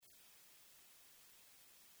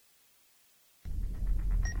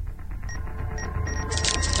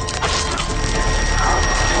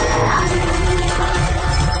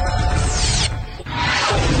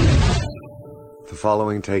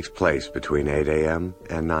following takes place between 8 a.m.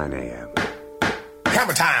 and 9 a.m.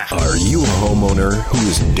 Hammer time! Are you a homeowner who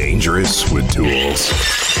is dangerous with tools?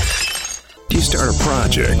 Do you start a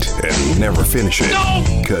project and never finish it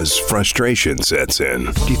because frustration sets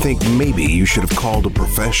in? Do you think maybe you should have called a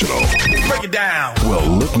professional? Break it down! Well,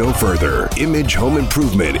 look no further. Image Home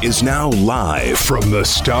Improvement is now live from the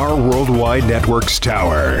Star Worldwide Network's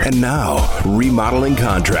tower. And now, remodeling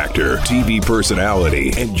contractor, TV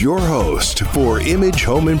personality, and your host for Image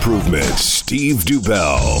Home Improvement, Steve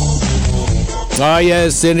Dubell.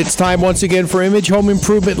 Yes, and it's time once again for Image Home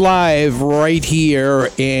Improvement Live right here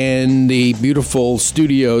in the beautiful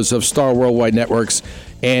studios of Star Worldwide Networks.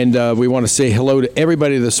 And we want to say hello to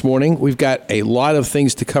everybody this morning. We've got a lot of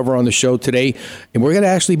things to cover on the show today, and we're going to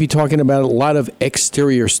actually be talking about a lot of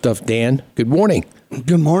exterior stuff. Dan, good morning.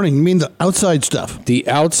 Good morning. You mean the outside stuff? The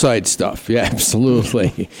outside stuff, yeah,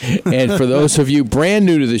 absolutely. And for those of you brand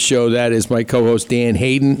new to the show, that is my co-host Dan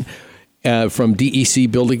Hayden from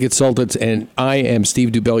DEC Building Consultants, and I am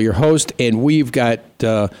Steve Dubell, your host. And we've got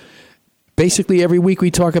basically every week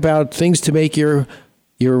we talk about things to make your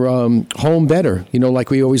home better. You know,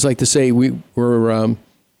 like we always like to say, we're going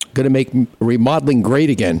to make remodeling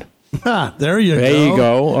great again. There you go. There you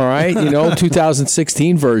go. All right. You know,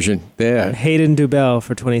 2016 version. There. Hayden Dubell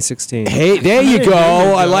for 2016. Hey, there you go.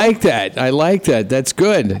 I like that. That's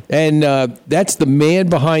good. And that's the man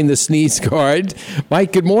behind the sneeze guard.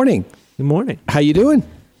 Mike, good morning. Good morning. How you doing?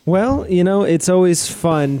 Well, you know, it's always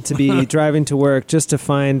fun to be driving to work just to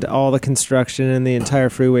find all the construction and the entire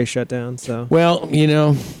freeway shut down. So, well, you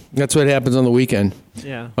know, that's what happens on the weekend.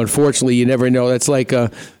 Yeah. Unfortunately, you never know. That's like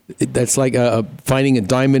finding a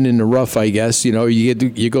diamond in the rough, I guess. You know,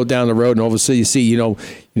 you go down the road and all of a sudden you see, you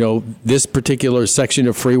know, this particular section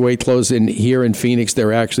of freeway closed in here in Phoenix.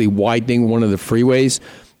 They're actually widening one of the freeways,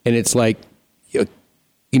 and it's like,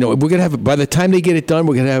 you know, we're going to have, by the time they get it done,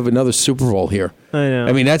 we're going to have another Super Bowl here. I know.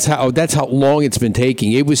 I mean, that's how long it's been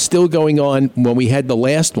taking. It was still going on when we had the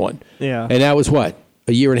last one. Yeah. And that was what,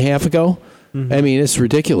 a year and a half ago? Mm-hmm. I mean, it's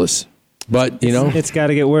ridiculous. But, you know, it's got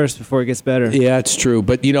to get worse before it gets better. Yeah, it's true.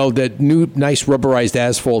 But, you know, that new nice rubberized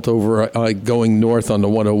asphalt over going north on the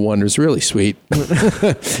 101 is really sweet.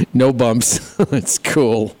 No bumps. It's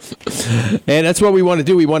cool. And that's what we want to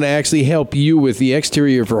do. We want to actually help you with the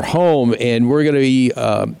exterior of your home. And we're going to be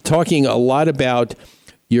talking a lot about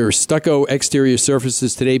your stucco exterior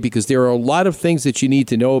surfaces today, because there are a lot of things that you need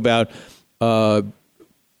to know about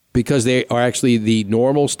because they are actually the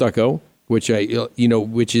normal stucco, which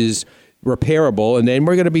is repairable. And then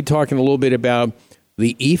we're going to be talking a little bit about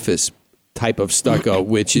the EIFS type of stucco,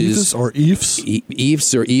 which is... EIFS or EIFS?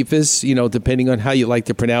 EIFS or EIFS, you know, depending on how you like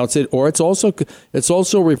to pronounce it. Or it's also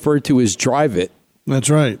referred to as drive it.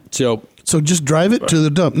 That's right. So just drive it to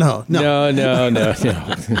the dump. No.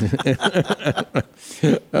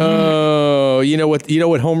 Oh, you know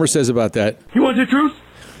what Homer says about that? You want the truth?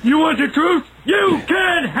 You want the truth? You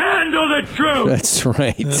can handle the truth. That's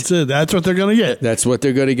right. That's it. That's what they're going to get. That's what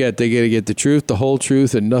they're going to get. They're going to get the truth, the whole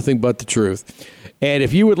truth, and nothing but the truth. And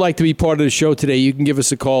if you would like to be part of the show today, you can give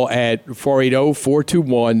us a call at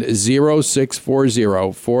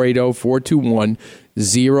 480-421-0640,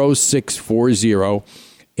 480-421-0640.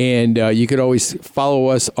 And you could always follow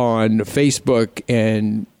us on Facebook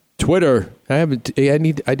and Twitter.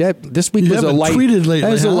 This week was a light. Tweeted lately,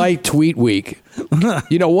 that was a light tweet week.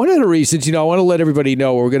 You know, one of the reasons, I want to let everybody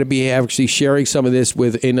know we're going to be actually sharing some of this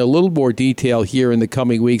in a little more detail here in the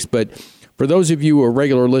coming weeks. But for those of you who are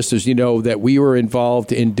regular listeners, you know that we were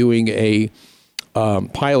involved in doing a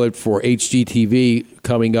pilot for HGTV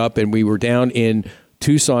coming up, and we were down in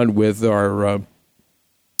Tucson with our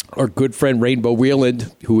good friend Rainbow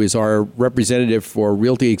Wheeland, who is our representative for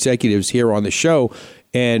Realty Executives here on the show.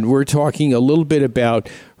 And we're talking a little bit about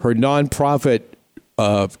her nonprofit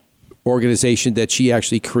organization that she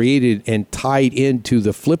actually created and tied into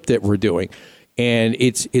the flip that we're doing. And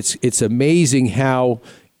it's amazing how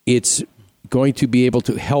it's going to be able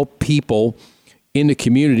to help people in the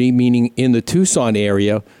community, meaning in the Tucson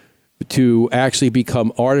area, to actually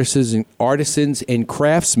become artisans and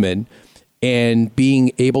craftsmen, and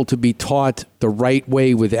being able to be taught the right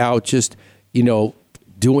way without just,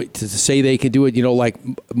 do it to say they can do it,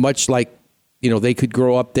 much like, they could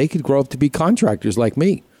grow up to be contractors like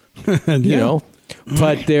me, but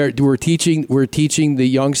we're teaching the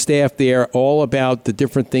young staff there all about the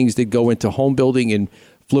different things that go into home building and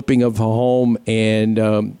flipping of a home.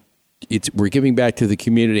 And, we're giving back to the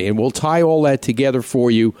community, and we'll tie all that together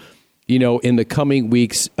for you, in the coming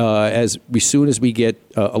weeks, as soon as we get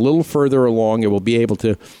a little further along, and we'll be able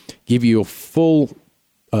to give you a full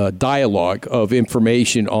dialogue of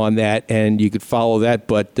information on that, and you could follow that.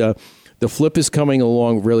 But the flip is coming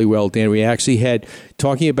along really well, Dan. We actually had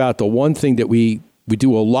talking about the one thing that we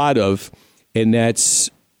do a lot of, and that's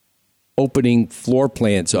opening floor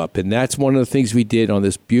plans up. And that's one of the things we did on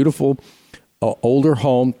this beautiful older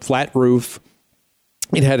home, flat roof.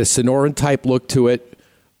 It had a Sonoran type look to it.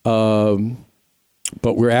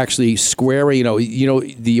 But we're actually squaring, you know,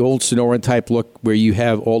 the old Sonoran type look where you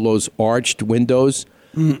have all those arched windows.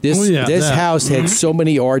 This house had so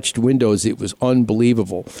many arched windows, it was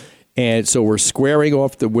unbelievable. And so we're squaring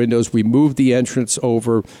off the windows. We moved the entrance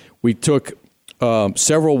over. We took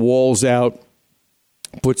several walls out,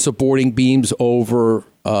 put supporting beams over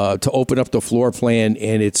to open up the floor plan.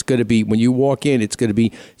 And it's going to be, when you walk in, it's going to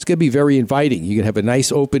be very inviting. You're going to have a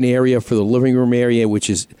nice open area for the living room area, which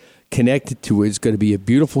is connected to it. It's going to be a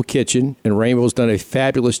beautiful kitchen, and Rainbow's done a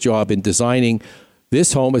fabulous job in designing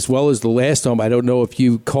this home as well as the last home. I don't know if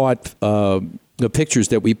you caught the pictures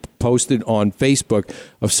that we posted on Facebook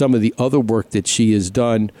of some of the other work that she has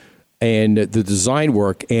done and the design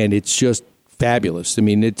work, and it's just fabulous. I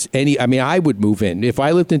mean, I would move in. If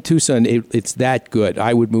I lived in Tucson, it's that good.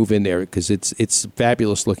 I would move in there because it's a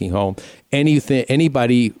fabulous looking home.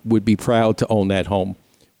 Anybody would be proud to own that home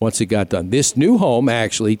once it got done. This new home,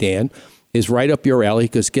 actually, Dan, is right up your alley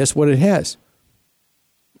because guess what it has?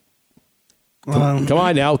 Come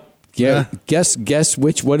on now. Guess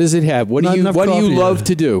what does it have? What do you love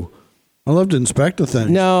to do? I love to inspect the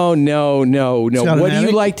thing. No. What do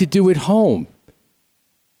you like to do at home?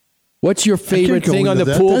 What's your favorite thing on the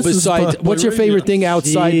pool besides what's your favorite thing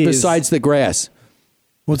outside besides the grass?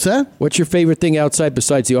 What's that? What's your favorite thing outside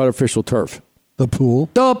besides the artificial turf? The pool.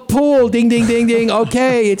 The pool. Ding, ding, ding, ding.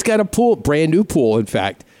 Okay, it's got a pool. Brand new pool, in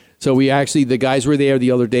fact. So the guys were there the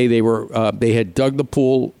other day. They had dug the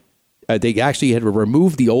pool. They actually had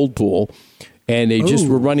removed the old pool, and they just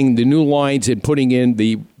were running the new lines and putting in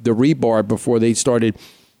the rebar before they started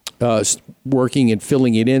working and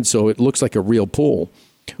filling it in, so it looks like a real pool.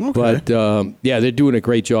 Okay. But, they're doing a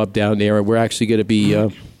great job down there, and we're actually going to be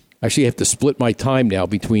actually have to split my time now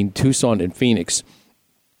between Tucson and Phoenix.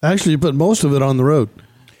 Actually, you put most of it on the road.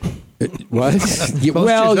 What? But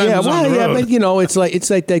it's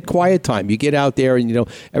like that quiet time. You get out there, and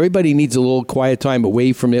everybody needs a little quiet time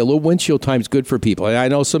away from it. A little windshield time is good for people. And I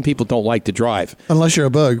know some people don't like to drive, unless you're a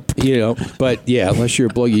bug. But unless you're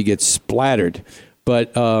a bug, you get splattered.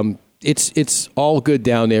 But it's all good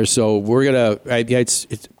down there. So we're gonna.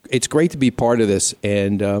 It's great to be part of this,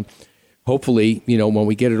 and hopefully, when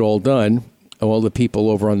we get it all done, all the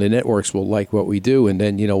people over on the networks will like what we do, and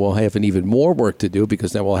then we'll have an even more work to do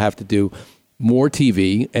because then we'll have to do more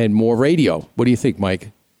TV and more radio. What do you think,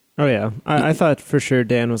 Mike? Oh yeah, I thought for sure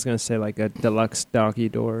Dan was going to say like a deluxe doggy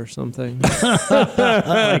door or something,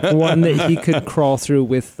 like one that he could crawl through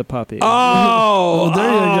with the puppy. Oh,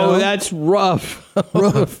 there you go. That's rough,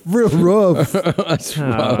 real rough. That's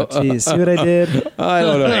rough. Jeez, see what I did? I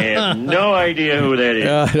don't know. I have no idea who that is.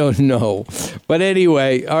 I don't know. But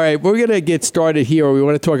anyway, all right, we're going to get started here. We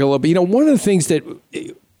want to talk a little bit. One of the things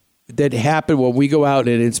that happen when we go out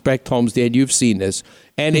and inspect homes, Dan, you've seen this,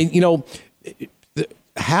 and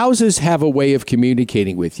houses have a way of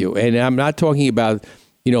communicating with you, and I'm not talking about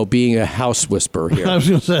being a house whisperer here. I was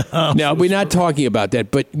going to say no, we're not talking about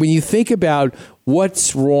that. But when you think about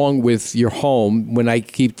what's wrong with your home, when I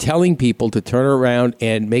keep telling people to turn around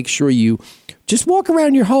and make sure you just walk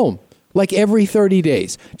around your home like every 30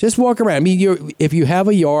 days, just walk around. I mean, if you have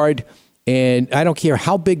a yard, and I don't care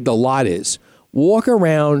how big the lot is, walk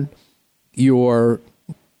around your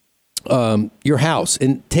house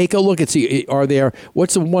and take a look and see,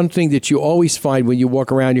 what's the one thing that you always find when you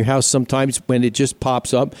walk around your house? Sometimes when it just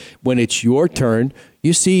pops up, when it's your turn,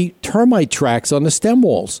 you see termite tracks on the stem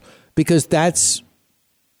walls, because that's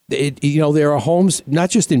it. There are homes, not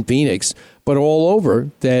just in Phoenix, but all over,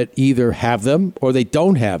 that either have them or they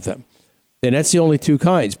don't have them. And that's the only two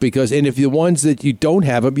kinds, and if the ones that you don't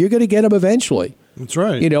have them, you're going to get them eventually. That's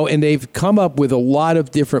right. And they've come up with a lot of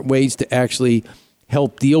different ways to actually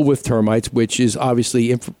help deal with termites, which is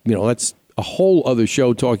obviously, that's a whole other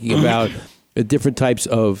show talking about different types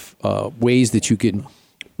of ways that you can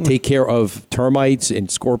take care of termites and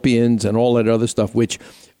scorpions and all that other stuff, which,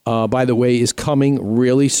 by the way, is coming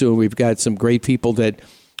really soon. We've got some great people that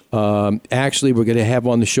actually we're going to have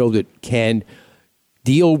on the show that can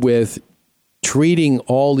deal with treating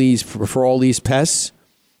all these for all these pests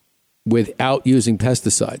without using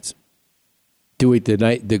pesticides. Do it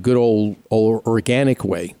the good old organic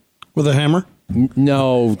way. With a hammer?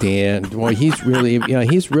 No, Dan. Well, he's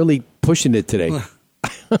really pushing it today.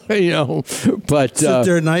 But Sit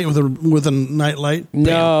there at night with a night light.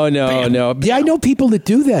 No. Yeah, I know people that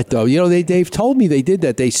do that though. They've told me they did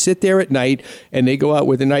that. They sit there at night and they go out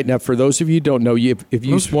with the night. Now, for those of you who don't know, if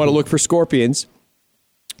you want to look for scorpions,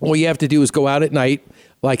 all you have to do is go out at night,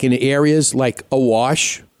 like in areas like a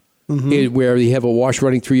wash, where you have a wash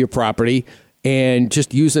running through your property, and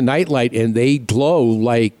just use a night light, and they glow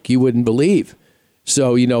like you wouldn't believe.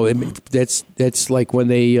 So that's like when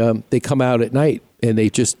they come out at night and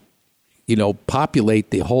they just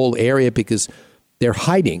populate the whole area because they're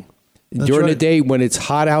hiding. During the day when it's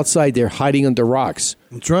hot outside, they're hiding under rocks.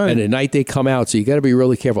 That's right. And at night they come out, so you got to be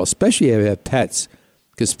really careful, especially if you have pets,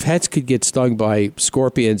 because pets could get stung by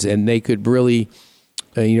scorpions and they could really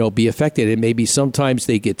be affected. And maybe sometimes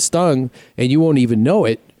they get stung and you won't even know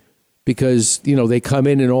it. Because, they come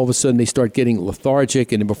in and all of a sudden they start getting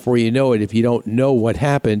lethargic. And before you know it, if you don't know what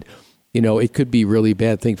happened, it could be a really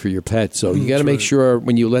bad thing for your pet. So you got to make sure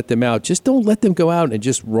when you let them out, just don't let them go out and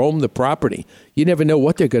just roam the property. You never know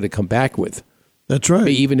what they're going to come back with. That's right.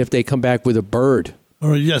 Even if they come back with a bird.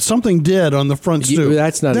 Or something dead on the front stoop.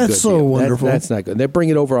 That's not a good That's so deal. wonderful. That's not good. They're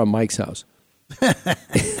bringing it over on Mike's house.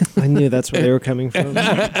 I knew that's where they were coming from.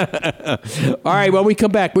 All right, when we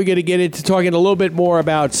come back, we're going to get into talking a little bit more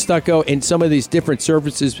about stucco and some of these different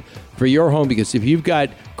services for your home, because if you've got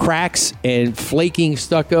cracks and flaking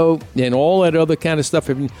stucco and all that other kind of stuff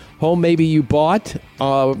in home maybe you bought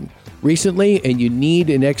recently and you need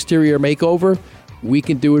an exterior makeover, we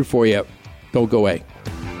can do it for you. Don't go away.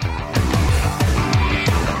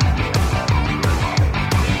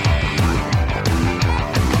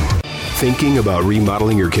 Thinking about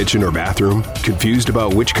remodeling your kitchen or bathroom? Confused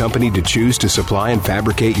about which company to choose to supply and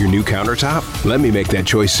fabricate your new countertop? Let me make that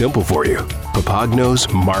choice simple for you.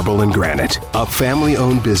 Papagnos Marble and Granite, a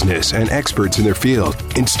family-owned business and experts in their field,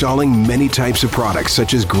 installing many types of products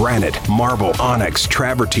such as granite, marble, onyx,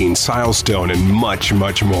 travertine, silestone, and much,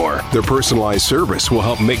 much more. Their personalized service will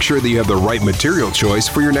help make sure that you have the right material choice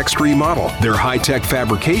for your next remodel. Their high-tech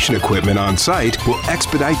fabrication equipment on site will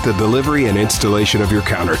expedite the delivery and installation of your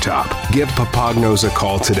countertop. Give Papagnos a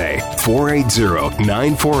call today,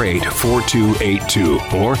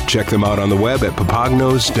 480-948-4282, or check them out on the web at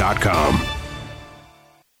papagnos.com.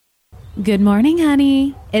 Good morning,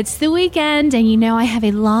 honey. It's the weekend, and I have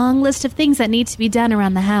a long list of things that need to be done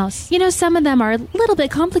around the house. Some of them are a little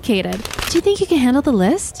bit complicated. Do you think you can handle the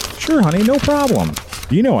list? Sure, honey, no problem.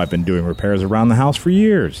 I've been doing repairs around the house for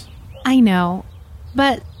years. I know,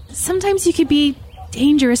 but sometimes you could be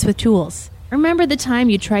dangerous with tools. Remember the time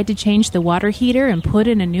you tried to change the water heater and put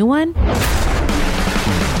in a new one?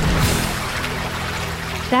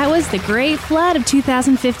 That was the Great Flood of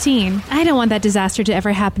 2015. I don't want that disaster to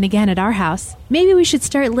ever happen again at our house. Maybe we should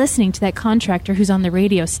start listening to that contractor who's on the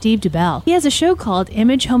radio, Steve Dubell. He has a show called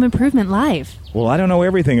Image Home Improvement Live. Well, I don't know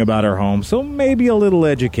everything about our home, so maybe a little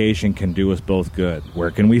education can do us both good. Where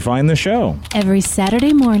can we find the show? Every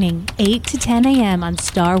Saturday morning, 8 to 10 a.m. on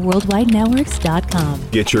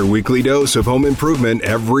StarWorldWideNetworks.com. Get your weekly dose of home improvement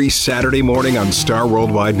every Saturday morning on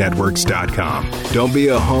StarWorldWideNetworks.com. Don't be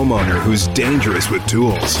a homeowner who's dangerous with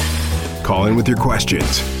tools. Call in with your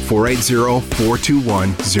questions,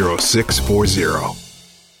 480-421-0640.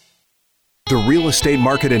 The real estate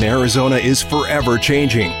market in Arizona is forever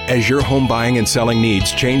changing. As your home buying and selling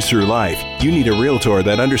needs change through life, you need a realtor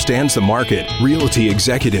that understands the market. Realty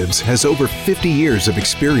Executives has over 50 years of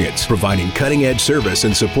experience providing cutting-edge service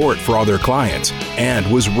and support for all their clients, and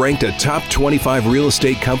was ranked a top 25 real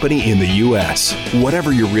estate company in the U.S.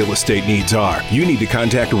 Whatever your real estate needs are, you need to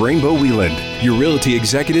contact Rainbow Wieland, your Realty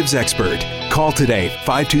Executives expert. Call today,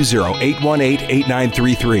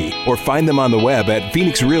 520-818-8933, or find them on the web at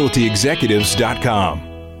PhoenixRealtyExecutives.com.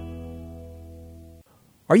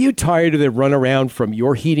 Are you tired of the runaround from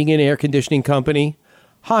your heating and air conditioning company?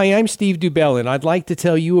 Hi, I'm Steve Dubell, and I'd like to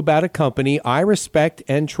tell you about a company I respect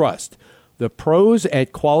and trust, the pros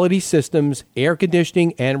at Quality Systems Air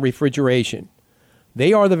Conditioning and Refrigeration.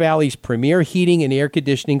 They are the Valley's premier heating and air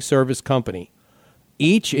conditioning service company.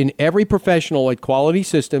 Each and every professional at Quality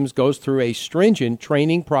Systems goes through a stringent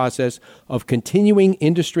training process of continuing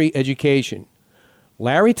industry education.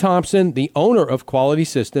 Larry Thompson, the owner of Quality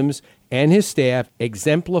Systems, and his staff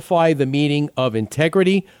exemplify the meaning of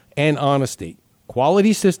integrity and honesty.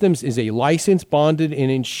 Quality Systems is a licensed, bonded, and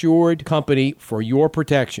insured company for your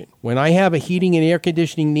protection. When I have a heating and air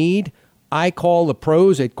conditioning need, I call the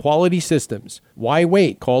pros at Quality Systems. Why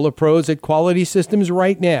wait? Call the pros at Quality Systems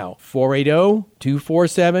right now,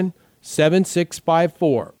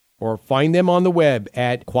 480-247-7654, or find them on the web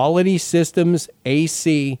at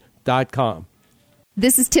QualitySystemsAC.com.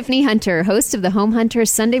 This is Tiffany Hunter, host of the Home Hunter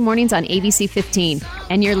Sunday mornings on ABC 15,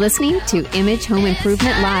 and you're listening to Image Home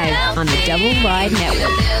Improvement Live on the Double Wide Network.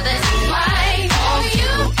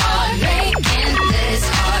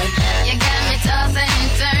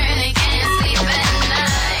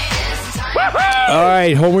 All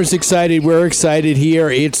right, Homer's excited. We're excited here.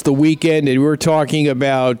 It's the weekend, and we're talking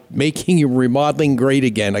about making and remodeling great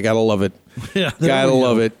again. I gotta love it. Yeah, gotta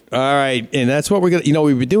love it. All right, and that's what we're gonna.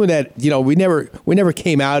 We've been doing that. We never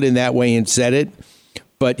came out in that way and said it,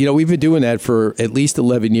 but we've been doing that for at least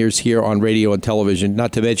 11 years here on radio and television.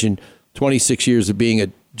 Not to mention 26 years of being a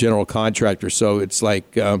general contractor. So it's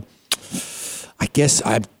like, I guess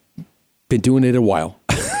I've been doing it a while.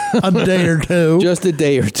 A day or two. Just a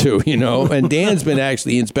day or two, And Dan's been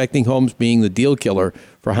actually inspecting homes, being the deal killer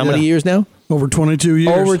for how many years now? Over 22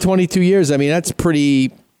 years. Over 22 years. I mean, that's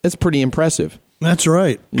pretty impressive. That's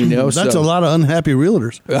right. That's a lot of unhappy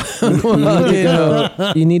realtors.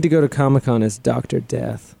 You need to go to Comic-Con as Dr.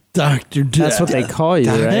 Death. Dr. Death. That's what they call you,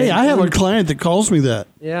 right? Hey, I have a client that calls me that.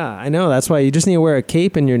 Yeah, I know. That's why you just need to wear a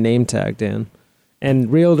cape and your name tag, Dan. And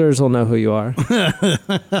realtors will know who you are.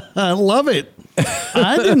 I love it.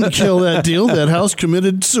 I didn't kill that deal. That house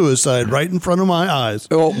committed suicide right in front of my eyes.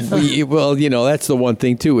 Well, that's the one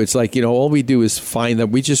thing, too. It's like, all we do is find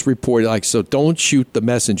them. We just report it. So don't shoot the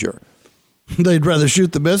messenger. They'd rather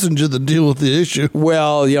shoot the messenger than deal with the issue.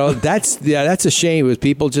 Well, that's a shame. Because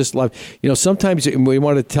people just love, sometimes we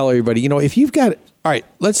want to tell everybody, if you've got, all right,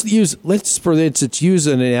 let's for instance, use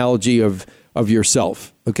an analogy of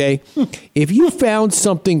yourself. Okay. If you found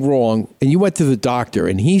something wrong and you went to the doctor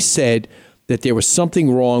and he said that there was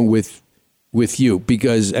something wrong with you,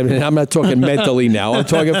 because I'm not talking mentally now, I'm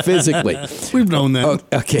talking physically. We've known that. Oh,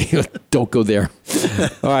 okay. Don't go there.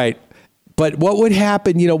 All right. But what would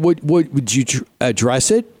happen? Would you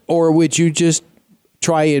address it, or would you just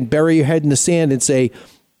try and bury your head in the sand and say,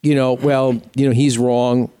 he's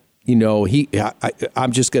wrong.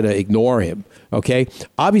 I'm just going to ignore him. Okay.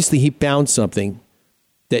 Obviously, he found something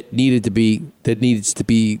that needs to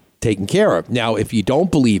be taken care of. Now, if you don't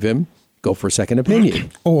believe him, go for a second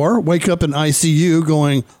opinion, or wake up in ICU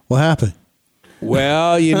going, "What happened?"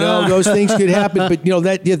 Well, those things could happen, but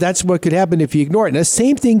that's what could happen if you ignore it. And the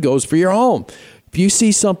same thing goes for your home. If you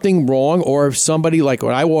see something wrong, or if somebody, like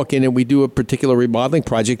when I walk in and we do a particular remodeling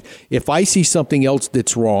project, if I see something else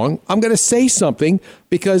that's wrong, I'm going to say something,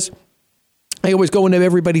 because I always go into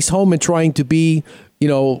everybody's home and trying to be,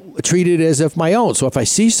 treat it as if my own. So if I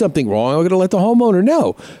see something wrong, I'm going to let the homeowner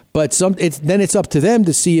know. But then it's up to them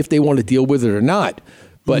to see if they want to deal with it or not.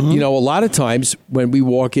 But, a lot of times when we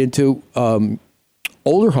walk into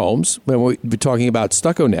older homes, when we're talking about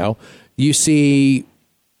stucco now, you see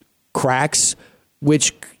cracks,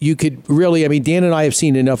 which you could really, Dan and I have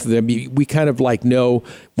seen enough of them. We kind of know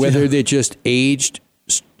whether they're just aged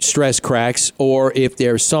stress cracks, or if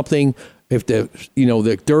there's something, if the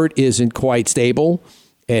dirt isn't quite stable,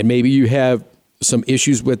 and maybe you have some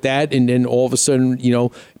issues with that, and then all of a sudden,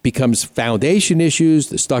 becomes foundation issues,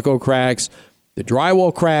 the stucco cracks, the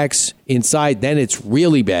drywall cracks inside, then it's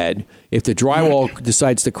really bad. If the drywall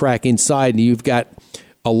decides to crack inside and you've got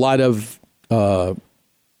a lot of,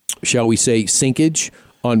 shall we say, sinkage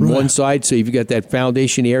on one side, so you've got that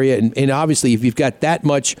foundation area, and obviously if you've got that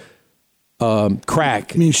much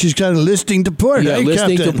crack. She's got a listing to port. Yeah,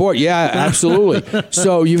 listing to port. Yeah, absolutely.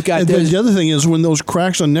 So you've got the other thing is when those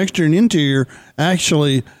cracks on exterior and interior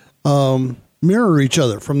actually mirror each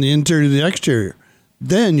other from the interior to the exterior,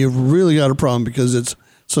 then you've really got a problem, because it's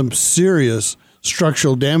some serious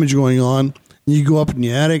structural damage going on. You go up in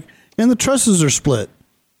the attic and the trusses are split.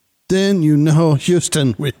 Then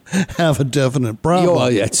Houston, we have a definite problem. Oh,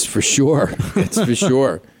 that's for sure. That's for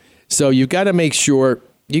sure. So you've got to make sure.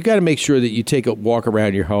 that you take a walk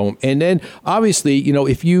around your home. And then, obviously,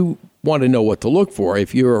 if you want to know what to look for,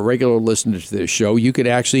 if you're a regular listener to this show, you could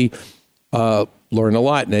actually learn a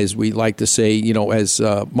lot. And as we like to say, as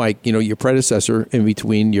Mike, your predecessor in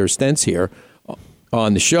between your stints here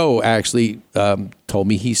on the show actually told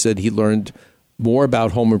me, he said he learned more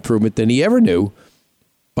about home improvement than he ever knew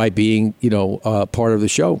by being, part of the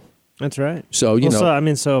show. That's right. So, so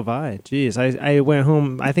have I. Jeez, I went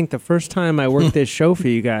home. I think the first time I worked this show for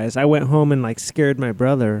you guys, I went home and scared my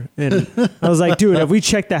brother. And I was like, dude, have we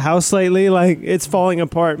checked the house lately? It's falling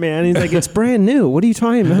apart, man. He's like, it's brand new. What are you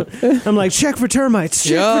talking about? I'm like, check for termites.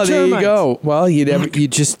 There you go. Well, you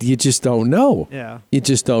just don't know. Yeah. You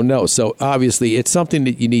just don't know. So obviously it's something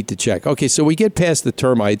that you need to check. Okay. So we get past the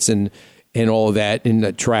termites and all of that in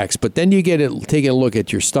the tracks, but then you taking a look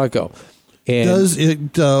at your stucco. And does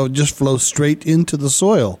it just flow straight into the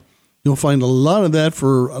soil? You'll find a lot of that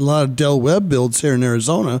for a lot of Del Webb builds here in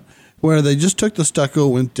Arizona. where they just took the stucco,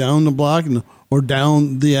 went down the block or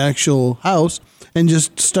down the actual house, and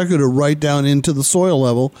just stuck it right down into the soil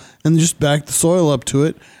level and just backed the soil up to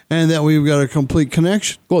it, and that we've got a complete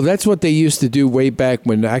connection. Well, that's what they used to do way back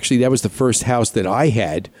when, actually, that was the first house that I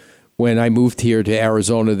had when I moved here to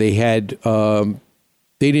Arizona. They had,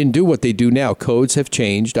 they didn't do what they do now. Codes have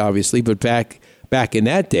changed, obviously, but back in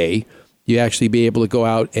that day, you actually be able to go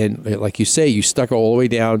out and, like you say, you stuck it all the way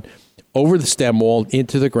down over the stem wall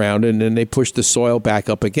into the ground, and then they push the soil back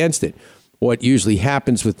up against it. What usually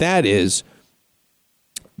happens with that is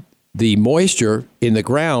the moisture in the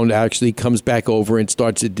ground actually comes back over and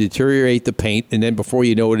starts to deteriorate the paint, and then before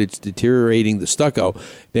you know it, it's deteriorating the stucco.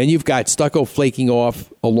 Then you've got stucco flaking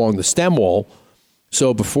off along the stem wall.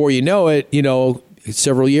 So before you know it,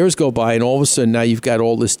 several years go by, and all of a sudden now you've got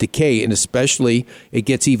all this decay, and especially it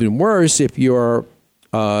gets even worse if you're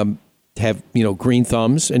have green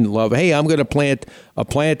thumbs and love. Hey, I'm going to plant a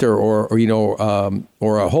planter or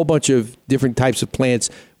a whole bunch of different types of plants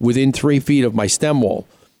within 3 feet of my stem wall.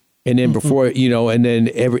 And then before, and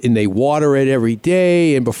they water it every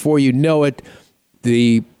day. And before you know it,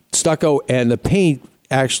 the stucco and the paint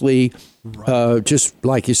actually, just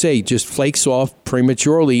like you say, just flakes off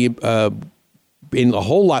prematurely in a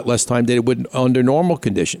whole lot less time than it would under normal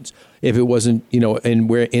conditions if it wasn't, and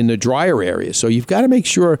we're in the drier area. So you've got to make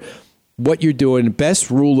sure what you're doing. The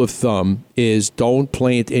best rule of thumb is don't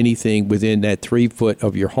plant anything within that 3 foot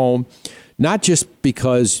of your home, not just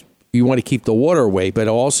because you want to keep the water away, but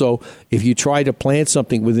also if you try to plant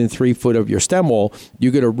something within 3 foot of your stem wall,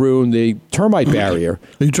 you're going to ruin the termite barrier.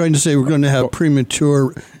 Are you trying to say we're going to have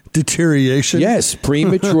premature deterioration? Yes,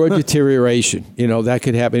 premature deterioration. That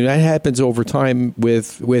could happen. That happens over time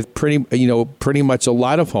with pretty much a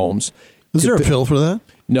lot of homes. Is there a pill for that?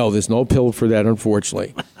 No, there's no pill for that,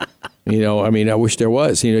 unfortunately. I wish there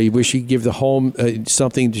was. You wish you could give the home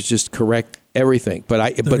something to just correct everything.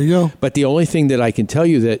 But the only thing that I can tell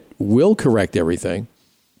you that will correct everything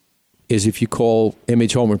is if you call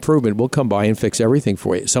Image Home Improvement, we'll come by and fix everything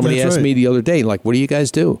for you. Somebody asked me the other day, like, what do you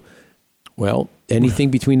guys do? Well, anything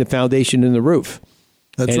between the foundation and the roof.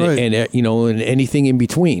 That's right. And anything in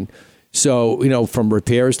between. So, from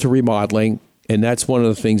repairs to remodeling. And that's one of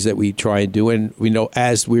the things that we try and do. And we know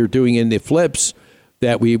as we're doing in the flips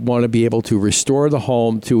that we want to be able to restore the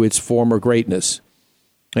home to its former greatness.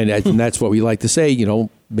 And that's what we like to say,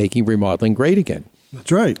 making remodeling great again.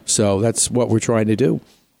 That's right. So that's what we're trying to do.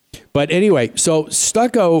 But anyway, so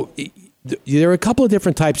stucco, there are a couple of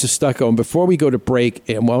different types of stucco. And before we go to break,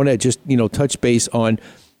 I want to just, touch base on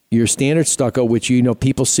your standard stucco, which,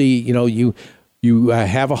 people see, you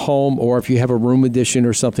have a home, or if you have a room addition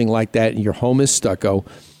or something like that, and your home is stucco.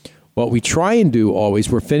 What we try and do always,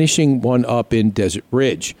 we're finishing one up in Desert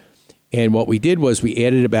Ridge. And what we did was we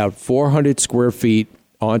added about 400 square feet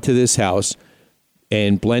onto this house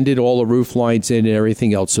and blended all the roof lines in and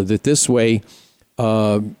everything else, so that this way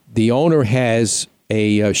the owner has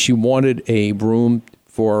she wanted a room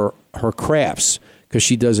for her crafts because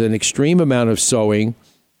she does an extreme amount of sewing,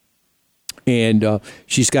 and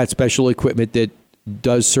she's got special equipment that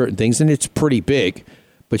does certain things, and it's pretty big.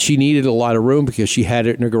 But she needed a lot of room because she had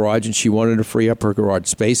it in her garage, and she wanted to free up her garage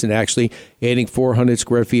space. And actually, adding 400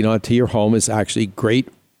 square feet onto your home is actually great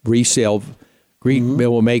resale. It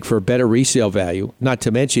will make for a better resale value. Not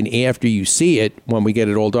to mention, after you see it, when we get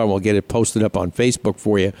it all done, we'll get it posted up on Facebook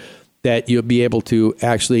for you, that you'll be able to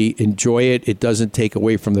actually enjoy it. It doesn't take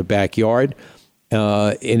away from the backyard.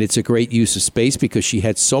 And it's a great use of space because she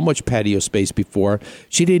had so much patio space before.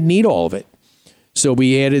 She didn't need all of it. So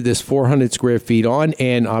we added this 400 square feet on,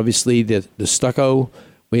 and obviously the stucco,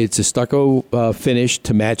 it's a stucco finish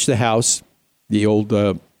to match the house, the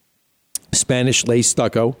old Spanish lace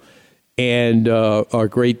stucco, and our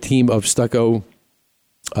great team of stucco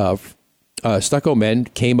men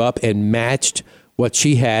came up and matched what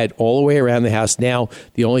she had all the way around the house. Now,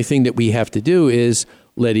 the only thing that we have to do is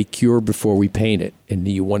let it cure before we paint it. And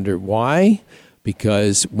you wonder why?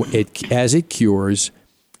 Because as it cures,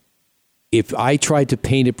 if I tried to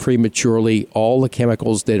paint it prematurely, all the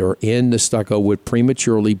chemicals that are in the stucco would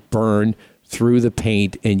prematurely burn through the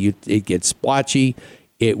paint, and it gets splotchy.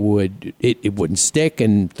 It wouldn't stick,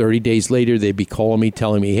 and 30 days later they'd be calling me,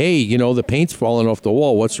 telling me, "Hey, the paint's falling off the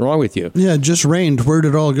wall. What's wrong with you?" Yeah, it just rained. Where'd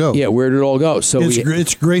it all go? Yeah, where'd it all go? So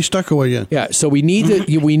it's gray stucco again. Yeah, so we need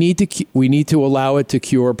to allow it to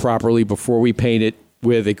cure properly before we paint it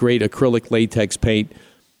with a great acrylic latex paint.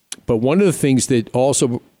 But one of the things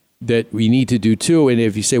that we need to do too, and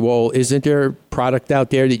if you say, well, isn't there product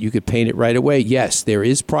out there that you could paint it right away? Yes, there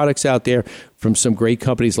is products out there from some great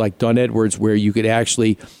companies like Dunn Edwards where you could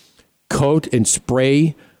actually coat and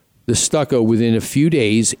spray the stucco within a few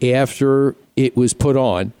days after it was put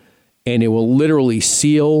on, and it will literally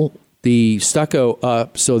seal the stucco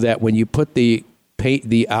up so that when you put the paint,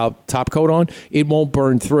 the top coat on, it won't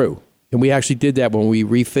burn through. And we actually did that when we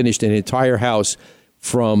refinished an entire house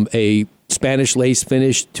from a Spanish lace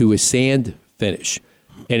finish to a sand finish.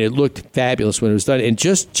 And it looked fabulous when it was done. And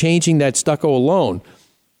just changing that stucco alone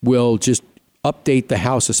will just update the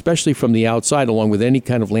house, especially from the outside, along with any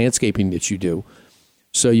kind of landscaping that you do.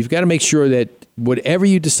 So you've got to make sure that whatever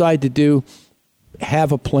you decide to do,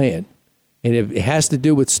 have a plan. And if it has to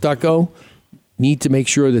do with stucco, need to make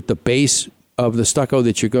sure that the base of the stucco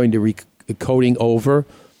that you're going to be coating over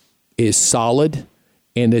is solid,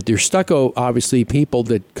 and that there's stucco, obviously, people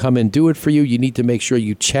that come and do it for you, you need to make sure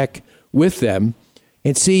you check with them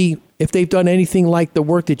and see if they've done anything like the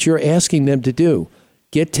work that you're asking them to do.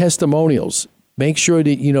 Get testimonials. Make sure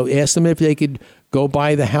that, ask them if they could go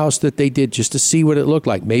by the house that they did just to see what it looked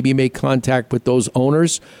like. Maybe make contact with those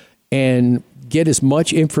owners and get as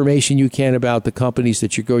much information you can about the companies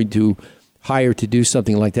that you're going to hire to do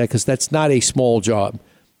something like that, because that's not a small job.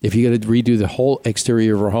 If you're going to redo the whole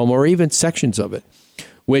exterior of a home or even sections of it,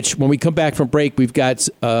 which when we come back from break, we've got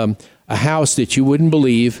a house that you wouldn't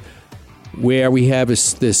believe, where we have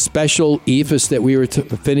this special ephes that we were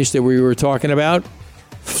finished that we were talking about,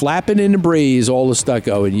 flapping in the breeze, all the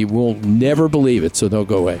stucco, and you will never believe it. So don't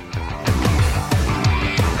go away.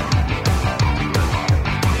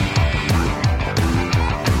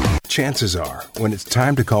 Chances are, when it's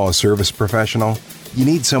time to call a service professional, you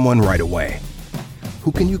need someone right away.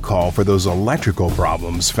 Who can you call for those electrical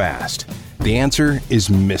problems fast? The answer is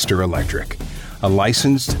Mr. Electric, a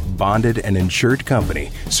licensed, bonded, and insured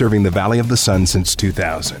company serving the Valley of the Sun since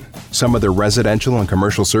 2000. Some of their residential and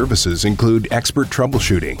commercial services include expert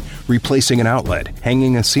troubleshooting, replacing an outlet,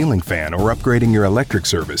 hanging a ceiling fan, or upgrading your electric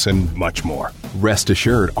service, and much more. Rest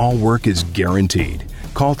assured, all work is guaranteed.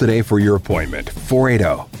 Call today for your appointment,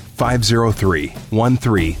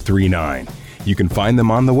 480-503-1339. You can find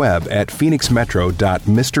them on the web at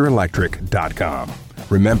phoenixmetro.mrelectric.com.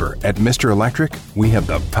 Remember, at Mr. Electric, we have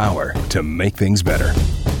the power to make things better.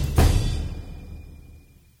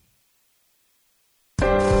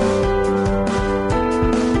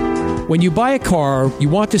 When you buy a car, you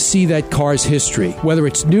want to see that car's history, whether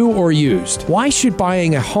it's new or used. Why should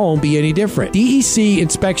buying a home be any different? DEC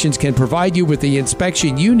Inspections can provide you with the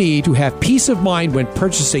inspection you need to have peace of mind when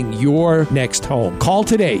purchasing your next home. Call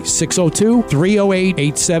today,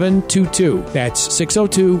 602-308-8722. That's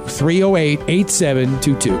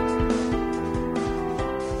 602-308-8722.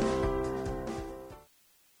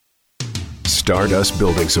 Stardust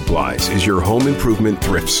Building Supplies is your home improvement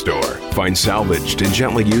thrift store. Find salvaged and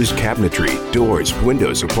gently used cabinetry, doors,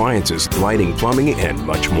 windows, appliances, lighting, plumbing, and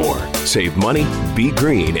much more. Save money, be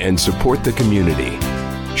green, and support the community.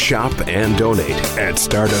 Shop and donate at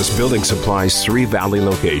Stardust Building Supplies' 3 Valley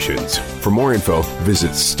locations. For more info,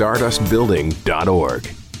 visit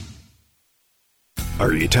stardustbuilding.org.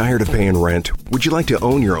 Are you tired of paying rent? Would you like to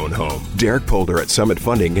own your own home? Derek Polder at Summit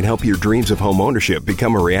Funding can help your dreams of home ownership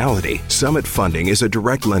become a reality. Summit Funding is a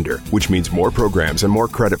direct lender, which means more programs and more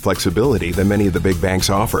credit flexibility than many of the big banks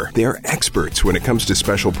offer. They are experts when it comes to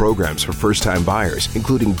special programs for first-time buyers,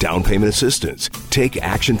 including down payment assistance. Take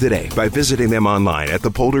action today by visiting them online at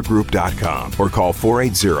thepoldergroup.com or call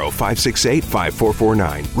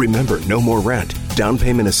 480-568-5449. Remember, no more rent, down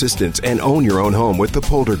payment assistance, and own your own home with the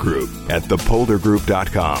Polder Group at thepoldergroup.com.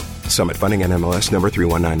 Summit Funding NMLS number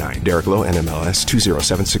 3199. Derek Lowe NMLS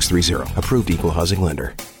 207630. Approved equal housing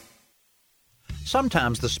lender.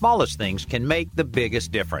 Sometimes the smallest things can make the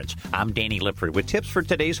biggest difference. I'm Danny Lipford with tips for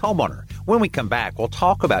today's homeowner. When we come back, we'll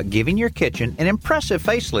talk about giving your kitchen an impressive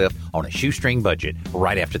facelift on a shoestring budget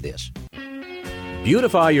right after this.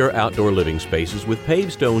 Beautify your outdoor living spaces with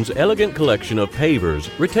Pavestone's elegant collection of pavers,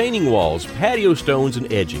 retaining walls, patio stones,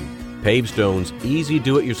 and edging. Pavestone's easy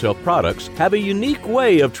do-it-yourself products have a unique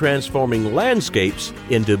way of transforming landscapes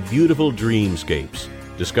into beautiful dreamscapes.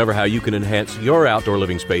 Discover how you can enhance your outdoor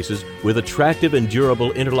living spaces with attractive and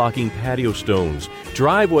durable interlocking patio stones,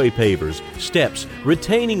 driveway pavers, steps,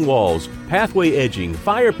 retaining walls, pathway edging,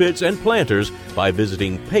 fire pits, and planters by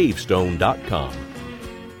visiting pavestone.com.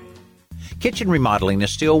 Kitchen remodeling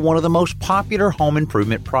is still one of the most popular home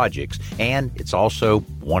improvement projects, and it's also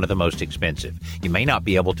one of the most expensive. You may not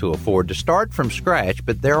be able to afford to start from scratch,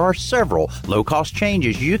 but there are several low-cost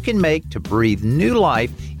changes you can make to breathe new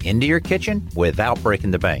life into your kitchen without breaking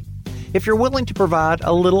the bank. If you're willing to provide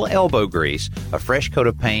a little elbow grease, a fresh coat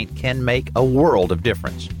of paint can make a world of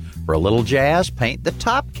difference. For a little jazz, paint the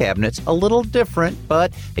top cabinets a little different,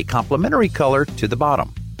 but a complementary color to the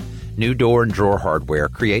bottom. New door and drawer hardware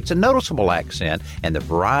creates a noticeable accent, and the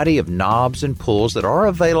variety of knobs and pulls that are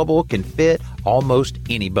available can fit almost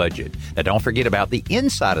any budget. Now, don't forget about the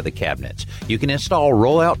inside of the cabinets. You can install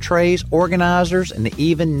rollout trays, organizers, and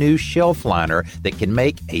even new shelf liner that can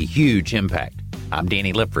make a huge impact. I'm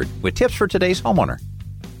Danny Lipford with tips for today's homeowner.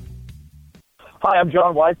 Hi, I'm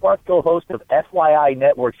John Weisbarth, co-host of FYI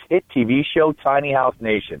Network's hit TV show, Tiny House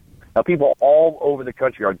Nation. Now, people all over the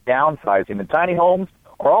country are downsizing, and tiny homes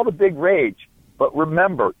are all the big rage. But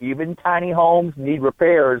remember, even tiny homes need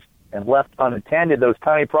repairs, and left unattended, those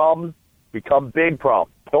tiny problems become big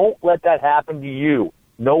problems. Don't let that happen to you.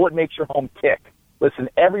 Know what makes your home tick. Listen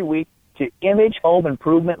every week to Image Home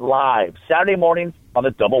Improvement Live, Saturday mornings on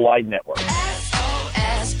the Double Wide Network.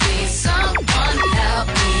 SOS, please someone help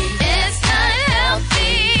me. It's not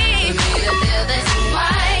healthy for me to live this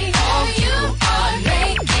way. Oh, you are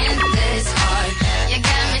making this hard. You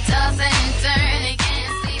got me tossing and turning,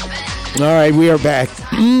 can't sleep at All right, we are back.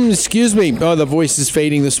 Excuse me. Oh, the voice is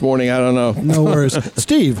fading this morning. I don't know. No worries.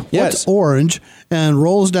 Steve, yes. What's orange and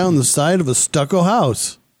rolls down the side of a stucco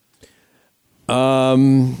house? Let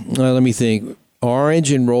me think.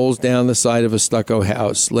 Orange and rolls down the side of a stucco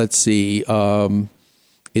house. Let's see.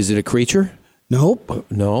 Is it a creature? Nope.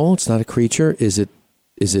 No, it's not a creature. Is it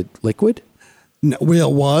liquid? No, well,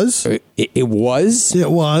 it was. It was? It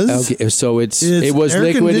was. Okay, so it was air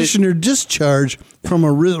liquid. Conditioner discharge from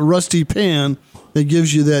a rusty pan that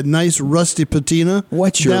gives you that nice rusty patina.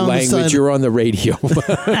 What's your language? You're on the radio.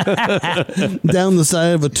 Down the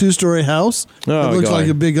side of a 2-story house. Oh, it looks God. like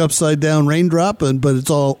a big upside-down raindrop, but it's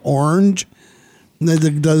all orange.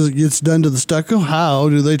 It gets done to the stucco. How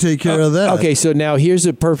do they take care of that? Okay, so now here's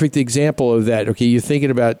a perfect example of that. Okay, you're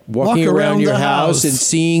thinking about walking around your house and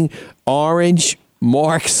seeing orange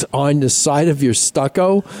marks on the side of your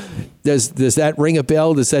stucco. Does that ring a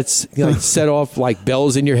bell? Does that set off like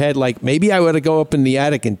bells in your head? Like maybe I ought to go up in the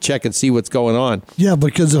attic and check and see what's going on. Yeah,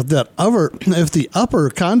 because of that if the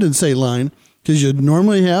upper condensate line, because you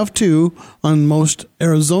normally have 2 on most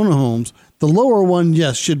Arizona homes, the lower one,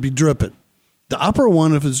 yes, should be dripping. The upper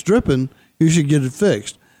one, if it's dripping, you should get it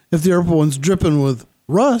fixed. If the upper one's dripping with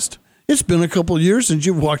rust, it's been a couple of years since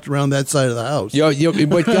you've walked around that side of the house.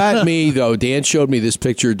 What got me, though, Dan showed me this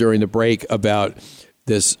picture during the break about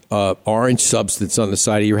this orange substance on the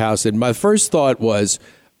side of your house. And my first thought was,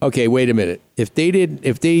 okay, wait a minute.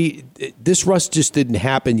 This rust just didn't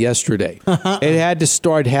happen yesterday. It had to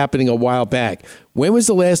start happening a while back. When was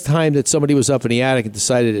the last time that somebody was up in the attic and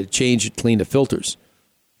decided to change and clean the filters?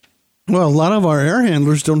 Well, a lot of our air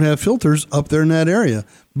handlers don't have filters up there in that area.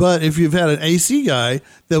 But if you've had an AC guy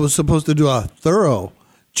that was supposed to do a thorough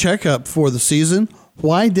checkup for the season,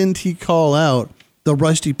 why didn't he call out the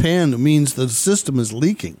rusty pan that means the system is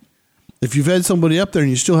leaking? If you've had somebody up there and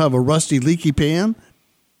you still have a rusty, leaky pan,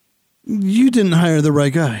 you didn't hire the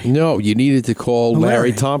right guy. No, you needed to call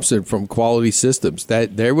Larry Thompson from Quality Systems.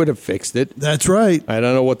 They would have fixed it. That's right. I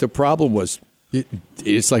don't know what the problem was.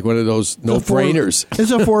 It's like one of those no-brainers.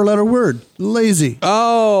 It's a 4-letter word. Lazy.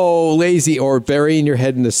 Oh, lazy, or burying your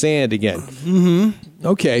head in the sand again. Mm-hmm.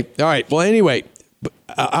 Okay. All right. Well, anyway,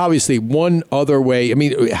 obviously, one other way. I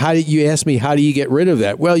mean, you asked me, how do you get rid of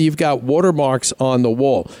that? Well, you've got watermarks on the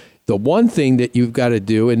wall. The one thing that you've got to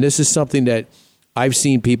do, and this is something that I've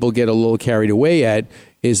seen people get a little carried away at,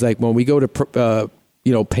 is like when we go to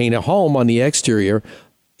paint a home on the exterior,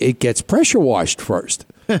 it gets pressure washed first.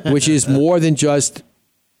 Which is more than just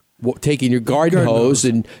taking your garden hose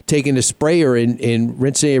and taking a sprayer and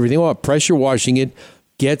rinsing everything off. Pressure washing it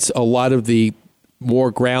gets a lot of the more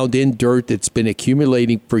ground-in dirt that's been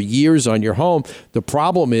accumulating for years on your home. The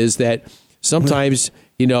problem is that sometimes,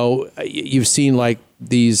 you've seen like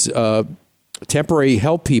these temporary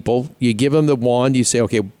help people. You give them the wand. You say,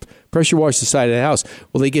 okay, pressure wash the side of the house.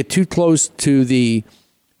 Well, they get too close to the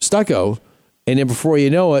stucco, and then before you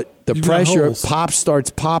know it, the pressure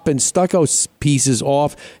starts popping stucco pieces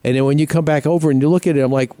off. And then when you come back over and you look at it,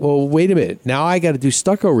 I'm like, well, wait a minute. Now I got to do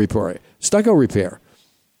stucco repair.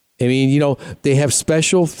 I mean, they have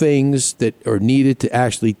special things that are needed to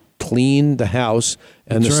actually clean the house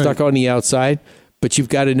and the stucco on the outside, but you've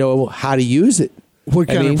got to know how to use it. What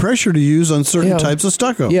kind of pressure to use on certain types of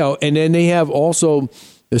stucco. Yeah, and then they have also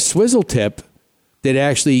the swizzle tip that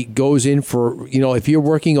actually goes in for, if you're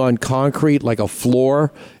working on concrete like a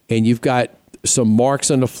floor and you've got some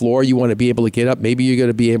marks on the floor, you want to be able to get up. Maybe you're going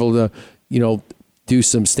to be able to, do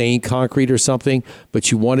some stained concrete or something,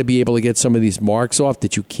 but you want to be able to get some of these marks off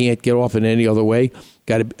that you can't get off in any other way. You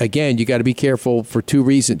got to be careful for 2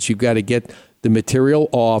 reasons. You've got to get the material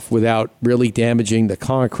off without really damaging the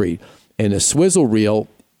concrete. And a swizzle reel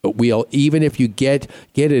wheel. Even if you get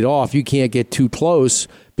it off, you can't get too close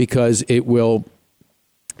because it will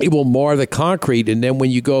mar the concrete. And then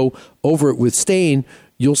when you go over it with stain,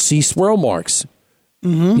 you'll see swirl marks.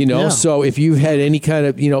 Mm-hmm. So if you've had any kind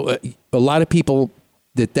of, a lot of people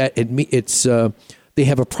they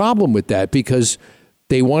have a problem with that because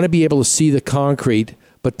they want to be able to see the concrete,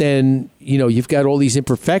 but then, you've got all these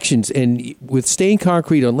imperfections. And with stained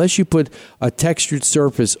concrete, unless you put a textured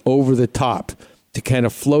surface over the top to kind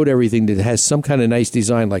of float everything that has some kind of nice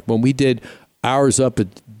design, like when we did ours up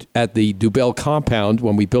at the Dubell compound,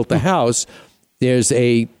 when we built the house,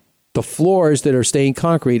 the floors that are stained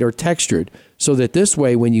concrete are textured so that this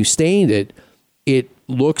way, when you stained it, it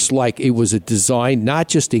looks like it was a design, not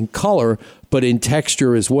just in color, but in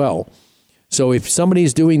texture as well. So if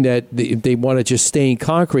somebody's doing that, if they want to just stain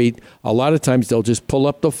concrete, a lot of times they'll just pull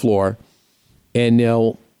up the floor and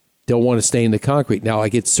they'll want to stain the concrete. Now, I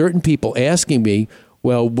get certain people asking me,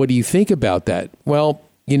 well, what do you think about that? Well,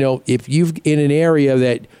 if you've in an area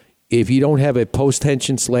that if you don't have a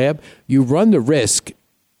post-tension slab, you run the risk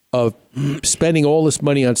of spending all this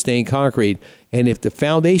money on stained concrete. And if the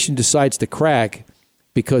foundation decides to crack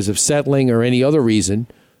because of settling or any other reason,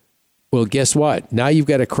 well, guess what? Now you've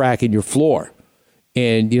got a crack in your floor.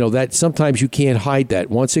 And, that sometimes you can't hide that.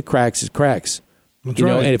 Once it cracks, it cracks. That's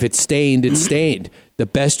right. And if it's stained, it's stained. The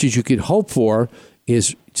best that you could hope for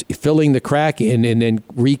is filling the crack in and then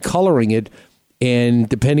recoloring it. And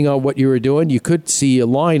depending on what you were doing, you could see a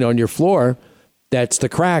line on your floor that's the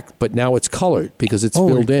crack, but now it's colored because it's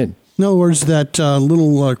filled in. In other words, that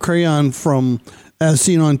little crayon from As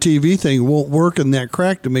Seen on TV thing won't work in that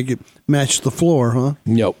crack to make it match the floor, huh?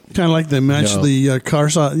 Nope. Kind of like they match the car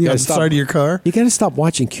side, the side of your car. You got to stop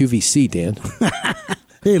watching QVC, Dan.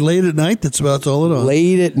 Hey, late at night, that's about all it on.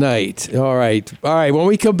 Late at night. All right. When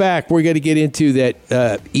we come back, we're going to get into that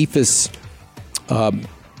EIFS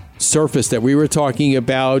surface that we were talking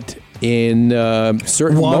about in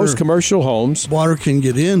most commercial homes. Water can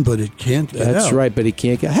get in, but it can't get out. That's right, but it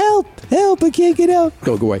can't get help, it can't get out.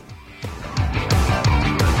 Go away.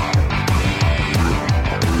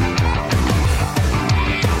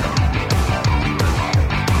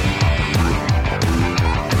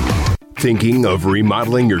 Thinking of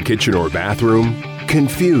remodeling your kitchen or bathroom?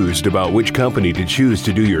 Confused about which company to choose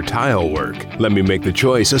to do your tile work? Let me make the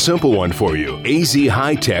choice a simple one for you. AZ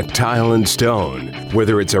High-Tech Tile and Stone.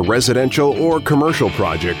 Whether it's a residential or commercial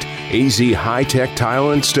project, AZ High-Tech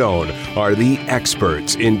Tile and Stone are the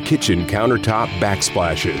experts in kitchen countertop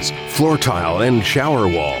backsplashes, floor tile and shower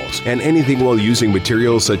walls, and anything while using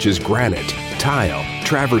materials such as granite, tile,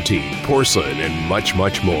 travertine, porcelain, and much,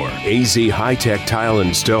 much more. AZ High-Tech Tile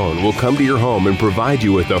and Stone will come to your home and provide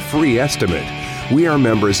you with a free estimate. We are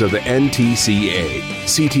members of the NTCA,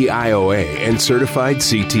 CTIOA, and certified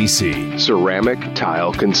CTC, Ceramic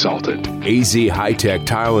Tile Consultant. AZ High-Tech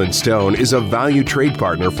Tile and Stone is a valued trade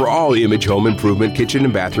partner for all Image Home Improvement kitchen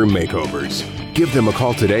and bathroom makeovers. Give them a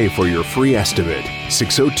call today for your free estimate,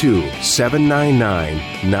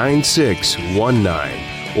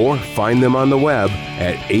 602-799-9619, or find them on the web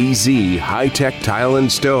at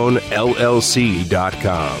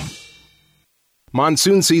azhightechtileandstonellc.com.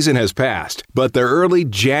 Monsoon season has passed, but the early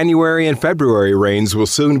January and February rains will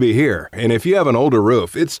soon be here. And if you have an older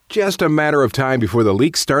roof, it's just a matter of time before the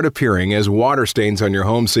leaks start appearing as water stains on your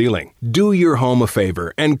home ceiling. Do your home a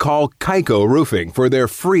favor and call Kaiko Roofing for their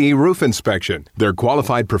free roof inspection. Their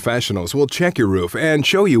qualified professionals will check your roof and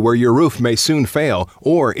show you where your roof may soon fail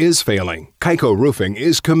or is failing. Kaiko Roofing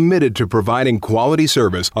is committed to providing quality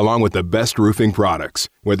service along with the best roofing products.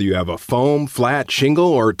 Whether you have a foam, flat, shingle,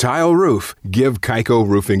 or tile roof, give Kaiko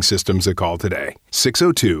Roofing Systems a call today.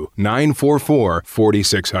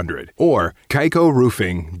 602-944-4600 or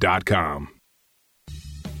KaikoRoofing.com.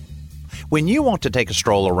 When you want to take a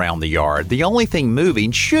stroll around the yard, the only thing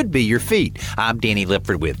moving should be your feet. I'm Danny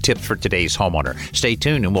Lipford with tips for today's homeowner. Stay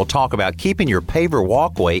tuned and we'll talk about keeping your paver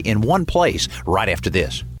walkway in one place right after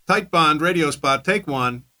this. Tight Bond radio spot, take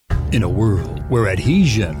one. In a world where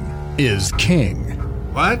adhesion is king.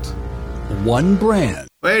 What? One brand.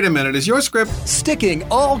 Wait a minute, is your script sticking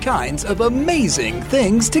all kinds of amazing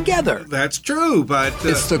things together? That's true, but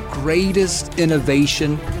it's the greatest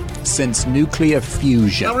innovation since nuclear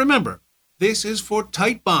fusion. Now remember, this is for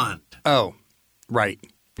Tight Bond. Oh, right.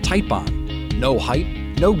 Tight Bond. No hype,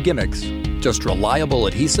 no gimmicks, just reliable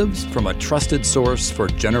adhesives from a trusted source for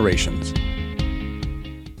generations.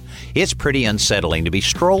 It's pretty unsettling to be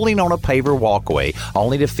strolling on a paver walkway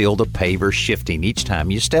only to feel the pavers shifting each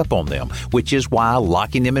time you step on them, which is why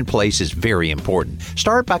locking them in place is very important.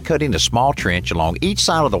 Start by cutting a small trench along each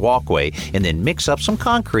side of the walkway and then mix up some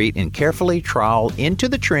concrete and carefully trowel into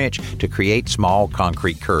the trench to create small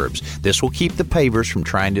concrete curbs. This will keep the pavers from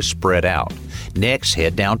trying to spread out. Next,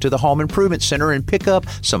 head down to the Home Improvement Center and pick up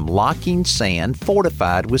some locking sand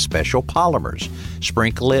fortified with special polymers.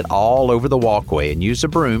 Sprinkle it all over the walkway and use a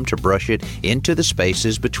broom to brush it into the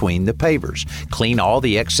spaces between the pavers. Clean all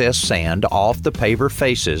the excess sand off the paver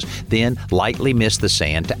faces, then lightly mist the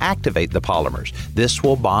sand to activate the polymers. This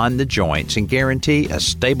will bond the joints and guarantee a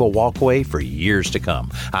stable walkway for years to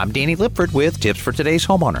come. I'm Danny Lipford with tips for today's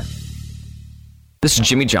homeowner. This is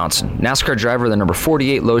Jimmy Johnson, NASCAR driver of the number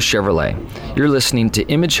 48 Lowe's Chevrolet. You're listening to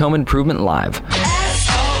Image Home Improvement Live.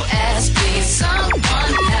 SOS, please someone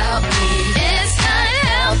help me. It's not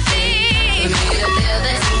healthy for me to feel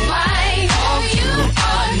this way. Oh, you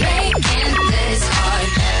are making this hard.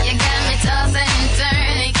 You got me tossing and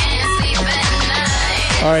turning, can't sleep at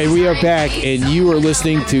night. All right, we are back, and you are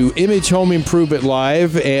listening to Image Home Improvement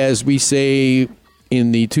Live, as we say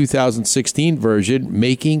in the 2016 version,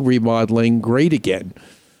 making remodeling great again.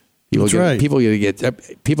 People are going to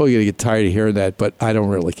get tired of hearing that, but I don't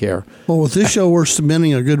really care. Well, with this show, we're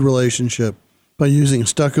cementing a good relationship by using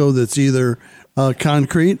stucco that's either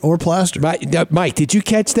concrete or plaster. Mike, did you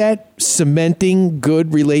catch that? Cementing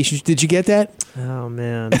good relationship. Did you get that? Oh,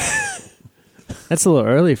 man. That's a little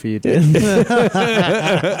early for you, Dan.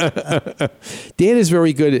 Dan is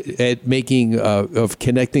very good at making, of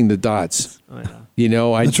connecting the dots. Oh, yeah. You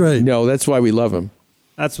know, that's right. No, that's why we love him.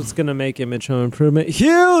 That's what's going to make Image Home Improvement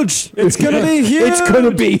huge. It's going to be huge. It's going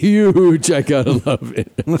to be huge. I got to love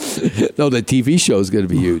it. No, the TV show is going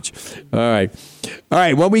to be huge. All right.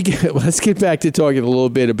 Let's get back to talking a little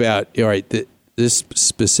bit about, this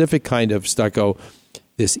specific kind of stucco,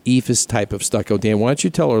 this EIFS type of stucco. Dan, why don't you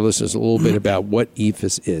tell our listeners a little bit about what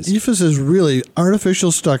EIFS is? EIFS is really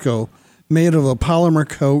artificial stucco made of a polymer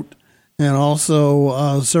coat and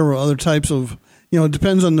also several other types of, it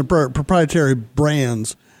depends on the proprietary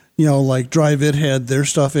brands, like Drive It had their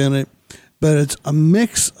stuff in it. But it's a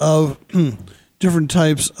mix of different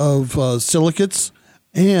types of silicates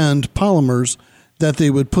and polymers that they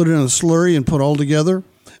would put in a slurry and put all together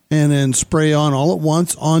and then spray on all at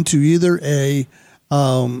once onto either it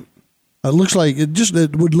would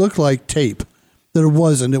look like tape. That it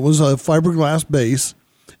wasn't. It was a fiberglass base,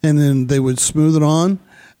 and then they would smooth it on,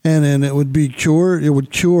 and then it would be cured. It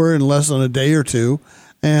would cure in less than a day or two,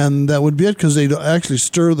 and that would be it, because they'd actually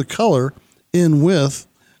stir the color in with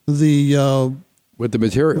the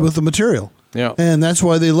material. Yeah, and that's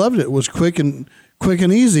why they loved it. It was quick and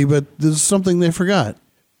easy, but there's something they forgot.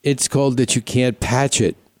 It's called that you can't patch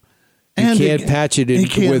it. You can't patch it. It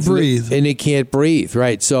can't breathe. And it can't breathe,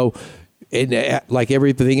 right? So, like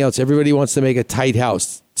everything else, everybody wants to make a tight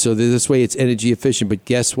house. So this way it's energy efficient. But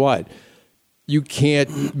guess what? You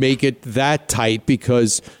can't make it that tight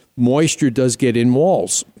because moisture does get in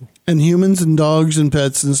walls. And humans and dogs and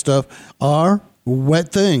pets and stuff are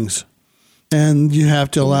wet things. And you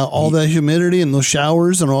have to allow all that humidity and those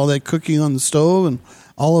showers and all that cooking on the stove and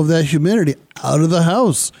all of that humidity out of the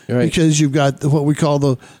house, right? Because you've got what we call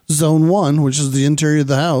the zone 1, which is the interior of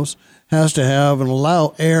the house, has to have and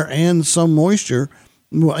allow air and some moisture,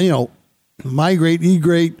 migrate,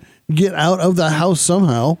 egrate, get out of the house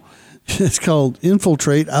somehow. It's called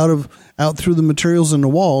infiltrate out through the materials in the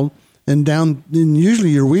wall and down in usually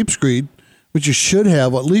your weep screed, which you should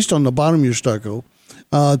have at least on the bottom of your stucco,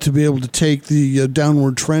 to be able to take the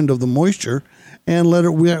downward trend of the moisture and let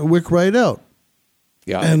it wick right out.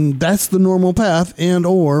 Yeah, and that's the normal path. And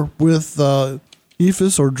or with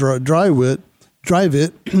EIFS or Drive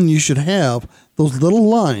It, you should have those little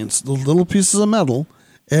lines, those little pieces of metal,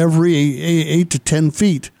 every 8 to 10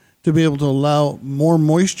 feet to be able to allow more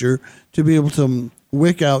moisture to be able to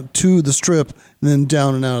wick out to the strip and then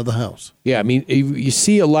down and out of the house. Yeah, I mean, you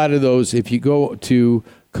see a lot of those if you go to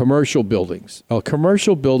commercial buildings. A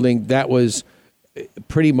commercial building, that was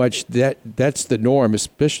pretty much that's the norm,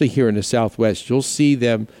 especially here in the Southwest. You'll see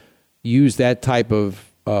them use that type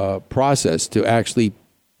of process to actually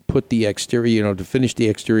put the exterior, to finish the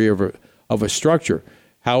exterior of a structure.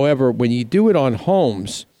 However, when you do it on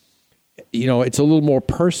homes, it's a little more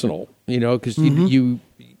personal, because you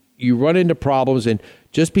run into problems, and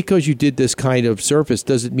just because you did this kind of surface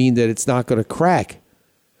doesn't mean that it's not going to crack.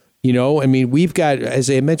 We've got, as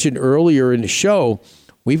I mentioned earlier in the show,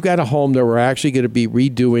 we've got a home that we're actually going to be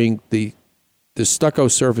redoing the stucco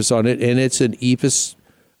surface on it, and it's an EIFS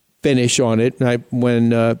finish on it. And when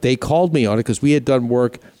they called me on it, because we had done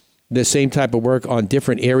work the same type of work on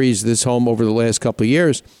different areas of this home over the last couple of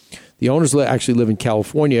years. The owners actually live in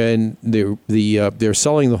California, and they're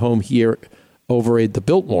selling the home here over at the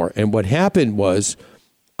Biltmore. And what happened was,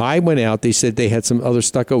 I went out. They said they had some other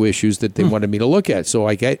stucco issues that they wanted me to look at. So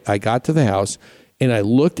I got to the house, and I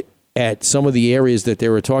looked at some of the areas that they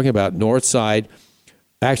were talking about, north side,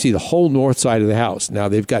 actually the whole north side of the house. Now,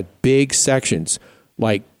 they've got big sections,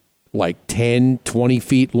 like 10, 20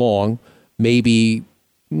 feet long, maybe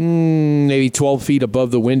 12 feet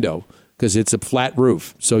above the window, because it's a flat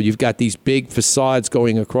roof. So you've got these big facades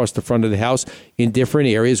going across the front of the house in different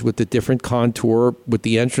areas with the different contour with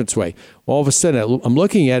the entranceway. All of a sudden, I'm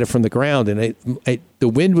looking at it from the ground, and the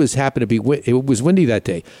wind happened to be, it was windy that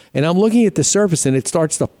day. And I'm looking at the surface, and it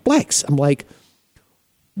starts to flex. I'm like,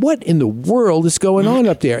 what in the world is going on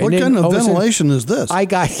up there? What kind of ventilation is this? I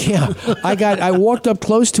walked up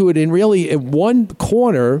close to it, and really at one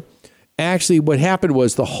corner, actually what happened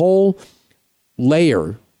was the whole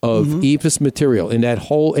layer of EIFS material in that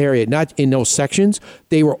whole area, not in those sections,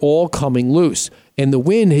 they were all coming loose. And the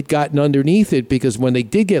wind had gotten underneath it, because when they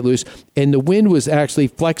did get loose, and the wind was actually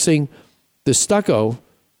flexing the stucco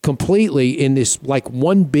completely in this, like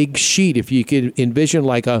one big sheet, if you could envision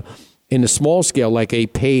in a small scale, like a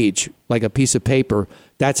page, like a piece of paper.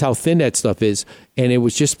 That's how thin that stuff is. And it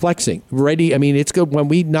was just flexing. Ready. I mean, it's good. When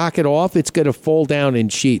we knock it off, it's going to fall down in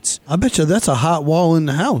sheets. I bet you that's a hot wall in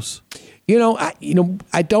the house.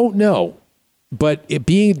 I don't know. But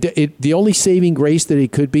the only saving grace that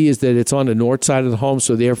it could be is that it's on the north side of the home,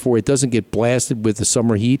 so therefore it doesn't get blasted with the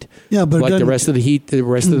summer heat. Yeah, but like the rest of the heat, the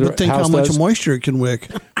rest of the but think house how much does. moisture it can wick.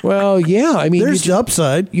 Well, yeah, I mean, there's the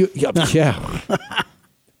upside. Yeah,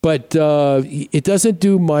 but it doesn't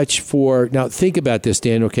do much for. Now, think about this,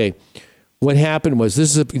 Dan. Okay, what happened was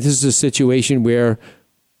this is a situation where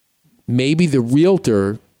maybe the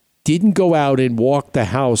realtor didn't go out and walk the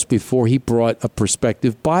house before he brought a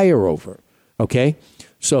prospective buyer over. Okay,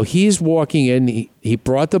 so he's walking in. He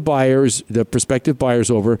brought the prospective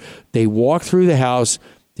buyers over. They walk through the house.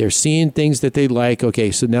 They're seeing things that they like.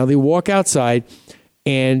 Okay, so now they walk outside,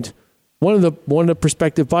 and one of the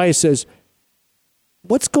prospective buyers says,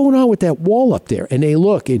 "What's going on with that wall up there?" And they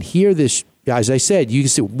look and hear this. As I said, you can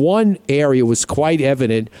see one area was quite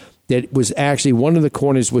evident that was actually one of the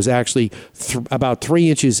corners was actually about 3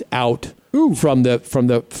 inches out from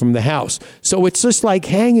the house. So it's just like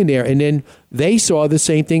hanging there. And then they saw the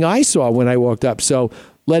same thing I saw when I walked up. So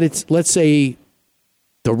let's say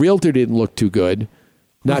the realtor didn't look too good.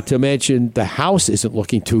 Not to mention the house isn't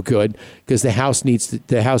looking too good, because the house needs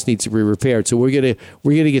to be repaired. So we're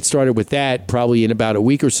gonna get started with that probably in about a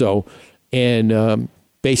week or so, and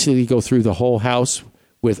basically go through the whole house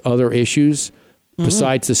with other issues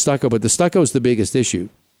besides the stucco. But the stucco is the biggest issue,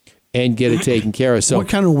 and get it taken care of. So what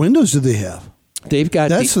kind of windows do they have? They've got.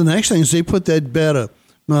 That's the next thing is they put that bed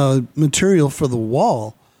of material for the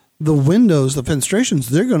wall. The windows, the fenestrations,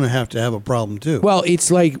 they're going to have a problem too. Well,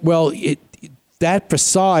 it's like that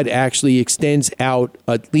facade actually extends out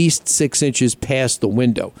at least 6 inches past the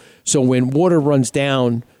window. So when water runs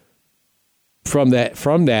down from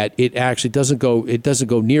that, it actually doesn't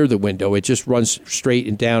go near the window. It just runs straight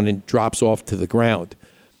and down and drops off to the ground.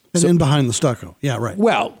 And then behind the stucco. Yeah, right.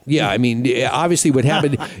 Well, yeah, I mean, obviously what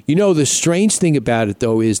happened, the strange thing about it,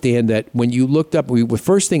 though, is, Dan, that when you looked up, the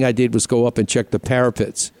first thing I did was go up and check the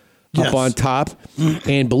parapets up on top.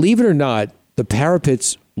 And believe it or not, the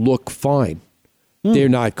parapets look fine. They're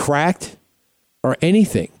not cracked or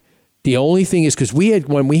anything. The only thing is, because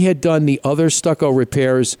when we had done the other stucco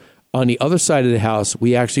repairs on the other side of the house,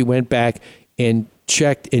 we actually went back and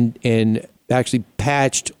checked and actually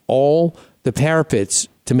patched all the parapets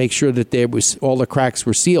to make sure that all the cracks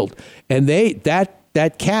were sealed. And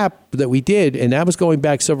that cap that we did, and that was going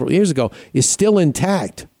back several years ago, is still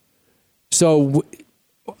intact. So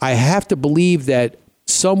I have to believe that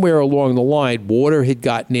somewhere along the line, water had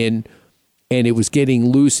gotten in and it was getting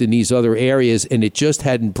loose in these other areas, and it just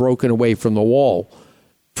hadn't broken away from the wall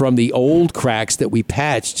from the old cracks that we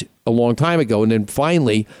patched a long time ago. And then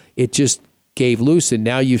finally, it just gave loose, and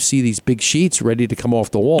now you see these big sheets ready to come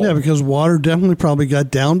off the wall. Yeah, because water definitely probably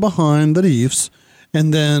got down behind the eaves,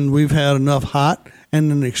 and then we've had enough hot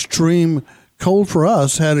and an extreme cold for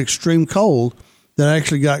us, had extreme cold that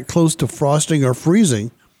actually got close to frosting or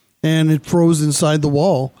freezing, and it froze inside the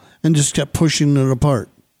wall and just kept pushing it apart.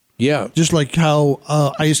 Yeah. Just like how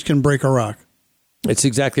ice can break a rock. That's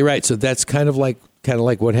exactly right. So that's kind of like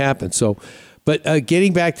what happened. So, but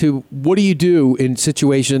getting back to what do you do in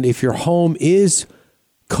situation if your home is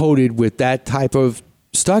coated with that type of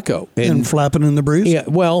stucco and flapping in the breeze. Yeah,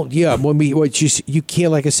 well, yeah. When you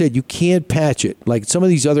can't, like I said, you can't patch it. Like some of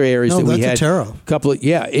these other areas that we had, that's a tear off.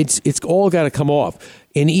 It's all got to come off.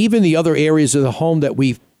 And even the other areas of the home that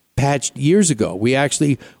we've patched years ago, we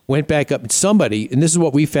actually went back up. Somebody, and this is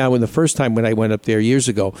what we found when the first time when I went up there years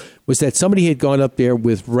ago, was that somebody had gone up there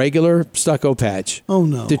with regular stucco patch. Oh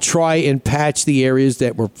no! To try and patch the areas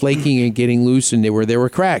that were flaking and getting loose, and there were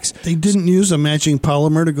cracks. They didn't use a matching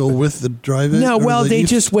polymer to go with the drive-in. No, well, they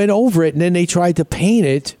just went over it, and then they tried to paint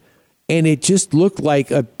it, and it just looked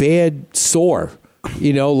like a bad sore.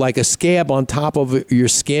 You know, like a scab on top of your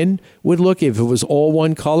skin would look if it was all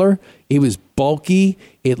one color. It was bulky.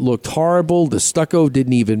 It looked horrible. The stucco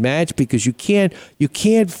didn't even match because you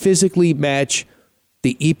can't physically match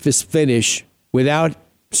the EIFS finish without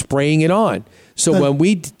spraying it on. So when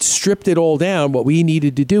we stripped it all down, what we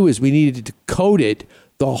needed to do is we needed to coat it,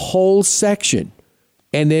 the whole section,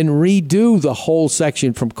 and then redo the whole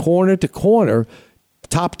section from corner to corner,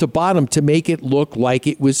 top to bottom, to make it look like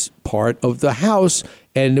it was part of the house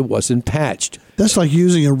and it wasn't patched. That's like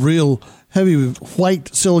using a real heavy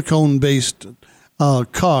white silicone-based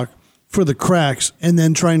caulk for the cracks and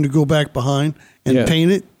then trying to go back behind and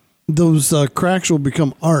paint it. Those cracks will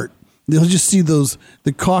become art. They'll just see the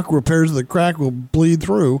caulk repairs of the crack will bleed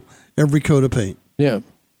through every coat of paint. Yeah.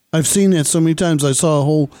 I've seen that so many times. I saw a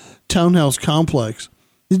whole townhouse complex.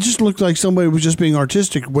 It just looked like somebody was just being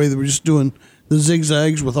artistic, the way they were just doing the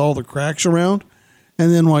zigzags with all the cracks around.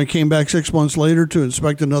 And then when I came back 6 months later to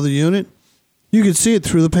inspect another unit, you could see it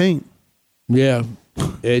through the paint. Yeah.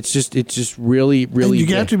 It's just really, really. And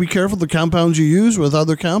you have to be careful the compounds you use with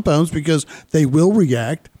other compounds because they will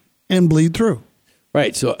react and bleed through.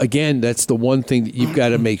 Right. So again, that's the one thing that you've got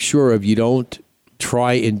to make sure of. You don't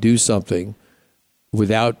try and do something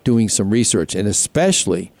without doing some research, and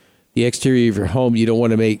especially the exterior of your home. You don't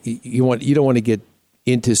want to get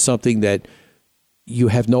into something that you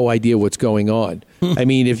have no idea what's going on. I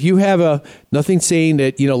mean, if you have nothing saying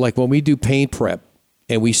that, like when we do paint prep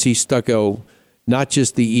and we see stucco, not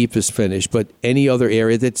just the EIFS finish, but any other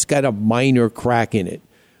area that's got a minor crack in it,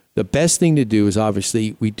 the best thing to do is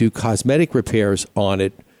obviously we do cosmetic repairs on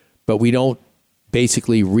it, but we don't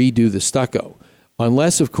basically redo the stucco.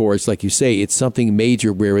 Unless, of course, like you say, it's something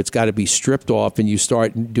major where it's got to be stripped off and you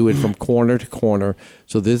start and do it from corner to corner.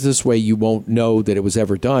 So this way you won't know that it was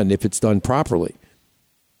ever done if it's done properly.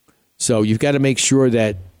 So you've got to make sure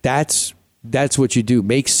that that's what you do.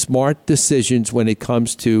 Make smart decisions when it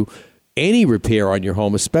comes to any repair on your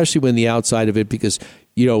home, especially when the outside of it, because,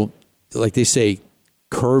 like they say,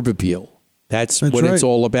 curb appeal. That's what right. It's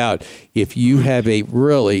all about. If you have a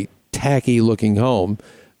really tacky looking home,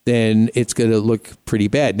 then it's going to look pretty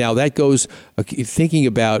bad. Now that goes thinking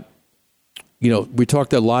about, we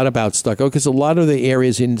talked a lot about stucco because a lot of the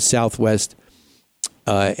areas in the Southwest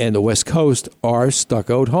and the West Coast are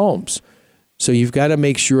stuccoed homes. So you've got to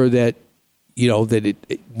make sure that,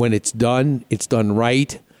 that when it's done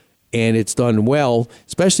right and it's done well,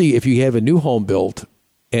 especially if you have a new home built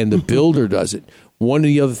and the builder does it. One of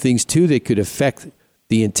the other things, too, that could affect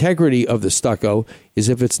the integrity of the stucco is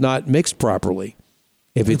if it's not mixed properly.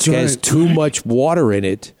 If it has too much water in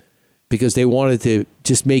it, because they wanted to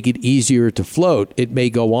just make it easier to float, it may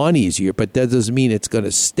go on easier, but that doesn't mean it's going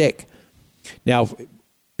to stick. Now,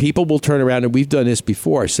 people will turn around, and we've done this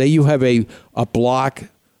before. Say you have a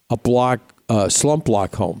slump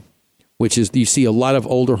block home, which is, you see a lot of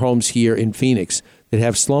older homes here in Phoenix that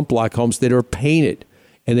have slump block homes that are painted,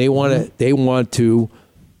 and they want to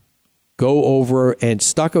go over and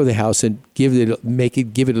stucco the house and give it a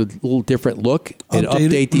little different look and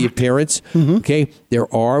update the appearance. Mm-hmm. Okay,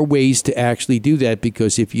 there are ways to actually do that,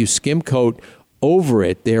 because if you skim coat over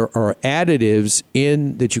it, there are additives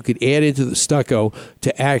in that you could add into the stucco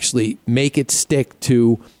to actually make it stick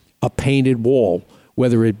to a painted wall,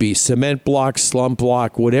 whether it be cement block, slump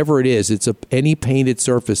block, whatever it is. It's any painted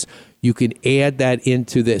surface. You can add that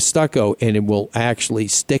into the stucco, and it will actually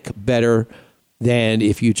stick better than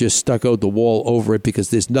if you just stuccoed the wall over it, because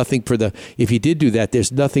there's nothing if you did do that,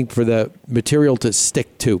 there's nothing for the material to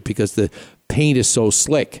stick to because the paint is so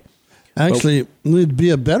slick. Actually, it'd be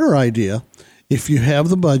a better idea, if you have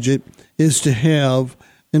the budget, is to have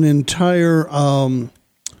an entire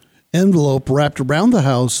envelope wrapped around the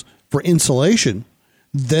house for insulation,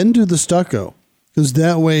 then do the stucco, because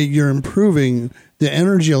that way you're improving the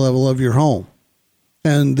energy level of your home.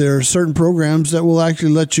 And there are certain programs that will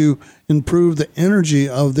actually let you improve the energy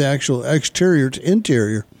of the actual exterior to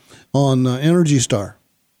interior on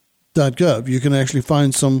EnergyStar.gov. You can actually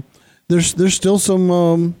find some. There's still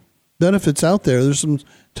some benefits out there. There's some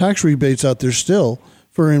tax rebates out there still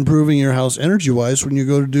for improving your house energy-wise when you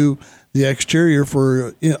go to do the exterior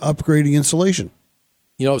for upgrading insulation.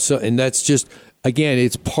 So, and that's just, again,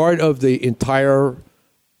 it's part of the entire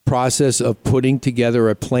process of putting together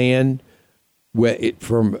a plan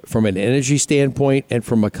from an energy standpoint and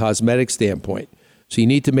from a cosmetic standpoint. So you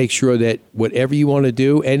need to make sure that whatever you want to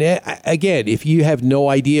do, and again, if you have no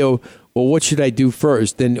idea, well, what should I do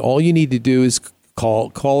first? Then all you need to do is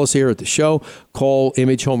call us here at the show, call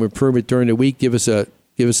Image Home Improvement during the week, give us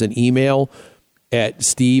an email at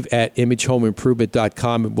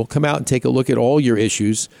steve@imagehomeimprovement.com, and we'll come out and take a look at all your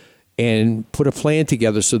issues and put a plan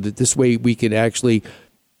together so that this way we can actually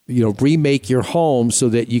remake your home so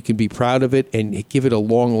that you can be proud of it and give it a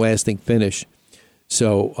long-lasting finish.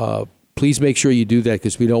 So please make sure you do that,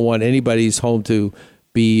 because we don't want anybody's home to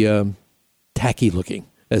be tacky looking,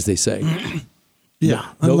 as they say. Yeah,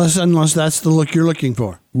 unless that's the look you're looking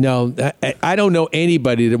for. No, I don't know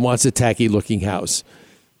anybody that wants a tacky looking house.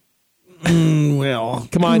 Well,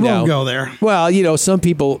 come on now. Won't go there. Well, some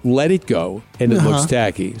people let it go and it looks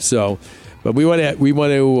tacky. So, but we want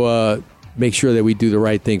to make sure that we do the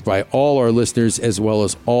right thing by all our listeners as well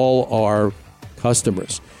as all our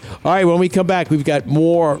customers. All right, when we come back, we've got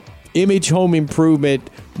more Image Home Improvement,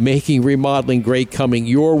 making remodeling great, coming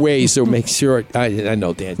your way. So make sure, I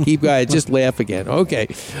know, Dan, keep going, just laugh again. Okay,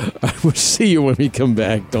 we'll see you when we come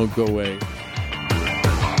back. Don't go away.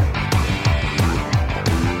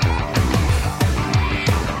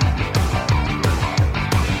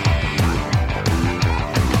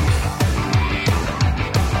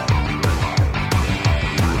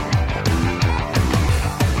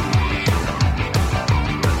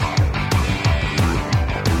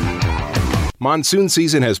 Monsoon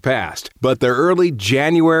season has passed, but the early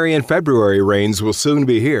January and February rains will soon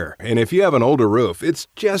be here. And if you have an older roof, it's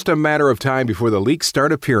just a matter of time before the leaks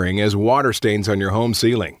start appearing as water stains on your home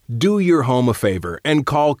ceiling. Do your home a favor and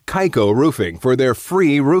call Kaiko Roofing for their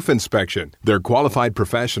free roof inspection. Their qualified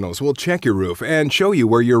professionals will check your roof and show you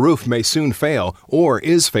where your roof may soon fail or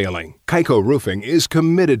is failing. Kaiko Roofing is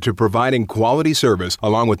committed to providing quality service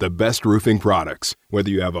along with the best roofing products.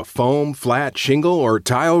 Whether you have a foam, flat, shingle, or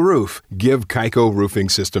tile roof, give Kaiko Roofing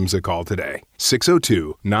Systems a call today.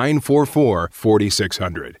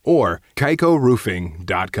 602-944-4600 or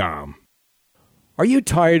KaikoRoofing.com. Are you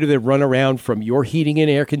tired of the runaround from your heating and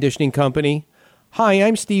air conditioning company? Hi,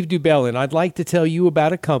 I'm Steve Dubell, and I'd like to tell you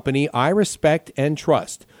about a company I respect and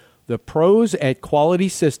trust, the pros at Quality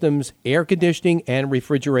Systems Air Conditioning and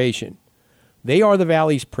Refrigeration. They are the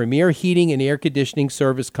Valley's premier heating and air conditioning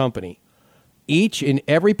service company. Each and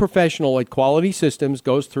every professional at Quality Systems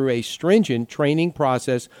goes through a stringent training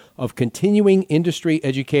process of continuing industry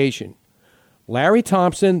education. Larry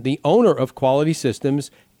Thompson, the owner of Quality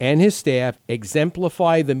Systems, and his staff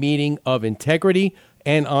exemplify the meaning of integrity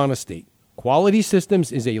and honesty. Quality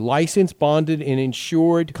Systems is a licensed, bonded, and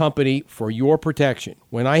insured company for your protection.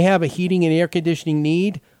 When I have a heating and air conditioning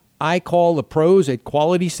need, I call the pros at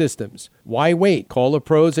Quality Systems. Why wait? Call the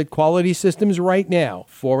pros at Quality Systems right now,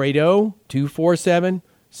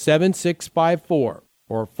 480-247-7654,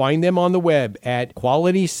 or find them on the web at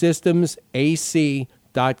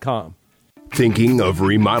QualitySystemsAC.com. Thinking of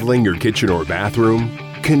remodeling your kitchen or bathroom?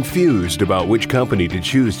 Confused about which company to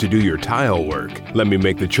choose to do your tile work? Let me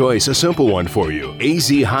make the choice a simple one for you. AZ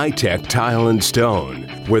High-Tech Tile and Stone.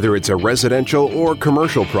 Whether it's a residential or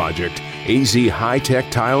commercial project, AZ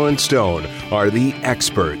High-Tech Tile and Stone are the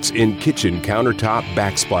experts in kitchen countertop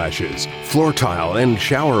backsplashes, floor tile and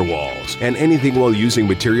shower walls, and anything while using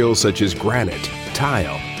materials such as granite,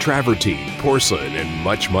 tile, travertine, porcelain, and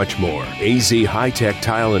much, much more. AZ High-Tech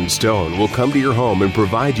Tile and Stone will come to your home and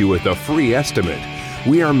provide you with a free estimate.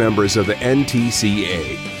 We are members of the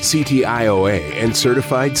NTCA, CTIOA, and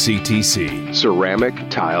certified CTC, Ceramic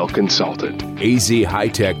Tile Consultant. AZ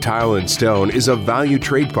High-Tech Tile and Stone is a valued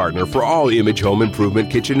trade partner for all Image Home Improvement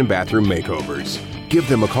kitchen and bathroom makeovers. Give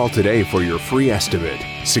them a call today for your free estimate,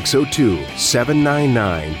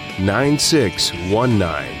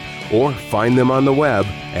 602-799-9619, or find them on the web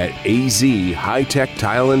at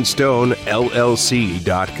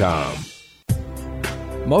azhightechtileandstonellc.com.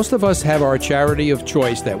 Most of us have our charity of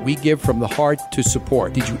choice that we give from the heart to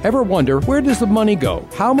support. Did you ever wonder, where does the money go?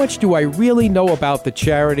 How much do I really know about the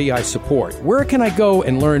charity I support? Where can I go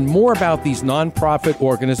and learn more about these nonprofit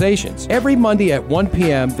organizations? Every Monday at 1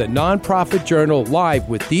 p.m., the Nonprofit Journal Live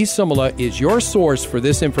with Dee Sumala is your source for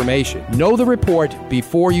this information. Know the report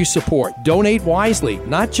before you support. Donate wisely,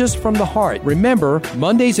 not just from the heart. Remember,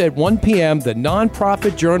 Mondays at 1 p.m., the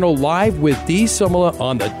Nonprofit Journal Live with Dee Sumala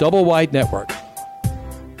on the Double Wide Network.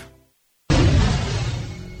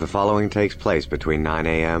 The following takes place between 9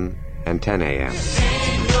 a.m. and 10 a.m.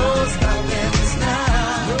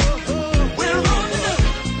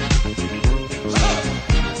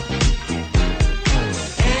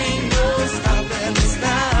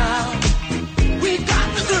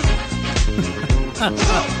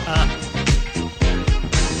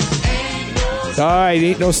 All right,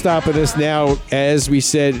 ain't no stopping us now. As we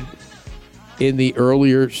said in the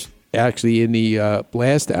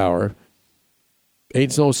last hour,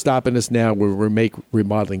 ain't no stopping us now when we make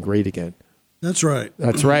remodeling great again. That's right.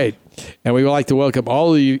 That's right. And we would like to welcome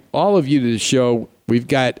all of you to the show. We've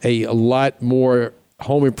got a lot more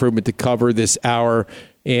home improvement to cover this hour,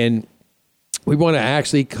 and we want to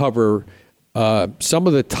actually cover some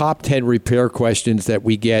of the top 10 repair questions that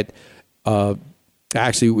we get.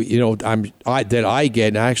 Actually, that I get,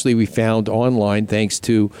 and actually we found online thanks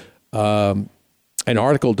to an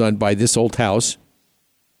article done by This Old House.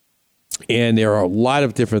 And there are a lot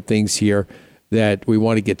of different things here that we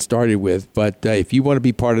want to get started with. But if you want to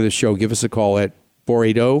be part of the show, give us a call at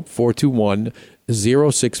 480-421-0640,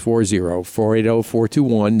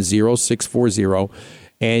 480-421-0640.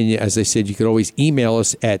 And as I said, you can always email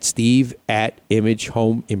us at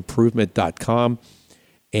steve@imagehomeimprovement.com.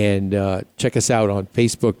 And check us out on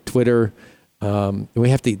Facebook, Twitter. We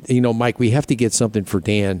have to, Mike, we have to get something for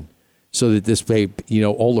Dan so that this way,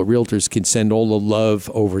 all the realtors can send all the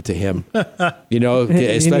love over to him.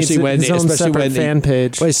 Especially when fan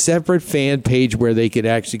page, a separate fan page where they could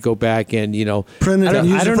actually go back and print it and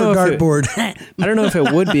use it for dartboard. I don't know if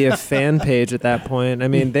it would be a fan page at that point. I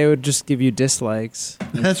mean, they would just give you dislikes.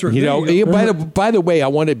 That's right. By the way, I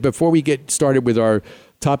wanted, before we get started with our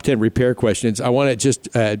top 10 repair questions, I want to just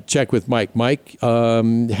check with Mike. Mike,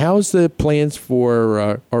 how's the plans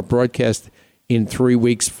for our broadcast in 3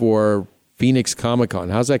 weeks for Phoenix Comic-Con?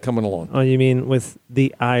 How's that coming along? Oh, you mean with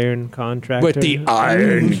the Iron Contractor? With the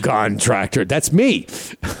Iron Contractor. That's me.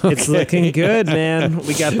 It's looking good, man.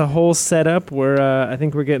 We got the whole setup. I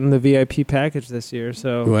think we're getting the VIP package this year.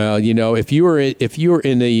 So, well, if you were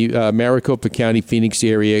in the Maricopa County, Phoenix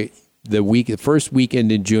area, the first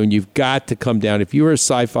weekend in June, you've got to come down. If you're a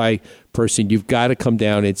sci-fi person, you've got to come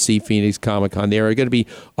down and see Phoenix Comic-Con. There are going to be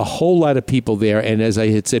a whole lot of people there. And as I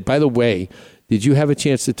had said, by the way, did you have a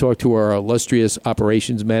chance to talk to our illustrious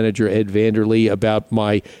operations manager, Ed Vanderlee, about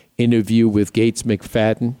my interview with Gates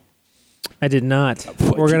McFadden? I did not.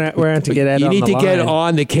 We're going to get Ed on the line. You need to get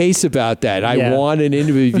on the case about that. I want an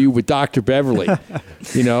interview with Dr. Beverly.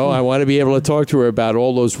 I want to be able to talk to her about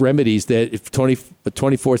all those remedies, that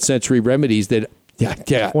 24th century remedies that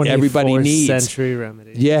everybody needs. 24th century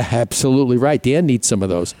remedies. Yeah, absolutely right. Dan needs some of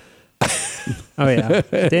those. Oh, yeah.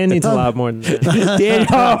 Dan needs a lot more than that.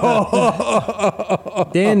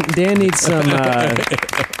 Dan needs some,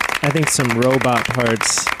 I think, some robot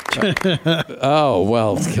parts. Oh,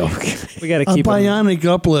 well. Okay. We got to keep a bionic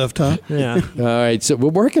uplift, huh? Yeah. All right. So we're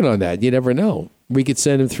working on that. You never know. We could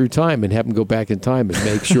send him through time and have him go back in time and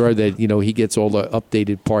make sure that, he gets all the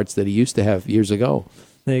updated parts that he used to have years ago.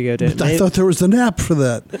 There you go, Dan. I thought there was an app for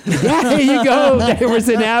that. Yeah, there you go. There was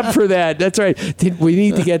an app for that. That's right. We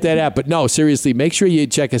need to get that app. But no, seriously, make sure you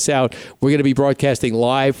check us out. We're going to be broadcasting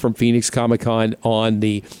live from Phoenix Comic-Con on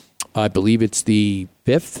I believe it's the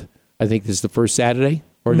 5th. I think this is the first Saturday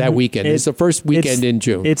or that weekend. It's the first weekend in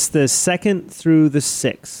June. It's the 2nd through the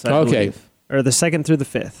 6th, I believe. Or the 2nd through the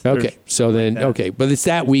 5th. Okay. So then, But it's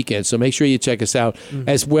that weekend. So make sure you check us out. Mm-hmm.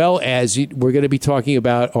 As well as we're going to be talking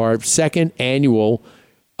about our second annual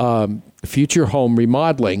future home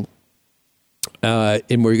remodeling.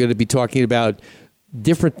 And we're going to be talking about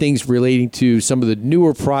different things relating to some of the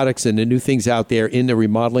newer products and the new things out there in the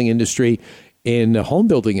remodeling industry, in the home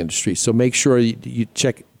building industry. So make sure you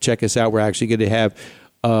check us out. We're actually going to have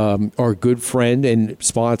our good friend and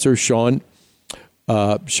sponsor, Sean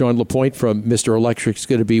LaPointe from Mr. Electric is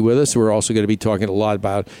going to be with us. We're also going to be talking a lot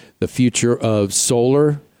about the future of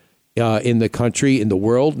solar in the country, in the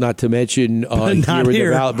world, not to mention here. But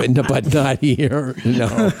not here.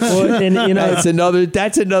 No. Well, and,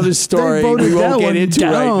 that's another story we won't get into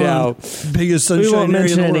right now. Biggest sunshine. We won't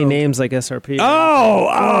mention any names like SRP.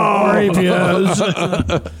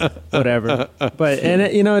 Whatever. But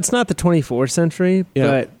it's not the 24th century,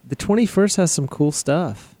 but the 21st has some cool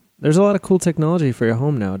stuff. There's a lot of cool technology for your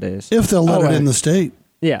home nowadays. If they'll let it in the state.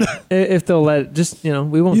 Yeah, if they'll let we won't tell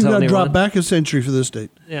anyone. You got to drop back a century for this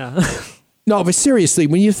state. Yeah. No, but seriously,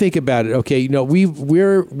 when you think about it, okay,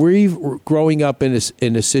 we're growing up in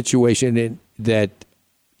a situation that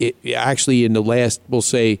it actually in the last, we'll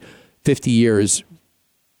say, 50 years,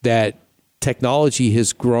 that technology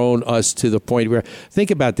has grown us to the point where,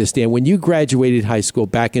 think about this, Dan, when you graduated high school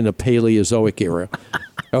back in the Paleozoic era,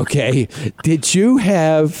 okay, did you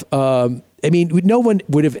have... no one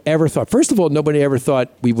would have ever thought. First of all, nobody ever thought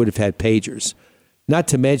we would have had pagers, not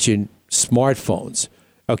to mention smartphones.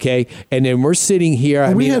 Okay, and then we're sitting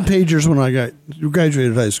here. We had pagers when I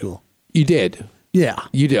graduated high school. You did. Yeah.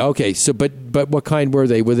 You did? Okay. So, but what kind were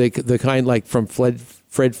they? Were they the kind like from Fred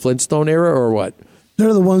Flintstone era or what?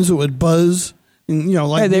 They're the ones that would buzz. And,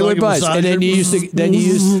 like yeah, they like would buzz, and then you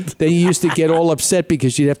used to get all upset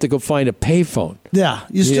because you'd have to go find a payphone. Yeah,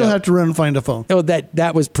 you still have to run and find a phone. Oh,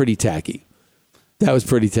 that was pretty tacky. That was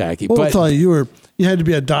pretty tacky. Well, but I'll tell you, you had to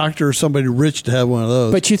be a doctor or somebody rich to have one of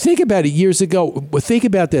those. But you think about it years ago. Well, think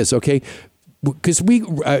about this, okay? Because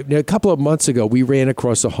a couple of months ago, we ran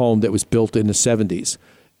across a home that was built in the 70s.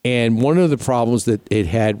 And one of the problems that it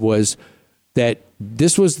had was that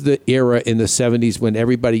this was the era in the 70s when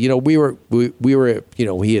everybody, we were,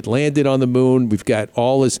 he had landed on the moon. We've got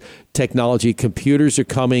all this technology. Computers are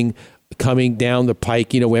coming down the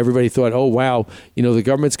pike. Everybody thought, oh, wow, the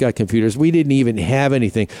government's got computers. We didn't even have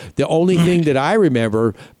anything. The only thing that I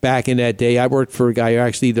remember back in that day, I worked for a guy who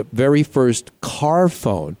actually the very first car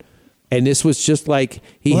phone. And this was just like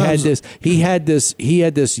he had this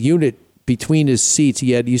unit between his seats.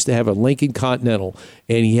 He used to have a Lincoln Continental,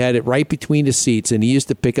 and he had it right between his seats. And he used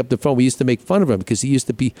to pick up the phone. We used to make fun of him because he used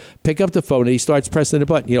to pick up the phone and he starts pressing the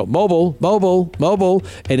button. Mobile,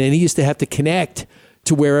 and then he used to have to connect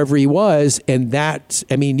to wherever he was. And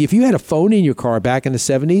if you had a phone in your car back in the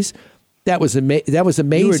 70s, that was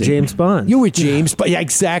amazing. You were James Bond. You were James Bond. Yeah,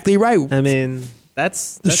 exactly right. I mean,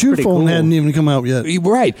 that's the shoe phone cool. hadn't even come out yet.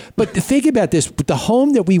 Right. But think about this. The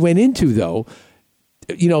home that we went into, though,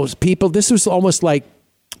 people, this was almost like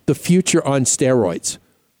the future on steroids.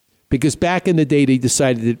 Because back in the day, they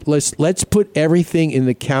decided that let's put everything in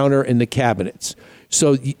the counter and the cabinets.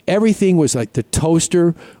 So everything was like the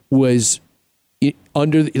toaster was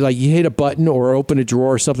under, like you hit a button or open a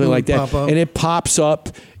drawer or something like that, and it pops up,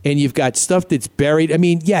 and you've got stuff that's buried. I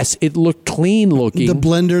mean, yes, it looked clean looking. The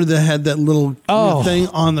blender that had that little thing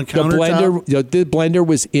on the countertop. The blender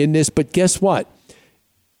was in this, but guess what?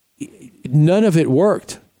 None of it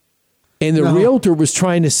worked. And the realtor was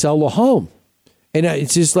trying to sell the home. And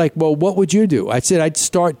it's just like, well, what would you do? I said I'd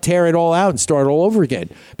tear it all out and start all over again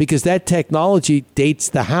because that technology dates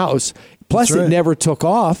the house. Plus, it never took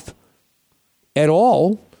off at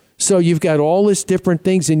all. So you've got all this different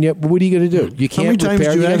things, and yet what are you going to do? You can't repair. How many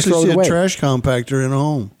times do you actually see a trash compactor in a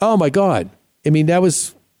home? Oh my God! I mean, that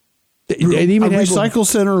was. A recycle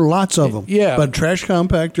center, lots of them. Yeah, but trash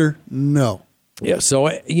compactor, no. Yeah, so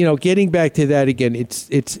getting back to that again,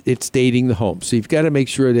 it's dating the home. So you've got to make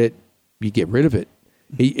sure that you get rid of it.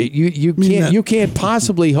 You can't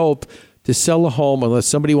possibly hope to sell a home unless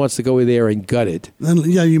somebody wants to go in there and gut it. And,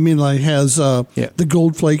 you mean like has the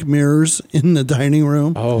gold flake mirrors in the dining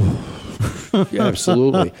room? Oh, yeah,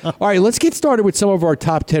 absolutely. All right, let's get started with some of our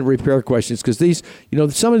top 10 repair questions because these,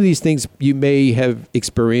 some of these things you may have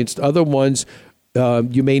experienced, other ones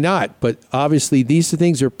you may not. But obviously, these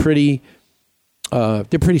things are pretty. They're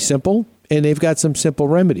pretty simple, and they've got some simple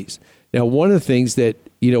remedies. Now, one of the things that,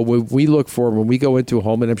 we look for when we go into a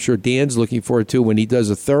home, and I'm sure Dan's looking for it too when he does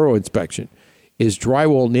a thorough inspection, is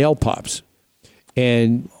drywall nail pops.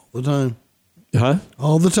 And all the time. Huh?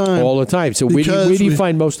 All the time. All the time. So where do you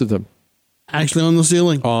find most of them? Actually on the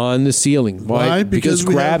ceiling. On the ceiling. Why? Because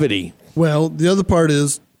gravity. The other part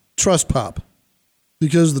is truss pop.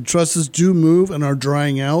 Because the trusses do move and are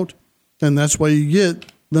drying out, and that's why you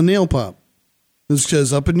get the nail pop. It's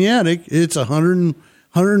because up in the attic, it's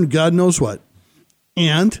 100 God knows what.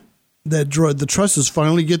 And the trusses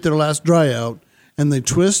finally get their last dry out, and they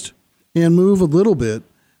twist and move a little bit,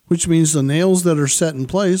 which means the nails that are set in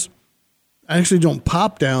place actually don't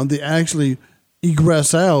pop down. They actually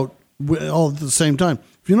egress out all at the same time.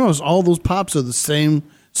 If you notice, all those pops are the same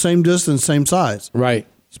distance, same size. Right.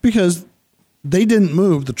 It's because they didn't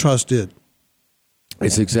move, the truss did.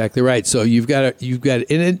 It's exactly right. So you've got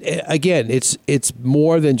and again, it's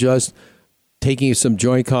more than just taking some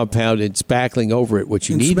joint compound and spackling over it. What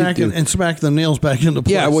you need to do and smack the nails back into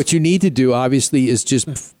place. Yeah, what you need to do obviously is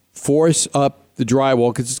just force up the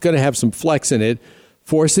drywall because it's going to have some flex in it.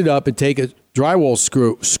 Force it up and take a drywall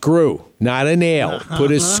screw, not a nail. Put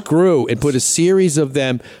a screw and put a series of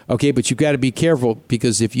them. Okay, but you've got to be careful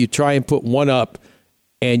because if you try and put one up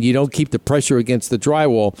and you don't keep the pressure against the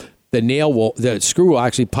drywall, the screw will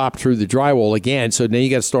actually pop through the drywall again. So then you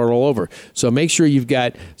got to start all over. So make sure you've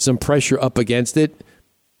got some pressure up against it,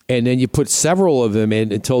 and then you put several of them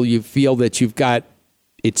in until you feel that you've got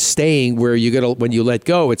it staying where when you let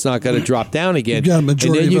go, it's not going to drop down again. You got a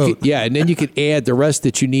majority vote. And then you could add the rest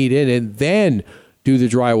that you need in, and then do the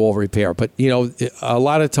drywall repair. But a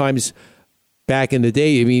lot of times back in the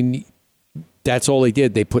day, I mean, that's all they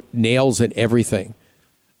did. They put nails in everything.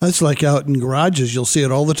 That's like out in garages. You'll see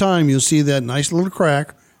it all the time. You'll see that nice little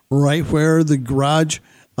crack right where the garage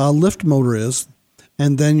lift motor is.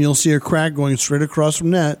 And then you'll see a crack going straight across from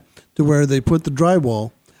that to where they put the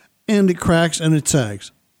drywall and it cracks and it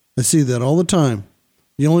sags. I see that all the time.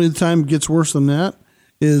 The only time it gets worse than that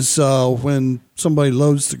is when somebody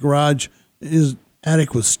loads the garage, his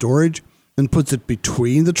attic with storage, and puts it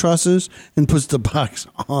between the trusses and puts the box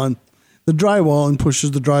on the drywall and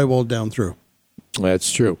pushes the drywall down through.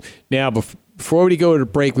 That's true. Now, before we go to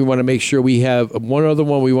break, we want to make sure we have one other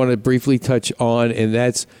one we want to briefly touch on, and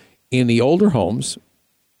that's in the older homes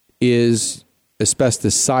is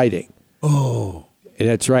asbestos siding. Oh. And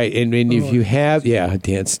that's right. And if you have,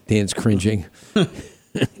 Dan's cringing.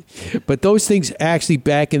 But those things actually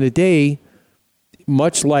back in the day,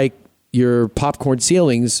 much like your popcorn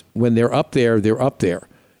ceilings, when they're up there, they're up there.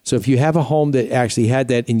 So if you have a home that actually had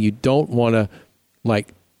that and you don't want to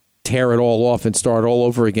like tear it all off and start all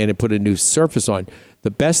over again and put a new surface on,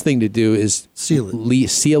 the best thing to do is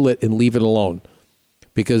seal it and leave it alone,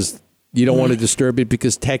 because you don't want to disturb it,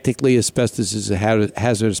 because technically asbestos is a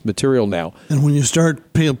hazardous material now. And when you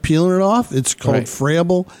start peeling it off, it's called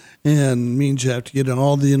friable, and means you have to get in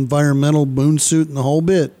all the environmental moon suit and the whole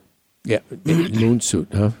bit. Yeah, moon suit,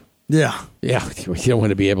 huh? Yeah. Yeah, you don't want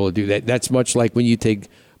to be able to do that. That's much like when you take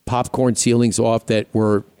popcorn ceilings off that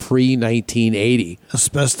were pre-1980.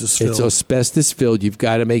 Asbestos filled. It's asbestos filled. You've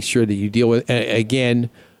got to make sure that you deal with it. Again,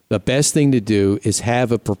 the best thing to do is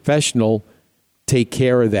have a professional take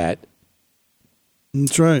care of that.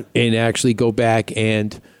 That's right. And actually go back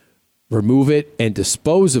and remove it and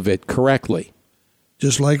dispose of it correctly.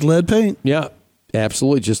 Just like lead paint. Yeah,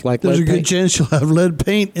 absolutely. Just like There's lead paint. There's a good chance you'll have lead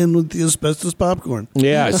paint in with the asbestos popcorn.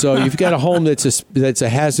 Yeah, so you've got a home that's a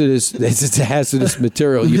hazardous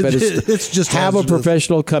material. You better it's just have hazardous. a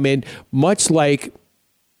professional come in, much like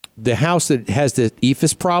the house that has the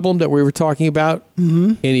EFIS problem that we were talking about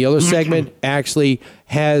in the other segment actually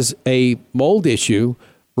has a mold issue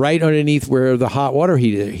right underneath where the hot water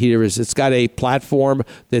heater is. It's got a platform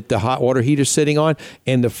that the hot water heater is sitting on,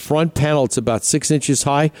 and the front panel, it's about 6 inches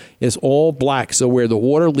high, is all black. So where the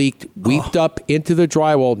water leaked, weeped up into the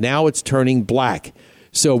drywall, now it's turning black.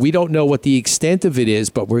 So we don't know what the extent of it is,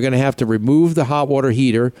 but we're going to have to remove the hot water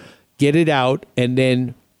heater, get it out, and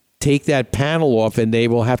then take that panel off, and they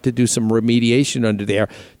will have to do some remediation under there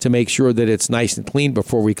to make sure that it's nice and clean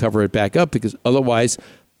before we cover it back up, because otherwise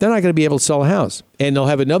they're not going to be able to sell a house. And they'll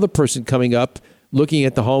have another person coming up, looking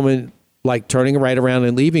at the home and like turning right around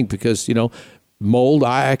and leaving, because, mold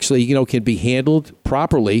actually, can be handled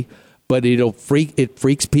properly, but it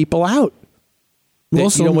freaks people out. Well,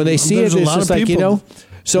 When they see it, it's just like,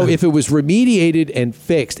 So if it was remediated and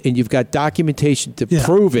fixed and you've got documentation to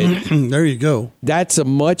prove it. There you go. That's a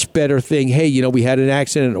much better thing. Hey, we had an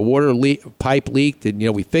accident, a water pipe leaked, and,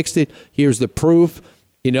 we fixed it. Here's the proof.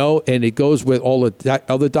 And it goes with all the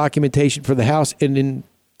other documentation for the house, and then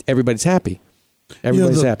everybody's happy.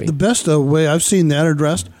 Everybody's happy. The best way I've seen that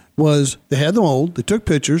addressed was they had the mold, they took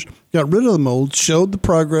pictures, got rid of the mold, showed the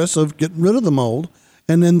progress of getting rid of the mold,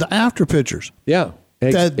 and then the after pictures. Yeah,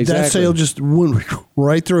 exactly. That sale just went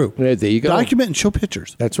right through. Yeah, there you go. Document and show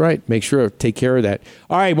pictures. That's right. Make sure to take care of that.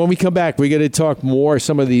 All right, when we come back, we're going to talk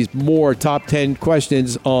some of these more top 10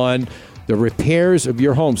 questions on the repairs of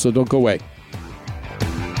your home, so don't go away.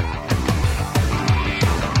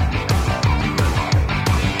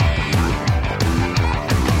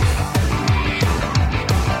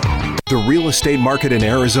 The real estate market in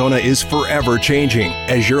Arizona is forever changing.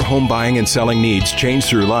 As your home buying and selling needs change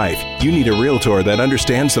through life, you need a realtor that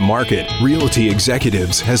understands the market. Realty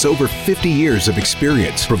Executives has over 50 years of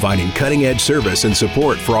experience providing cutting-edge service and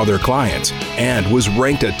support for all their clients, and was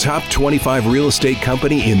ranked a top 25 real estate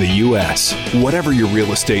company in the U.S. Whatever your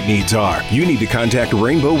real estate needs are, you need to contact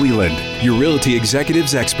Rainbow Wieland, your Realty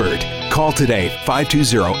Executives expert. Call today,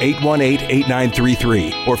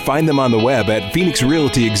 520-818-8933, or find them on the web at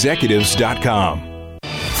PhoenixRealtyExecutives.com.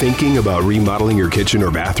 Thinking about remodeling your kitchen or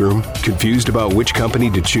bathroom? Confused about which company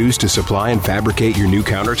to choose to supply and fabricate your new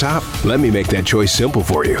countertop? Let me make that choice simple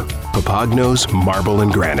for you. Papagnos Marble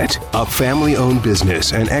and Granite, a family-owned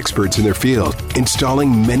business and experts in their field,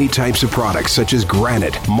 installing many types of products such as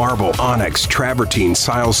granite, marble, onyx, travertine,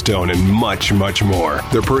 silestone, and much, much more.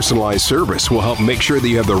 Their personalized service will help make sure that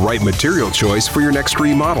you have the right material choice for your next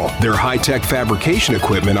remodel. Their high-tech fabrication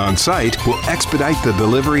equipment on site will expedite the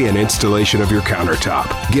delivery and installation of your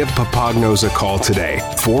countertop. Give Papagnos a call today,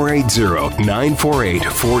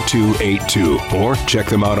 480-948-4282, or check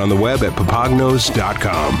them out on the web at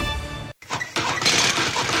papagnos.com.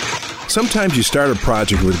 Sometimes you start a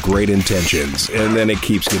project with great intentions, and then it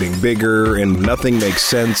keeps getting bigger, and nothing makes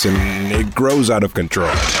sense, and it grows out of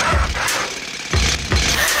control.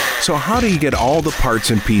 So how do you get all the parts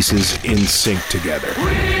and pieces in sync together?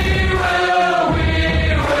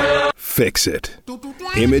 fix it.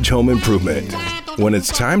 Image Home Improvement. When it's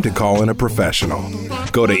time to call in a professional,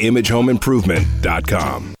 go to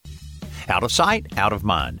imagehomeimprovement.com. Out of sight, out of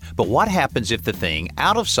mind. But what happens if the thing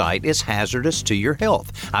out of sight is hazardous to your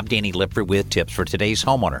health? I'm Danny Lipford with tips for today's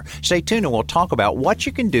homeowner. Stay tuned and we'll talk about what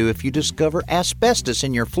you can do if you discover asbestos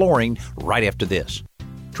in your flooring right after this.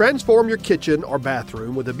 Transform your kitchen or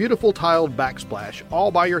bathroom with a beautiful tiled backsplash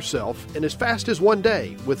all by yourself in as fast as one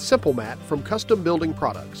day with Simple Mat from Custom Building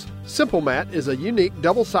Products. Simple Mat is a unique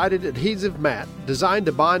double-sided adhesive mat designed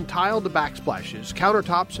to bond tiled backsplashes,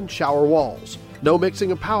 countertops, and shower walls. No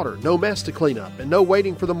mixing of powder, no mess to clean up, and no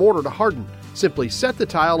waiting for the mortar to harden. Simply set the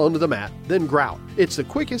tile onto the mat, then grout. It's the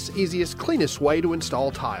quickest, easiest, cleanest way to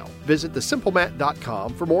install tile. Visit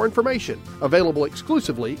thesimplemat.com for more information. Available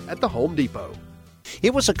exclusively at the Home Depot.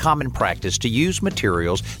 It was a common practice to use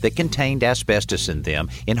materials that contained asbestos in them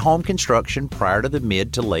in home construction prior to the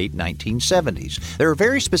mid to late 1970s. There are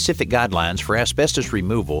very specific guidelines for asbestos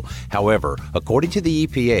removal. However, according to the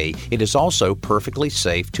EPA, it is also perfectly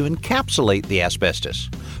safe to encapsulate the asbestos.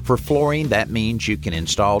 For flooring, that means you can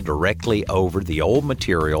install directly over the old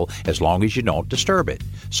material as long as you don't disturb it.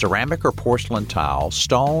 Ceramic or porcelain tile,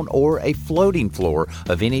 stone, or a floating floor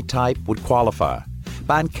of any type would qualify.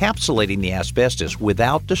 By encapsulating the asbestos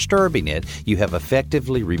without disturbing it, you have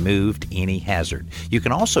effectively removed any hazard. You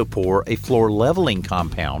can also pour a floor leveling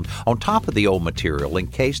compound on top of the old material in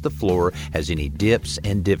case the floor has any dips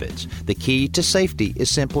and divots. The key to safety is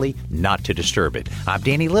simply not to disturb it. I'm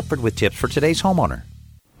Danny Lipford with tips for today's homeowner.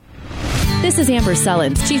 This is Amber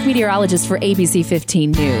Sullins, Chief Meteorologist for ABC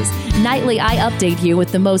 15 News. Nightly, I update you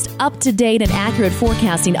with the most up-to-date and accurate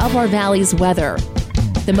forecasting of our valley's weather.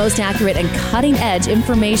 The most accurate and cutting-edge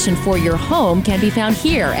information for your home can be found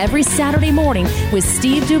here every Saturday morning with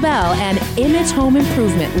Steve Dubell and Image Home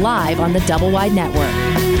Improvement live on the Double Wide Network.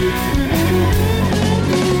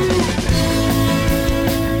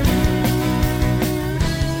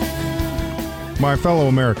 My fellow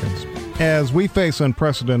Americans, as we face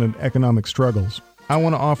unprecedented economic struggles, I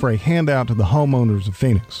want to offer a handout to the homeowners of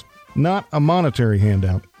Phoenix. Not a monetary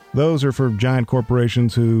handout. Those are for giant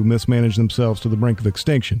corporations who mismanage themselves to the brink of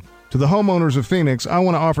extinction. To the homeowners of Phoenix, I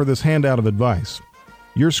want to offer this handout of advice.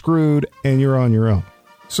 You're screwed and you're on your own.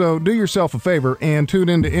 So do yourself a favor and tune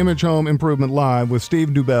in to Image Home Improvement Live with Steve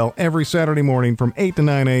Dubell every Saturday morning from 8 to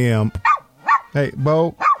 9 a.m. Hey,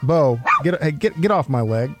 Bo, get off my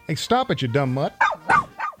leg. Hey, stop it, you dumb mutt.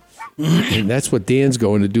 And that's what Dan's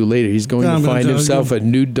going to do later. He's going to find himself a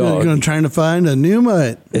new dog. He's going to try to find a new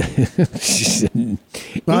mutt.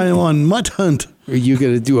 I am on mutt hunt. Are you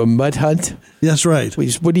going to do a mutt hunt? That's right.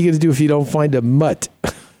 What are you going to do if you don't find a mutt?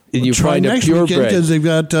 And you find a purebred? Because they've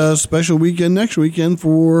got a special weekend next weekend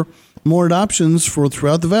for more adoptions for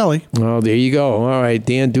throughout the valley. Oh, there you go. All right,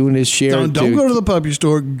 Dan doing his share. Don't go to the puppy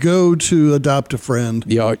store. Go to Adopt a Friend.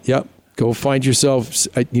 Yeah, yep. Go find yourself,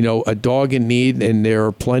 a dog in need, and there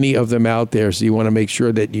are plenty of them out there. So you want to make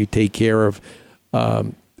sure that you take care of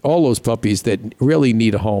all those puppies that really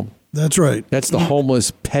need a home. That's right. That's the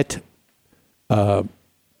homeless pet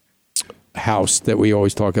house that we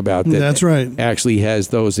always talk about. That's right. Actually has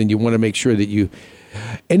those, and you want to make sure that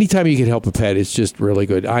anytime you can help a pet, it's just really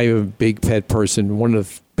good. I am a big pet person. One of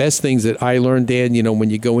the best things that I learned, Dan,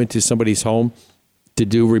 when you go into somebody's home to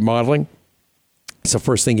do remodeling, it's the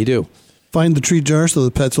first thing you do. Find the treat jar so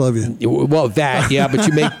the pets love you. Well, but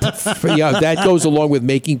you make, that goes along with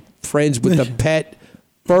making friends with the pet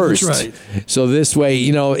first. That's right. So this way,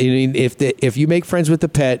 if you make friends with the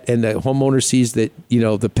pet and the homeowner sees that,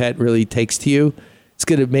 the pet really takes to you, it's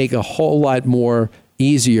going to make a whole lot more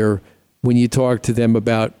easier when you talk to them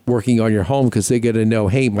about working on your home, because they're going to know,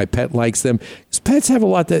 hey, my pet likes them. Because pets have a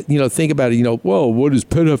lot to, think about it. Whoa, what does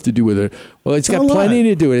pet have to do with it? Well, it's got plenty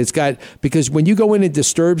to do with it. Because when you go in and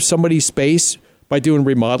disturb somebody's space by doing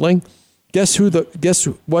remodeling, guess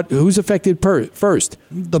who's affected first?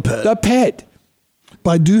 The pet. The pet.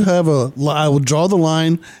 But I will draw the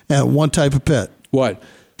line at one type of pet. What?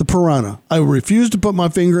 The piranha. I refuse to put my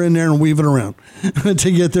finger in there and weave it around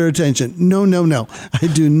to get their attention. No. I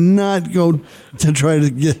do not go to try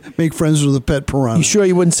to make friends with a pet piranha. You sure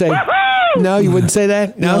you wouldn't say? No, you wouldn't say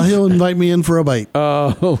that? No, he'll invite me in for a bite.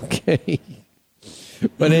 Oh, okay.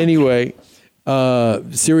 But anyway,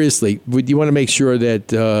 seriously, you want to make sure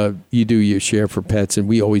that you do your share for pets, and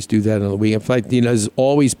we always do that on the weekend. In fact, there's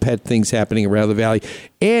always pet things happening around the valley.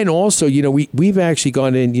 And also, we've actually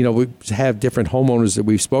gone in, we have different homeowners that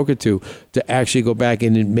we've spoken to actually go back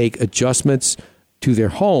in and make adjustments to their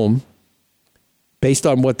home based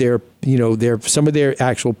on what some of their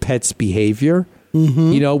actual pets' behavior,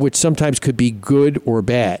 which sometimes could be good or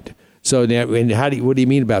bad. So now, and what do you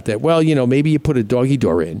mean about that? Well, maybe you put a doggy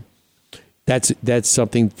door in, that's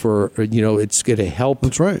something for, it's going to help.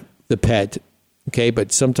 That's right. The pet. Okay,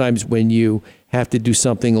 but sometimes when you have to do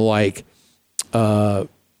something like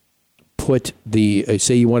put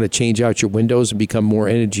say you want to change out your windows and become more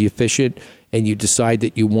energy efficient, and you decide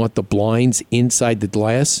that you want the blinds inside the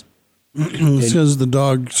glass. Because the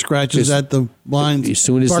dog scratches at the blinds. As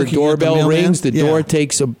soon as the doorbell rings, the door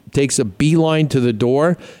takes a beeline to the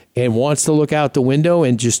door and wants to look out the window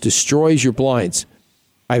and just destroys your blinds.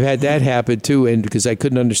 I've had that happen too, and because I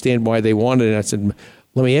couldn't understand why they wanted it, I said,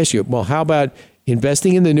 let me ask you, well, how about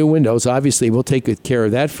investing in the new windows? Obviously, we'll take good care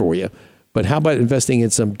of that for you. But how about investing in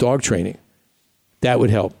some dog training? That would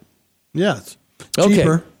help. Yes.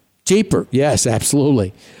 Okay. Cheaper. Yes,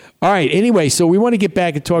 absolutely. All right. Anyway, so we want to get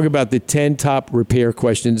back and talk about the 10 top repair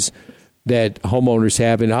questions that homeowners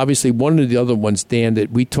have. And obviously, one of the other ones, Dan,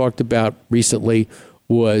 that we talked about recently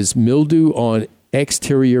was mildew on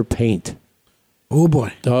exterior paint. Oh,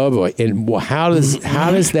 boy. Oh, boy. And how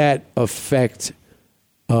does that affect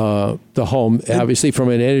the home, obviously, from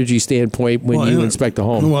an energy standpoint when you inspect the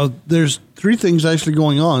home? Well, there's three things actually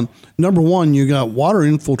going on. Number one, you got water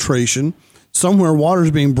infiltration. Somewhere water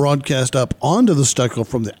is being broadcast up onto the stucco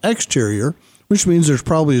from the exterior, which means there's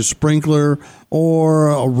probably a sprinkler or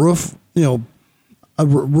a roof, a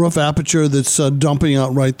roof aperture that's dumping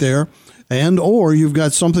out right there. And or you've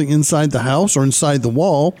got something inside the house or inside the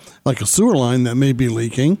wall, like a sewer line that may be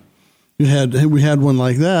leaking. We had one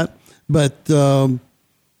like that. But to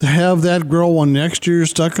have that grow on the exterior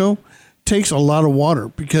stucco takes a lot of water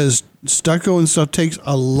because stucco and stuff takes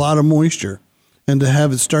a lot of moisture. And to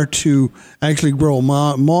have it start to actually grow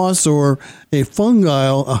moss or a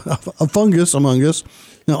fungus among us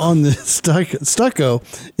on the stucco,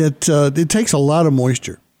 it takes a lot of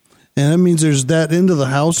moisture. And that means there's that end of the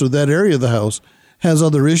house or that area of the house has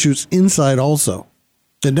other issues inside also.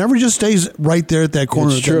 It never just stays right there at that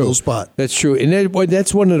corner of that little spot. That's true. And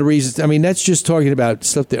that's one of the reasons. I mean, that's just talking about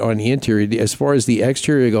stuff that on the interior. As far as the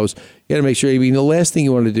exterior goes, you got to make sure. I mean, the last thing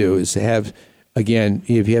you want to do is have, again,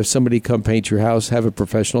 if you have somebody come paint your house, have a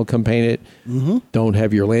professional come paint it. Mm-hmm. Don't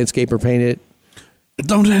have your landscaper paint it.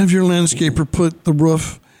 Don't have your landscaper put the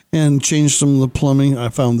roof and change some of the plumbing. I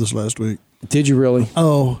found this last week. Did you really?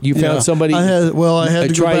 Oh, you found somebody? I had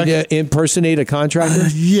to try to impersonate a contractor.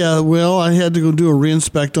 I had to go do a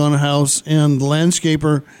reinspect on a house, and the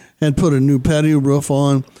landscaper had put a new patio roof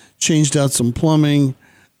on, changed out some plumbing,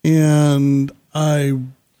 and I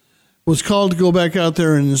was called to go back out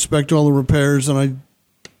there and inspect all the repairs. And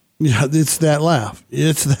it's that laugh.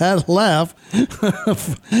 It's that laugh,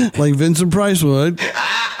 like Vincent Price would.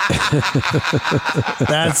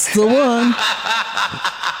 That's the one.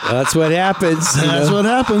 That's what happens. That's what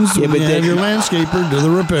happens when you have your landscaper do the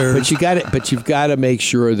repairs. But you've got to make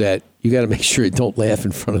sure that you don't laugh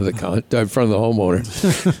in front of the homeowner.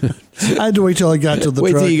 I had to wait till I got to the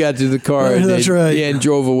truck. Wait till you got to the car. That's right. And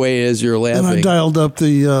drove away as you're laughing. And I dialed up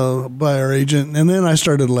the buyer agent, and then I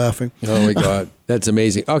started laughing. Oh my God, that's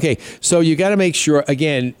amazing. Okay, so you got to make sure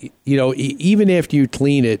again. Even after you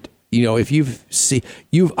clean it, if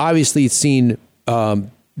you've obviously seen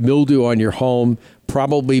mildew on your home.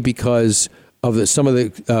 Probably because of some of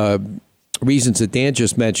the reasons that Dan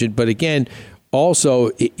just mentioned. But again,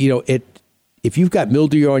 also, if you've got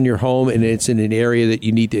mildew on your home and it's in an area that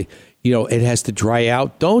you need to, it has to dry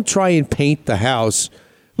out, don't try and paint the house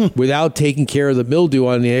without taking care of the mildew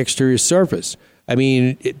on the exterior surface. I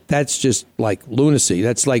mean, that's just like lunacy.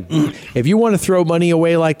 That's like, if you want to throw money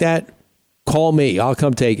away like that, call me. I'll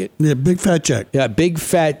come take it. Yeah, big fat check. Yeah, big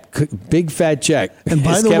fat check. And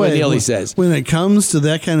by the Kevin way, Neely says, when it comes to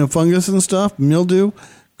that kind of fungus and stuff, mildew,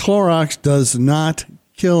 Clorox does not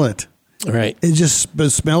kill it. Right. It just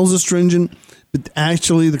smells astringent, but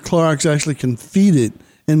actually the Clorox actually can feed it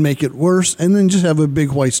and make it worse, and then just have a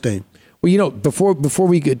big white stain. Well, before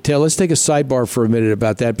we could tell, let's take a sidebar for a minute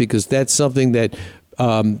about that, because that's something that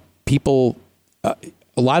people.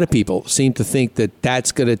 A lot of people seem to think that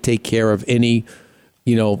that's going to take care of any,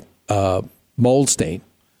 mold stain.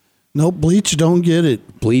 Nope, bleach don't get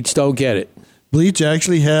it. Bleach don't get it. Bleach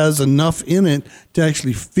actually has enough in it to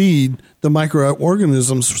actually feed the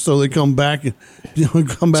microorganisms, so they come back and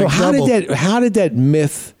come back. So double. how did that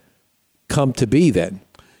myth come to be then?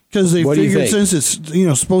 Because they figured since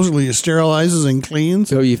it's supposedly it sterilizes and cleans.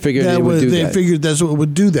 So you figured they would do that. They figured that's what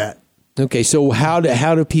would do that. Okay, so how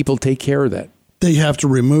do people take care of that? They have to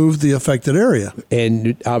remove the affected area.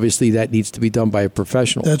 And obviously that needs to be done by a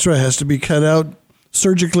professional. That's right. It has to be cut out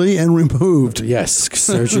surgically and removed. Yes,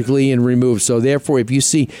 surgically and removed. So therefore, if you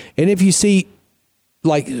see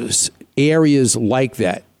like areas like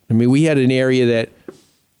that, I mean, we had an area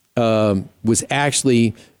that was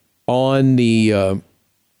actually on the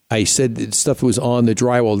I said that stuff was on the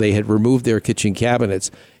drywall. They had removed their kitchen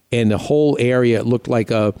cabinets, and the whole area looked like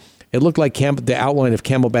the outline of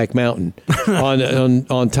Camelback Mountain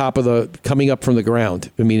on top of coming up from the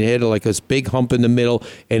ground. I mean, it had like this big hump in the middle,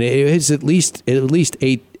 and it is at least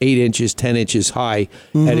 8 inches, 10 inches high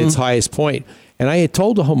at its highest point. And I had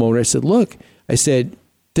told the homeowner, I said, look,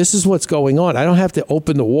 this is what's going on. I don't have to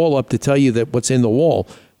open the wall up to tell you that what's in the wall.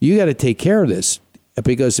 You got to take care of this.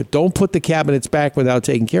 Because don't put the cabinets back without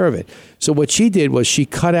taking care of it. So what she did was she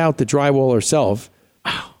cut out the drywall herself.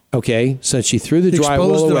 Okay, so she threw the drywall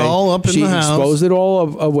away. Exposed it all up in the house. She exposed it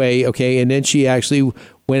all away. Okay, and then she actually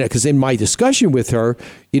went, because in my discussion with her,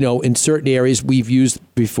 in certain areas we've used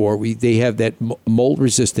before, they have that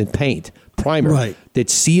mold-resistant paint primer that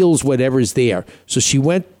seals whatever's there. So she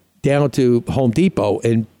went down to Home Depot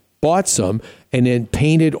and bought some, and then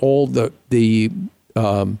painted all the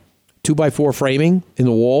 2x4 framing in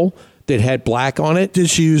the wall that had black on it. Did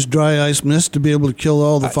she use dry ice mist to be able to kill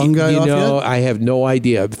all the fungi off yet? I have no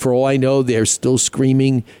idea. For all I know, they're still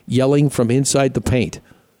screaming, yelling from inside the paint.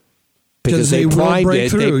 Because they primed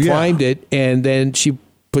it. They primed it, and then she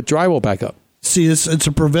put drywall back up. See, it's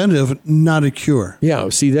a preventive, not a cure. Yeah,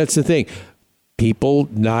 see, that's the thing. People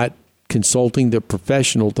not consulting the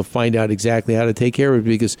professional to find out exactly how to take care of it,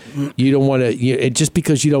 because you don't want to, just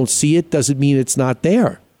because you don't see it doesn't mean it's not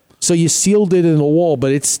there. So you sealed it in the wall,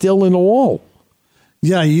 but it's still in the wall.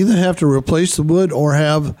 Yeah, you either have to replace the wood or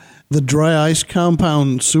have the dry ice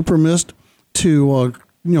compound super mist to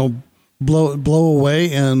blow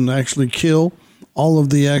away and actually kill all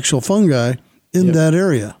of the actual fungi in that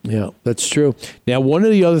area. Yeah, that's true. Now, one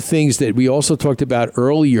of the other things that we also talked about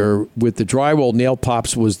earlier with the drywall nail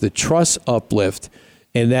pops was the truss uplift,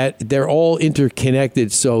 and that they're all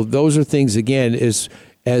interconnected. So those are things, again, as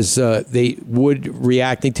they would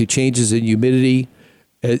reacting to changes in humidity,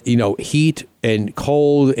 heat and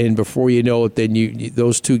cold, and before you know it, then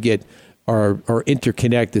those two are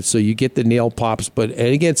interconnected. So you get the nail pops, and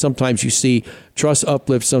again, sometimes you see truss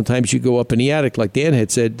uplift. Sometimes you go up in the attic, like Dan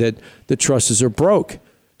had said, that the trusses are broke,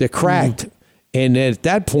 they're cracked. And at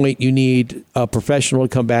that point, you need a professional to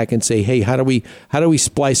come back and say, "Hey, how do we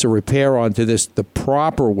splice a repair onto this the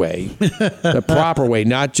proper way? The proper way,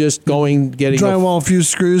 not just getting drywall a few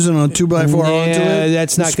screws and a 2x4 onto it.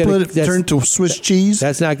 That's not going to turn to Swiss cheese.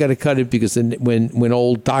 That's not going to cut it, because then when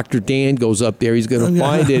old Dr. Dan goes up there, he's going to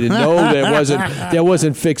find it and know that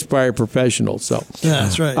wasn't fixed by a professional. So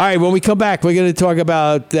that's right. All right, when we come back, we're going to talk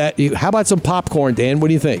about that. How about some popcorn, Dan? What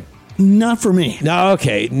do you think? Not for me. No,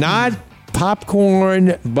 okay, not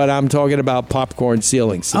popcorn, but I'm talking about popcorn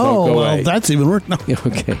ceilings. So don't go away. That's even worse. No.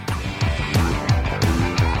 Okay.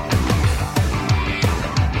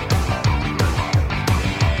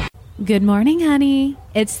 Good morning, honey.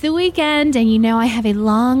 It's the weekend, and I have a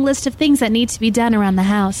long list of things that need to be done around the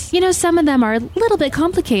house. Some of them are a little bit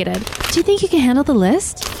complicated. Do you think you can handle the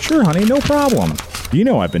list? Sure, honey, no problem.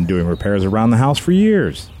 I've been doing repairs around the house for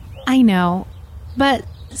years. I know, but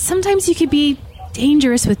sometimes you could be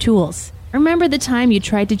dangerous with tools. Remember the time you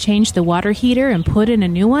tried to change the water heater and put in a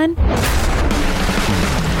new one?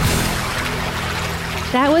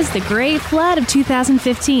 That was the Great Flood of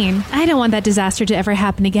 2015. I don't want that disaster to ever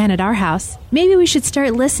happen again at our house. Maybe we should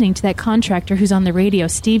start listening to that contractor who's on the radio,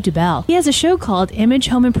 Steve DeBell. He has a show called Image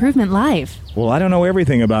Home Improvement Live. Well, I don't know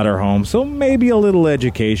everything about our home, so maybe a little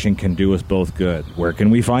education can do us both good. Where can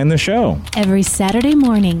we find the show? Every Saturday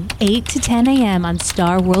morning, 8 to 10 a.m. on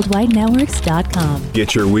StarWorldWideNetworks.com.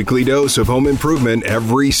 Get your weekly dose of home improvement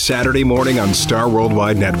every Saturday morning on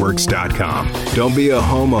StarWorldWideNetworks.com. Don't be a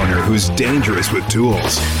homeowner who's dangerous with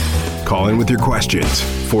tools. Call in with your questions.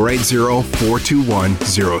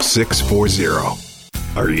 480-421-0640.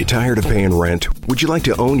 Are you tired of paying rent? Would you like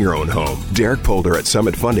to own your own home? Derek Polder at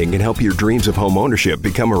Summit Funding can help your dreams of home ownership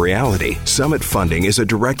become a reality. Summit Funding is a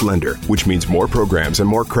direct lender, which means more programs and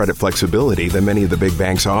more credit flexibility than many of the big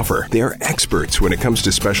banks offer. They are experts when it comes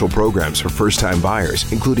to special programs for first-time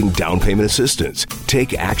buyers, including down payment assistance.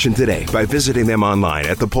 Take action today by visiting them online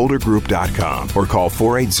at thepoldergroup.com or call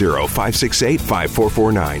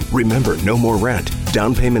 480-568-5449. Remember, no more rent,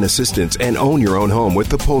 down payment assistance, and own your own home with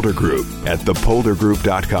the Polder Group at thepoldergroup.com.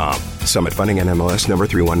 Summit Funding NMLS number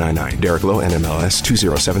 3199. Derek Lowe NMLS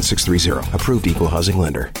 207630. Approved equal housing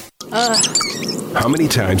lender. How many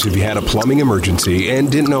times have you had a plumbing emergency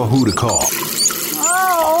and didn't know who to call?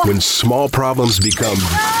 When small problems become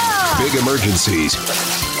big emergencies,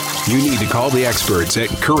 You need to call the experts at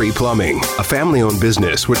Curry Plumbing, a family-owned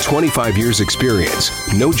business with 25 years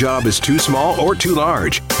experience. No job is too small or too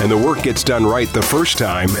large, and the work gets done right the first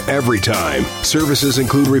time, every time. Services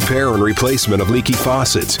include repair and replacement of leaky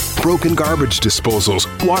faucets, broken garbage disposals,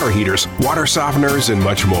 water heaters, water softeners, and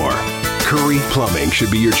much more. Curry Plumbing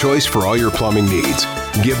should be your choice for all your plumbing needs.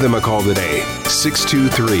 Give them a call today,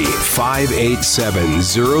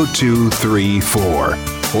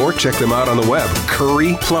 623-587-0234. Or check them out on the web,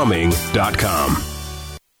 curryplumbing.com.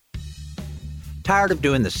 Tired of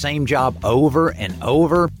doing the same job over and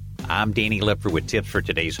over? I'm Danny Lipford with tips for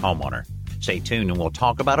today's homeowner. Stay tuned and we'll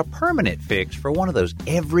talk about a permanent fix for one of those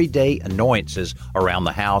everyday annoyances around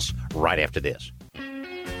the house right after this.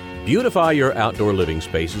 Beautify your outdoor living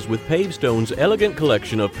spaces with Pavestone's elegant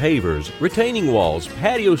collection of pavers, retaining walls,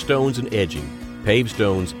 patio stones, and edging.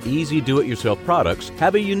 Pavestone's easy do-it-yourself products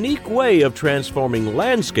have a unique way of transforming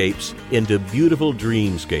landscapes into beautiful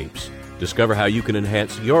dreamscapes. Discover how you can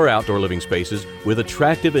enhance your outdoor living spaces with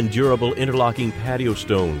attractive and durable interlocking patio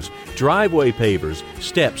stones, driveway pavers,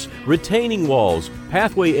 steps, retaining walls,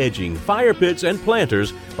 pathway edging, fire pits, and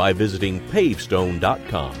planters by visiting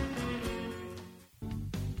pavestone.com.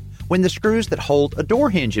 When the screws that hold a door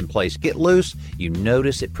hinge in place get loose, you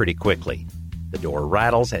notice it pretty quickly. The door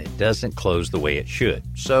rattles and it doesn't close the way it should.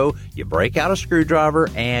 So you break out a screwdriver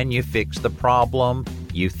and you fix the problem,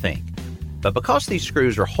 you think. But because these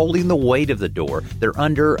screws are holding the weight of the door, they're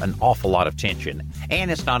under an awful lot of tension. And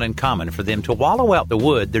it's not uncommon for them to wallow out the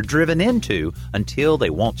wood they're driven into until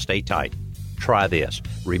they won't stay tight. Try this.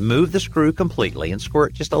 Remove the screw completely and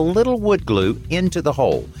squirt just a little wood glue into the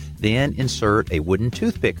hole. Then insert a wooden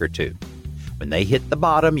toothpick or two. When they hit the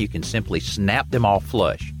bottom, you can simply snap them off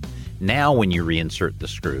flush. Now when you reinsert the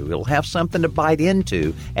screw, it'll have something to bite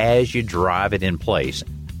into as you drive it in place,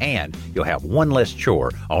 and you'll have one less chore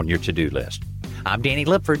on your to-do list. I'm Danny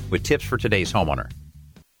Lipford with tips for today's homeowner.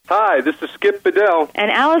 Hi, this is Skip Bedell. And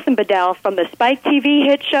Allison Bedell from the Spike TV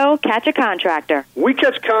hit show, Catch a Contractor. We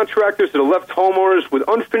catch contractors that have left homeowners with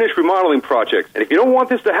unfinished remodeling projects. And if you don't want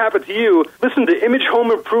this to happen to you, listen to Image Home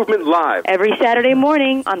Improvement Live. Every Saturday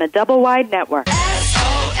morning on the Double Wide Network.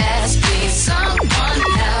 SOS, please someone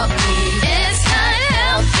help me. It's not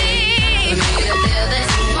healthy for me to feel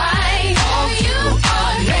this way. Oh, you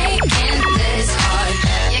are making this hard.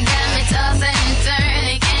 You got me tossing and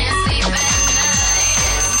turning, can't sleep at night.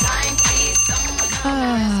 It's time, please someone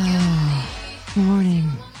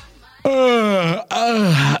Morning.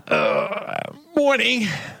 Morning.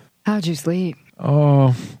 How'd you sleep?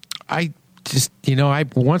 Oh, I just,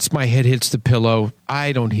 once my head hits the pillow,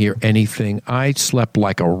 I don't hear anything. I slept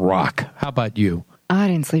like a rock. How about you? I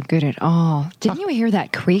didn't sleep good at all. Didn't you hear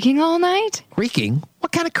that creaking all night? Creaking?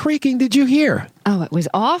 What kind of creaking did you hear? Oh, it was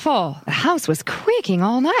awful. The house was creaking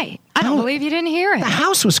all night. I don't believe you didn't hear it. The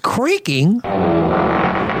house was creaking?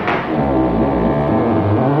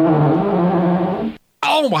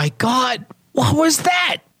 Oh, my God. What was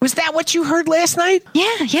that? Was that what you heard last night?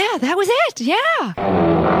 Yeah, that was it. Yeah.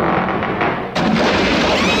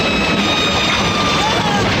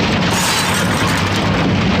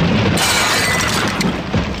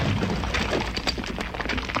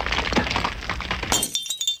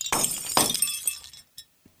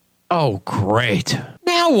 Oh, great.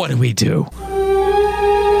 Now what do we do?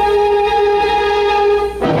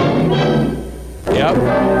 Yep.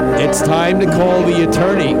 It's time to call the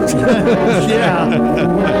attorney. Yeah.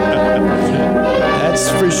 That's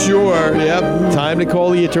for sure. Yep. Time to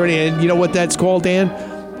call the attorney. And you know what that's called, Dan?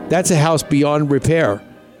 That's a house beyond repair.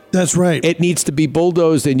 That's right. It needs to be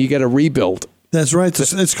bulldozed and you get a rebuild. That's right.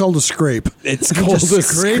 It's called a scrape. It's called a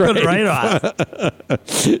scrape it right off.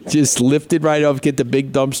 Just lift it right off, get the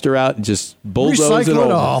big dumpster out, and just bulldoze Recycle it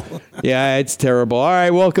over. all. Yeah, it's terrible. All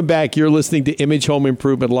right, welcome back. You're listening to Image Home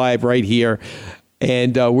Improvement Live right here.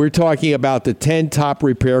 And we're talking about the 10 top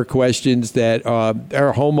repair questions that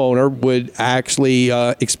our homeowner would actually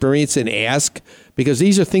experience and ask, because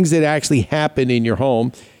these are things that actually happen in your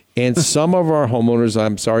home. And some of our homeowners,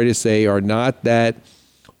 I'm sorry to say, are not that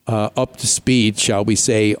up to speed, shall we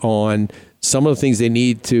say, on some of the things they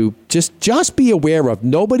need to just be aware of.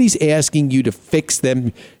 Nobody's asking you to fix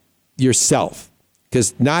them yourself,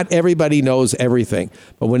 because not everybody knows everything.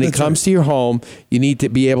 But when it comes to your home, you need to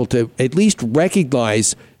be able to at least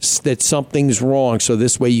recognize that something's wrong, so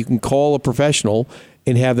this way you can call a professional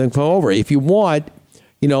and have them come over. If you want,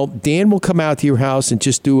 Dan will come out to your house and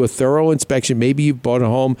just do a thorough inspection. Maybe you bought a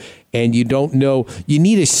home and you don't know. You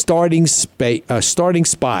need a starting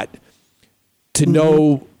spot to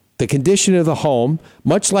know the condition of the home,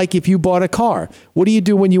 much like if you bought a car. What do you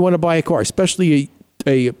do when you want to buy a car, especially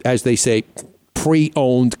a as they say,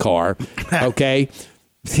 pre-owned car, okay?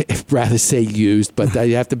 rather say used, but I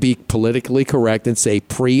have to be politically correct and say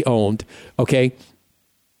pre-owned, okay?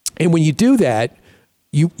 And when you do that,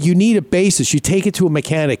 you need a basis. You take it to a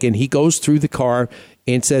mechanic, and he goes through the car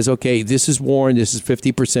and says, okay, this is worn, this is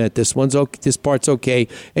 50%, this one's okay, this part's okay.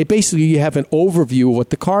 And basically, you have an overview of what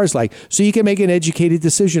the car is like, so you can make an educated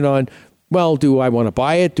decision on, well, do I want to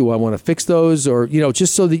buy it? Do I want to fix those? Or,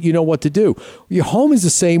 just so that you know what to do. Your home is the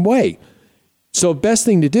same way. So best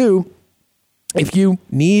thing to do, if you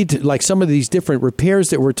need like some of these different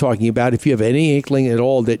repairs that we're talking about, if you have any inkling at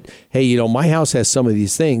all that, hey, my house has some of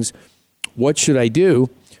these things, what should I do?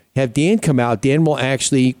 Have Dan come out. Dan will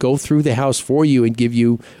actually go through the house for you and give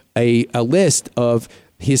you a list of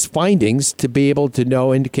his findings to be able to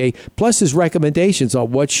know, indicate, plus his recommendations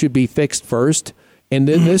on what should be fixed first. And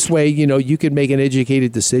then this way, you can make an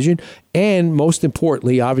educated decision. And most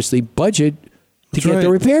importantly, obviously, budget to get the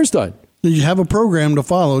repairs done. You have a program to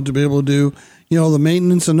follow to be able to do, the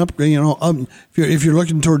maintenance and upgrade. If you're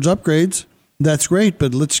looking towards upgrades, that's great.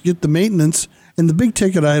 But let's get the maintenance and the big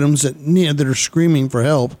ticket items that are screaming for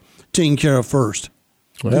help taken care of first.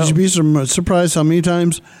 Well, you'd be surprised how many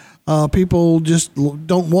times people just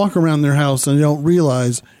don't walk around their house and they don't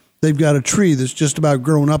realize they've got a tree that's just about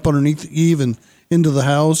growing up underneath the eave and into the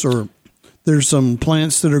house, or there's some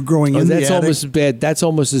plants that are growing in the attic. Almost as bad. That's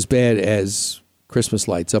almost as bad as Christmas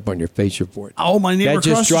lights up on your fascia board. Oh, my neighbor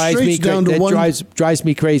across the street's down to one. Drives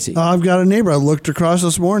me crazy. I've got a neighbor. I looked across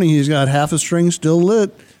this morning. He's got half a string still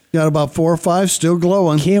lit. Got about 4 or 5 still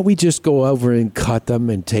glowing. Can't we just go over and cut them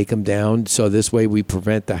and take them down so this way we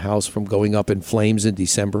prevent the house from going up in flames in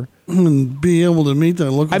December? And be able to meet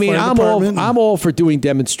the local fire department. I'm all for doing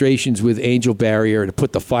demonstrations with Angel Barrier to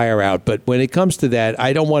put the fire out, but when it comes to that,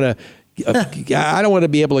 I don't want to. I don't want to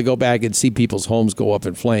be able to go back and see people's homes go up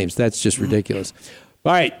in flames. That's just ridiculous.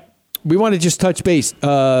 All right. We want to just touch base.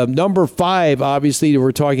 Number 5, obviously, that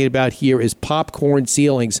we're talking about here is popcorn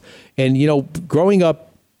ceilings. And, growing up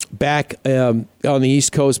back on the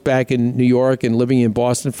East Coast, back in New York and living in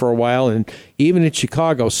Boston for a while, and even in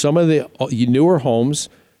Chicago, some of the newer homes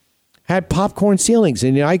had popcorn ceilings.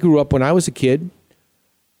 And I grew up when I was a kid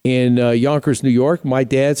in Yonkers, New York. My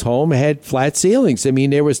dad's home had flat ceilings. I mean,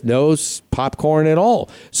 there was no popcorn at all.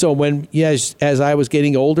 So when, as I was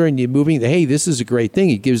getting older and you're moving, hey, this is a great thing.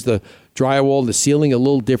 It gives the drywall, the ceiling a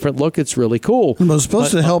little different look. It's really cool. It was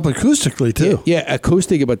supposed to help acoustically, too. Yeah,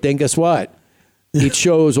 acoustic. But then guess what? It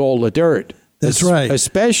shows all the dirt. That's right.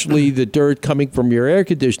 Especially the dirt coming from your air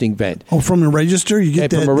conditioning vent. Oh, from a register? You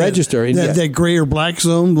get from a register. That gray or black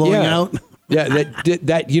zone blowing out? Yeah,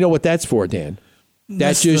 that you know what that's for, Dan?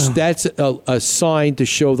 That's a sign to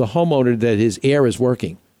show the homeowner that his air is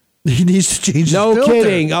working. He needs to change his filter. No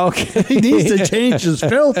kidding. Okay. He needs to change his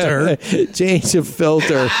filter. Change the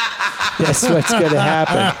filter. That's what's going to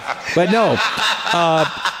happen. But no.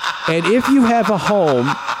 And if you have a home,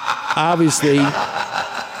 obviously,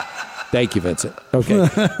 thank you, Vincent. Okay.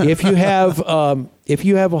 If you have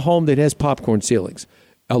a home that has popcorn ceilings,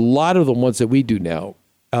 a lot of the ones that we do now,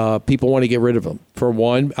 people want to get rid of them. For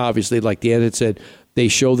one, obviously, like Dan had said, they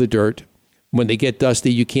show the dirt. When they get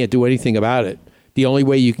dusty, you can't do anything about it. The only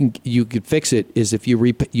way you can fix it is if you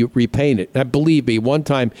repaint it. Now, believe me, one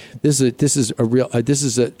time this is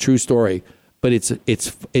a true story, but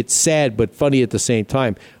it's sad but funny at the same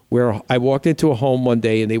time. Where I walked into a home one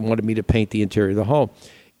day and they wanted me to paint the interior of the home,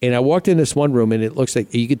 and I walked in this one room and it looks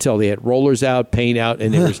like you could tell they had rollers out, paint out,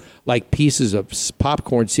 and there was like pieces of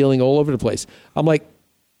popcorn ceiling all over the place. I'm like,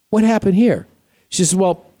 what happened here? She says,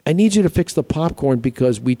 well, I need you to fix the popcorn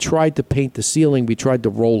because we tried to paint the ceiling. We tried to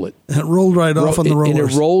roll it. It rolled right off on the rollers. And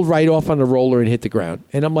it rolled right off on the roller and hit the ground.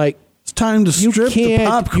 And I'm like, it's time to strip the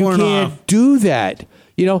popcorn off. You can't do that.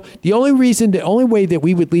 The only way that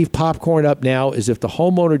we would leave popcorn up now is if the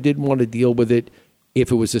homeowner didn't want to deal with it,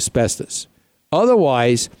 if it was asbestos.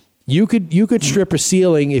 Otherwise, you could strip a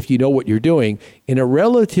ceiling if you know what you're doing in a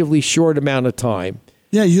relatively short amount of time.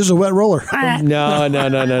 Yeah, use a wet roller.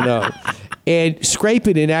 No. And scrape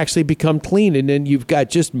it and actually become clean. And then you've got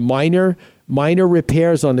just minor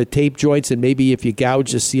repairs on the tape joints. And maybe if you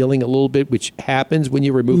gouge the ceiling a little bit, which happens when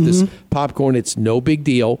you remove this popcorn, it's no big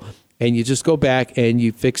deal. And you just go back and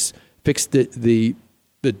you fix the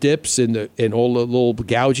dips and all the little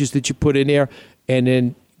gouges that you put in there, and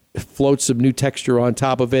then float some new texture on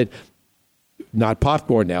top of it. Not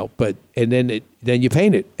popcorn now, and then you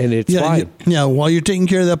paint it, and it's fine. While you're taking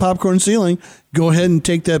care of that popcorn ceiling, go ahead and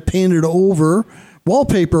take that painted over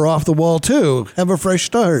wallpaper off the wall too. Have a fresh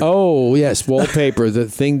start. Oh yes, wallpaper, the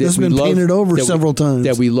thing that has been painted over several times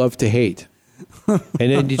that we love to hate. And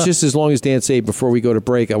then just as long as Dan said before we go to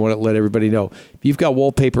break, I want to let everybody know, if you've got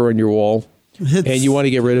wallpaper on your wall and you want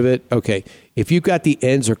to get rid of it, okay. If you've got the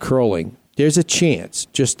ends are curling, there's a chance,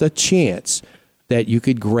 just a chance, that you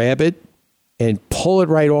could grab it and pull it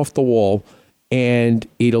right off the wall, and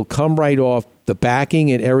it'll come right off, the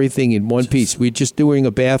backing and everything in one piece. We're just doing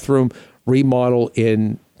a bathroom remodel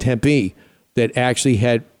in Tempe that actually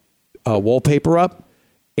had wallpaper up,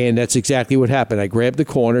 and that's exactly what happened. I grabbed the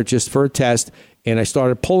corner just for a test, and I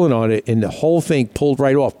started pulling on it, and the whole thing pulled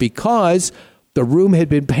right off because the room had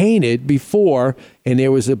been painted before, and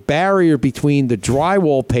there was a barrier between the dry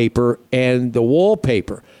wallpaper and the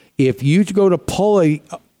wallpaper. If you go to pull it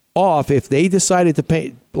off, if they decided to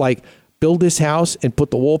paint, like build this house and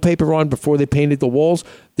put the wallpaper on before they painted the walls,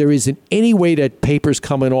 there isn't any way that paper's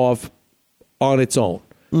coming off on its own.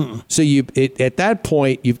 So at that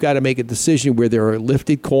point, you've got to make a decision where there are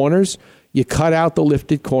lifted corners. You cut out the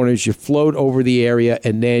lifted corners, you float over the area,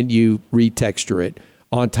 and then you retexture it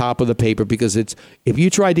on top of the paper, because if you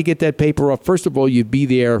tried to get that paper off, first of all, you'd be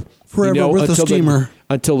there forever with the steamer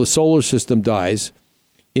until the solar system dies,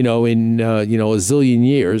 in a zillion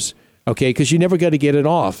years, okay, because you never got to get it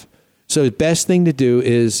off. So the best thing to do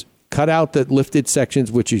is cut out the lifted sections,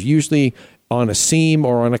 which is usually on a seam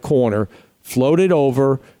or on a corner, float it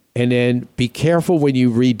over, and then be careful when you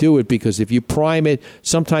redo it, because if you prime it,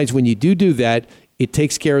 sometimes when you do that, it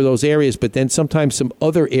takes care of those areas, but then sometimes some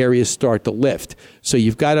other areas start to lift. So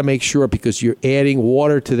you've got to make sure, because you're adding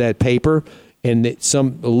water to that paper, and that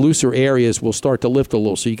some looser areas will start to lift a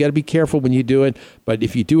little. So you got to be careful when you do it, but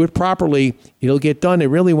if you do it properly, it'll get done.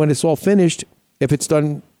 And really, when it's all finished, if it's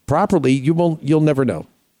done properly, you'll never know.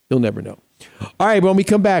 You'll never know. All right, when we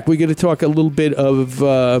come back, we're going to talk a little bit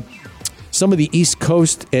of some of the East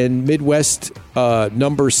Coast and Midwest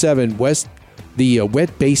number 7 West, the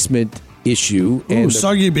wet basement issue. And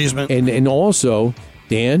soggy basement. And also,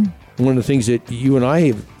 Dan, one of the things that you and I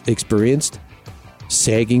have experienced,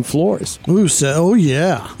 sagging floors. Oh,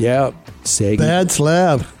 yeah. Yeah, sagging. Bad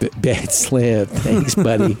slab. Bad slab. Thanks,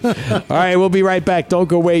 buddy. All right, we'll be right back. Don't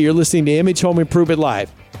go away. You're listening to Image Home Improvement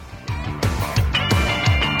Live.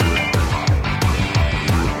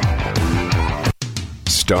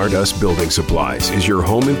 Stardust Building Supplies is your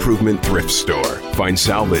home improvement thrift store. Find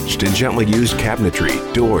salvaged and gently used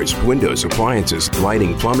cabinetry, doors, windows, appliances,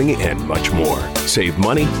 lighting, plumbing, and much more. Save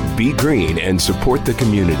money, be green, and support the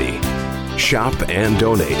community. Shop and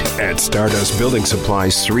donate at Stardust Building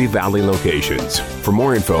Supplies' 3 Valley locations. For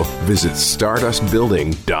more info, visit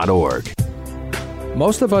stardustbuilding.org.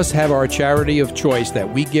 Most of us have our charity of choice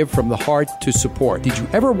that we give from the heart to support. Did you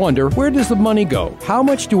ever wonder, where does the money go? How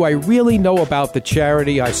much do I really know about the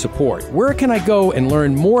charity I support? Where can I go and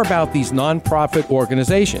learn more about these nonprofit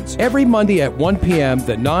organizations? Every Monday at 1 p.m.,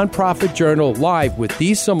 the Nonprofit Journal Live with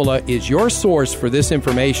Dee Sumala is your source for this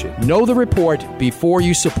information. Know the report before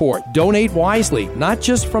you support. Donate wisely, not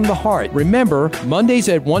just from the heart. Remember, Mondays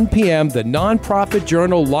at 1 p.m., the Nonprofit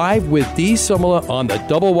Journal Live with Dee Sumala on the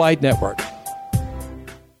Double Wide Network.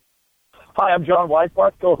 Hi, I'm John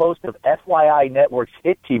Weisbart, co-host of FYI Network's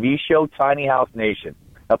hit TV show, Tiny House Nation.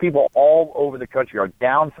 Now, people all over the country are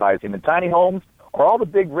downsizing, and tiny homes are all the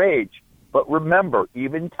big rage. But remember,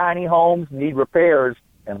 even tiny homes need repairs,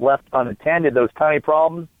 and left unattended, those tiny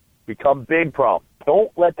problems become big problems. Don't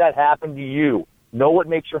let that happen to you. Know what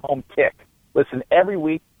makes your home tick. Listen every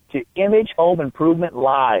week to Image Home Improvement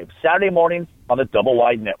Live, Saturday mornings on the Double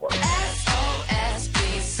Wide Network.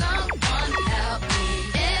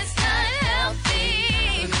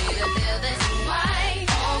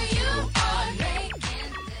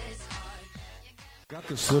 Got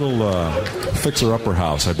this little fixer-upper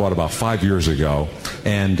house I bought about 5 years ago,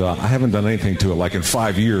 and I haven't done anything to it like in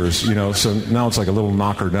 5 years, so now it's like a little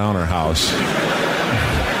knocker-downer house.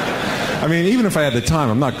 I mean, even if I had the time,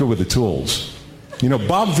 I'm not good with the tools.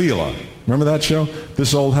 Bob Vila, remember that show?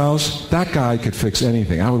 This Old House? That guy could fix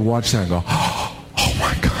anything. I would watch that and go, oh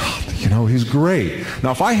my God, he's great.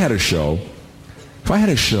 Now, if I had a show,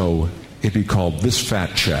 it'd be called This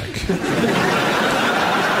Fat Check.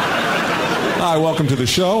 Hi, welcome to the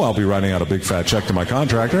show. I'll be writing out a big fat check to my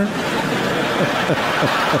contractor.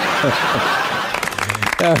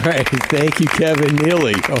 All right. Thank you, Kevin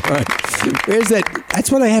Neely. All right. Where's that?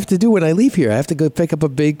 That's what I have to do when I leave here. I have to go pick up a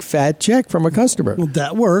big fat check from a customer. Well,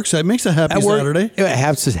 that works. That makes a happy Saturday. It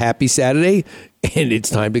has a happy Saturday, and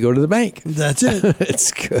it's time to go to the bank. That's it.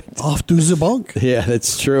 It's good. Off to the bank. Yeah,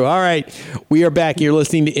 that's true. All right. We are back. You're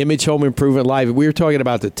listening to Image Home Improvement Live. We were talking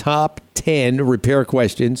about the top 10 repair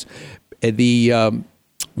questions, the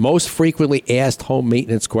most frequently asked home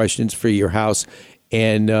maintenance questions for your house,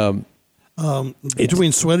 and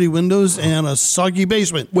between sweaty windows and a soggy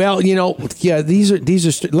basement. Well, these are.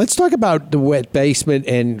 Let's talk about the wet basement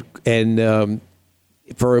and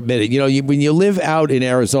for a minute. When you live out in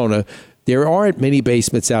Arizona, there aren't many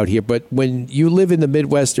basements out here, but when you live in the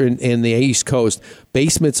Midwestern and the East Coast,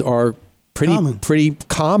 basements are pretty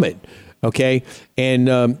common. Okay,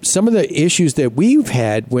 and some of the issues that we've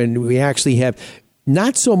had when we actually have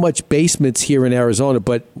not so much basements here in Arizona,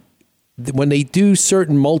 but when they do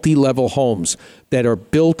certain multi-level homes that are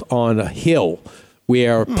built on a hill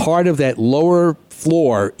where part of that lower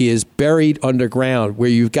floor is buried underground,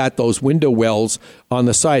 where you've got those window wells on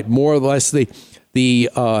the side, more or less the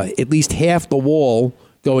at least half the wall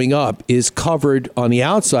going up is covered on the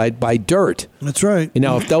outside by dirt. That's right. And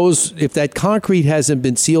now, if that concrete hasn't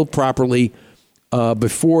been sealed properly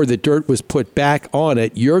before the dirt was put back on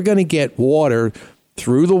it, you're going to get water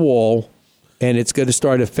through the wall, and it's going to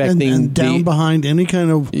start affecting and down behind any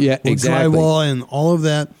kind of drywall and all of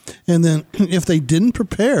that. And then if they didn't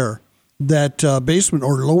prepare that basement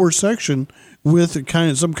or lower section with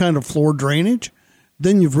some kind of floor drainage,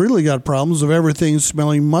 then you've really got problems of everything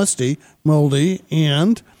smelling musty, moldy,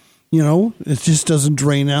 and, it just doesn't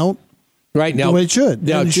drain out right now the way it should.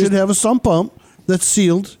 Now, you should have a sump pump that's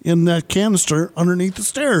sealed in that canister underneath the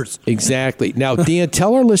stairs. Exactly. Now, Dan,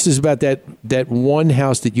 tell our listeners about that one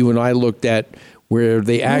house that you and I looked at where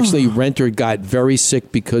they actually renter got very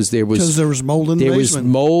sick because there was mold in the basement. There was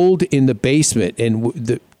mold in the basement.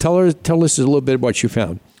 And tell us a little bit what you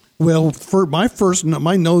found. Well, for my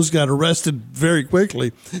nose got arrested very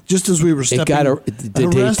quickly, just as we were stepping.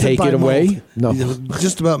 Did they take it away? No, it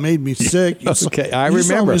just about made me sick. Okay, I remember.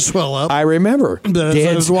 remember. Saw me swell up. I remember. But as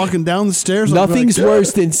I was walking down the stairs, nothing's I was like,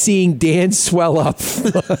 worse than seeing Dan swell up. It's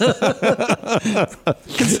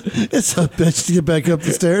a bitch to get back up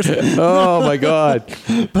the stairs. Oh my God!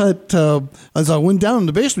 But as I went down in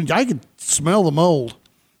the basement, I could smell the mold.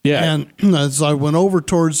 Yeah. And as I went over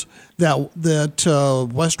towards that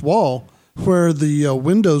west wall where the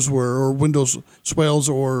windows were, or window swales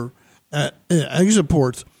or exit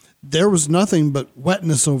ports, there was nothing but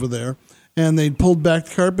wetness over there. And they pulled back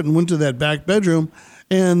the carpet and went to that back bedroom,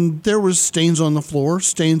 and there was stains on the floor,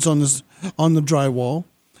 stains on the drywall.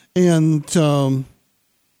 And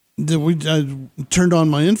I turned on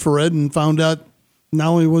my infrared and found out not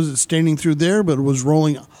only was it staining through there, but it was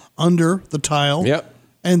rolling under the tile. Yep.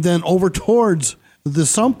 And then over towards the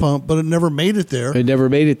sump pump, but it never made it there. It never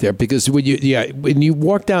made it there because when you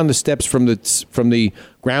walk down the steps from the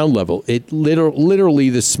ground level, it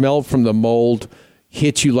literally the smell from the mold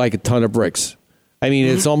hits you like a ton of bricks. I mean,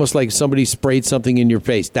 it's almost like somebody sprayed something in your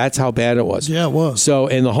face. That's how bad it was. Yeah, it was. So,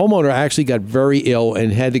 and the homeowner actually got very ill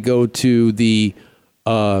and had to go to the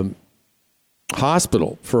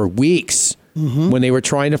hospital for weeks. Mm-hmm. When they were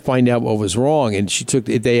trying to find out what was wrong, and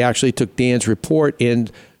they actually took Dan's report in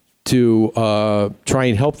to try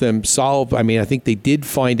and help them solve. I mean, I think they did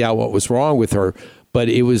find out what was wrong with her, but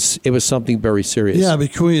it was something very serious. Yeah,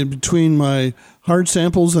 between my hard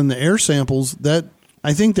samples and the air samples,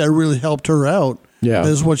 I think that really helped her out. Yeah,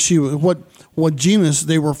 is what genus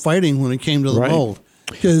they were fighting when it came to the mold,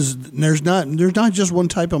 because there's not just one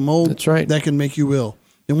type of mold that can make you ill.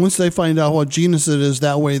 And once they find out what genus it is,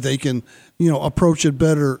 that way they can, approach it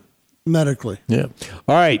better medically. Yeah.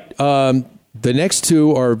 All right. The next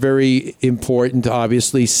two are very important,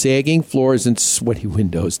 obviously. Sagging floors and sweaty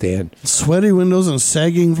windows, Dan. Sweaty windows and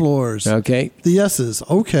sagging floors. Okay. The S's.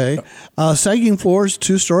 Okay. Sagging floors,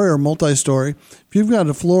 2-story or multi-story. If you've got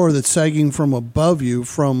a floor that's sagging from above you,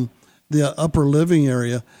 from the upper living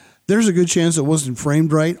area, there's a good chance it wasn't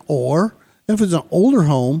framed right. Or if it's an older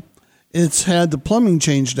home, it's had the plumbing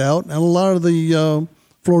changed out and a lot of the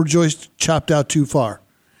floor joists chopped out too far.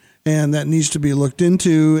 And that needs to be looked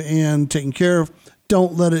into and taken care of.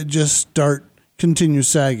 Don't let it just continue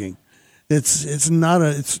sagging. It's not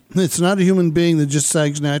a human being that just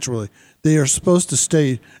sags naturally. They are supposed to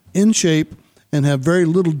stay in shape and have very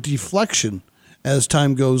little deflection as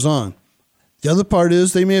time goes on. The other part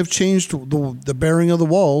is they may have changed the bearing of the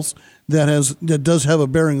walls that does have a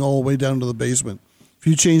bearing all the way down to the basement. If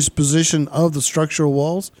you change the position of the structural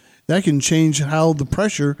walls, that can change how the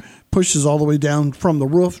pressure pushes all the way down from the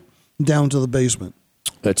roof down to the basement.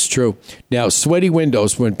 That's true. Now, sweaty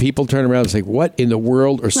windows, when people turn around and say, what in the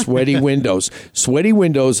world are sweaty windows? Sweaty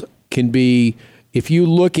windows can be, if you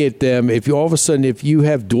look at them, if you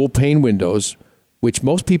have dual pane windows, which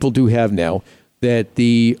most people do have now, that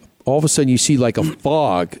all of a sudden you see like a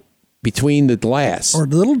fog between the glass. Or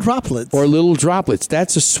little droplets.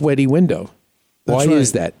 That's a sweaty window. Why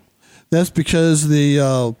is that? That's because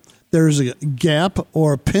there's a gap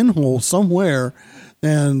or a pinhole somewhere,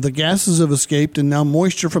 and the gases have escaped, and now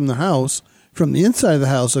moisture from the inside of the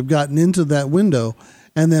house, have gotten into that window.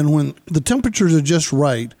 And then when the temperatures are just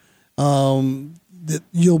right, that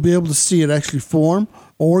you'll be able to see it actually form,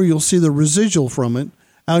 or you'll see the residual from it.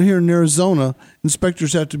 Out here in Arizona,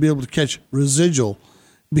 inspectors have to be able to catch residual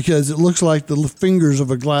because it looks like the fingers of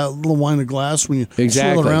a little wine of glass when you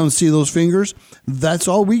swirl around and see those fingers. That's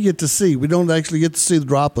all we get to see. We don't actually get to see the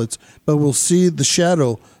droplets, but we'll see the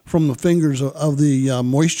shadow from the fingers of the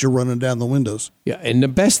moisture running down the windows. Yeah, and the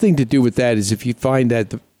best thing to do with that is if you find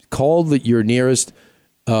that, call your nearest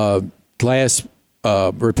glass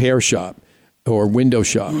repair shop or window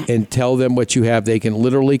shop and tell them what you have. They can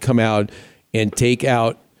literally come out and take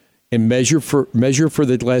out and measure for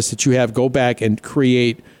the glass that you have. Go back and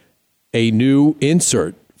create a new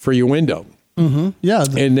insert for your window. Mm-hmm. Yeah,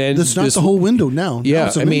 and then that's not the whole window now. Yeah, now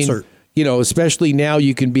it's an insert. Especially now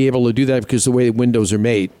you can be able to do that because of the way the windows are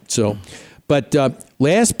made. So, but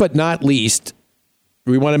last but not least,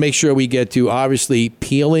 we want to make sure we get to, obviously,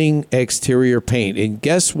 peeling exterior paint. And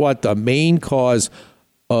guess what the main cause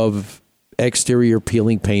of exterior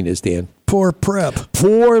peeling paint is, Dan? Poor prep.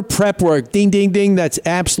 Poor prep work. Ding, ding, ding. That's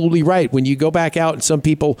absolutely right. When you go back out, and some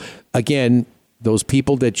people, again, those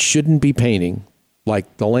people that shouldn't be painting,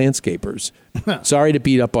 like the landscapers. Sorry to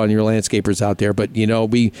beat up on your landscapers out there, but,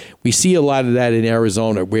 we see a lot of that in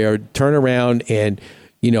Arizona where turn around and,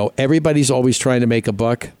 everybody's always trying to make a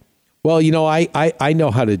buck. Well, I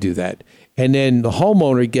know how to do that. And then the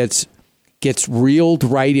homeowner gets reeled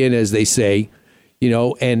right in, as they say,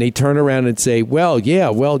 and they turn around and say,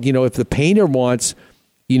 if the painter wants,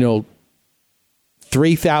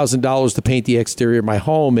 $3,000 to paint the exterior of my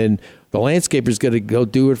home and the landscaper's going to go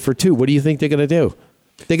do it for $2,000, what do you think they're going to do?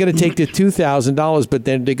 They're going to take the $2,000, but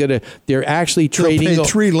then they're actually trading. They'll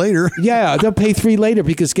pay $3,000 later. Yeah, they'll pay $3,000 later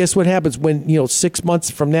because guess what happens when, 6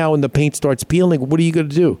 months from now and the paint starts peeling? What are you going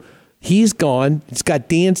to do? He's gone. It's got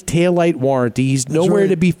Dan's taillight warranty. He's nowhere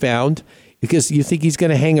to be found because you think he's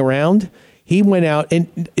going to hang around. He went out.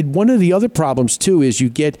 And one of the other problems, too, is you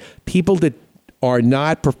get people that are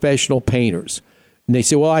not professional painters. And they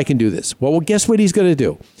say, well, I can do this. Well, guess what he's going to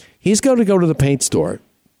do? He's going to go to the paint store,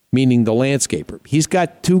 meaning the landscaper. He's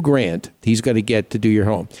got $2,000 he's got to get to do your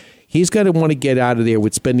home. He's going to want to get out of there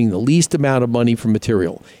with spending the least amount of money for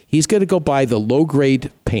material. He's going to go buy the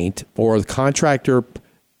low-grade paint or the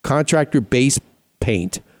contractor base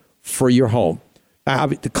paint for your home.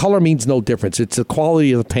 The color means no difference. It's the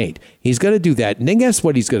quality of the paint. He's going to do that. And then guess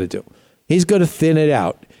what he's going to do? He's going to thin it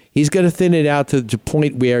out. He's going to thin it out to the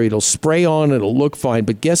point where it'll spray on, it'll look fine.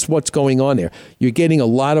 But guess what's going on there? You're getting a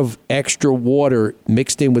lot of extra water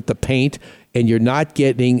mixed in with the paint, and you're not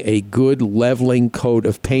getting a good leveling coat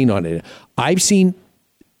of paint on it. I've seen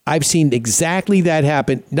exactly that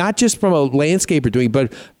happen, not just from a landscaper doing,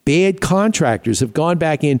 but bad contractors have gone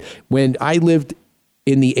back in. When I lived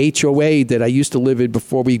in the HOA that I used to live in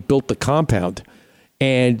before we built the compound,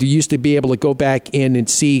 and you used to be able to go back in and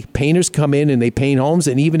see painters come in and they paint homes,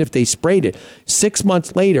 and even if they sprayed it, 6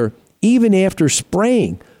 months later, even after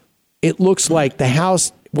spraying, it looks like the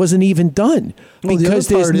house wasn't even done because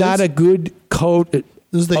there's not a good coat of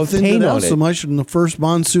paint on it. So much in the first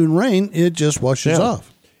monsoon rain, it just washes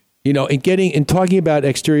off. And talking about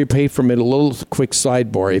exterior paint from it, a little quick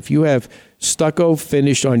sidebar. If you have stucco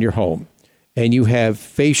finish on your home and you have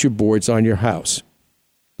fascia boards on your house,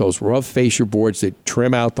 those rough fascia boards that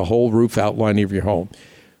trim out the whole roof outline of your home,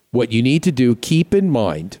 what you need to do, keep in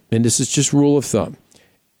mind, and this is just rule of thumb,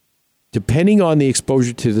 depending on the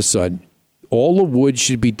exposure to the sun, all the wood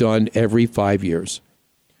should be done every 5 years.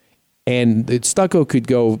 And the stucco could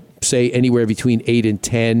go, say, anywhere between 8 and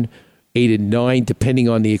 10, 8 and 9, depending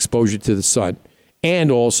on the exposure to the sun. And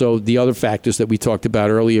also the other factors that we talked about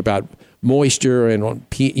earlier about moisture and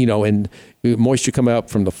moisture coming up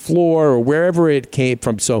from the floor or wherever it came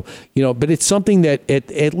from. So, but it's something that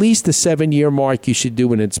at least the 7-year mark, you should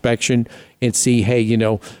do an inspection and see, hey,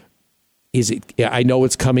 is it, I know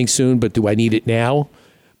it's coming soon, but do I need it now?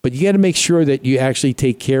 But you got to make sure that you actually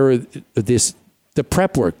take care of this, the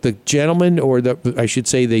prep work. The gentleman, or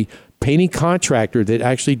the painting contractor that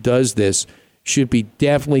actually does this should be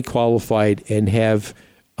definitely qualified and have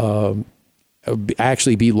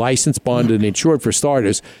actually be licensed, bonded, and insured for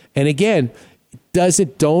starters. And again,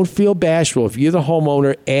 don't feel bashful. If you're the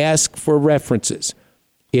homeowner, ask for references.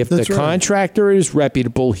 If the contractor is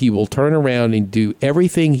reputable, he will turn around and do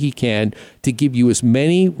everything he can to give you as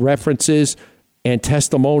many references and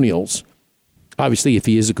testimonials. Obviously, if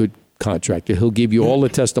he is a good contractor, he'll give you all the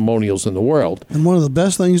testimonials in the world. And one of the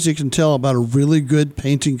best things you can tell about a really good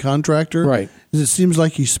painting contractor is it seems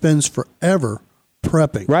like he spends forever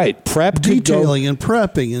prepping. Right. Detailing and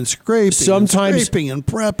prepping and scraping and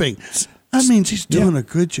prepping. That means he's doing a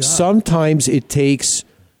good job. Sometimes it takes,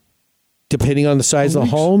 depending on the size of the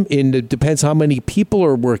home, and it depends how many people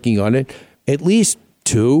are working on it, at least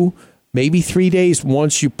 2, maybe 3 days.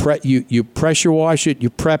 Once you pressure wash it, you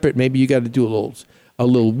prep it. Maybe you got to do a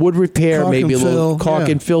little wood repair, maybe a little caulk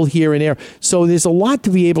and fill here and there. So there's a lot to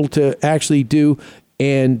be able to actually do,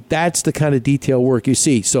 and that's the kind of detail work you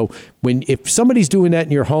see. So if somebody's doing that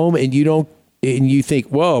in your home and you think,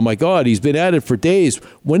 whoa, my God, he's been at it for days.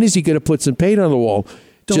 When is he going to put some paint on the wall?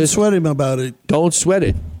 Don't sweat him about it. Don't sweat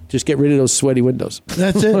it. Just get rid of those sweaty windows.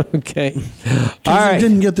 That's it. Okay. All right. They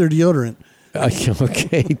didn't get their deodorant.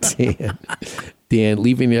 Okay, Dan. Dan,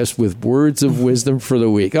 leaving us with words of wisdom for the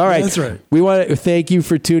week. All right. That's right. We want to thank you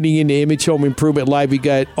for tuning in to Image Home Improvement Live. We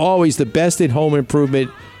got always the best in home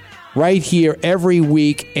improvement right here every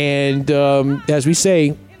week. And as we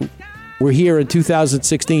say, we're here in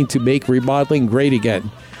 2016 to make remodeling great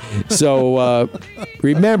again. So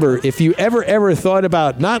remember, if you ever thought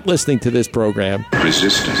about not listening to this program,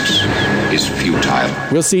 resistance is futile.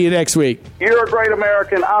 We'll see you next week. You're a great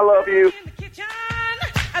American. I love you.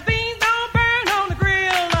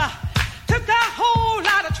 Took a whole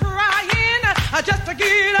lot of trying just to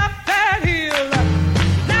get up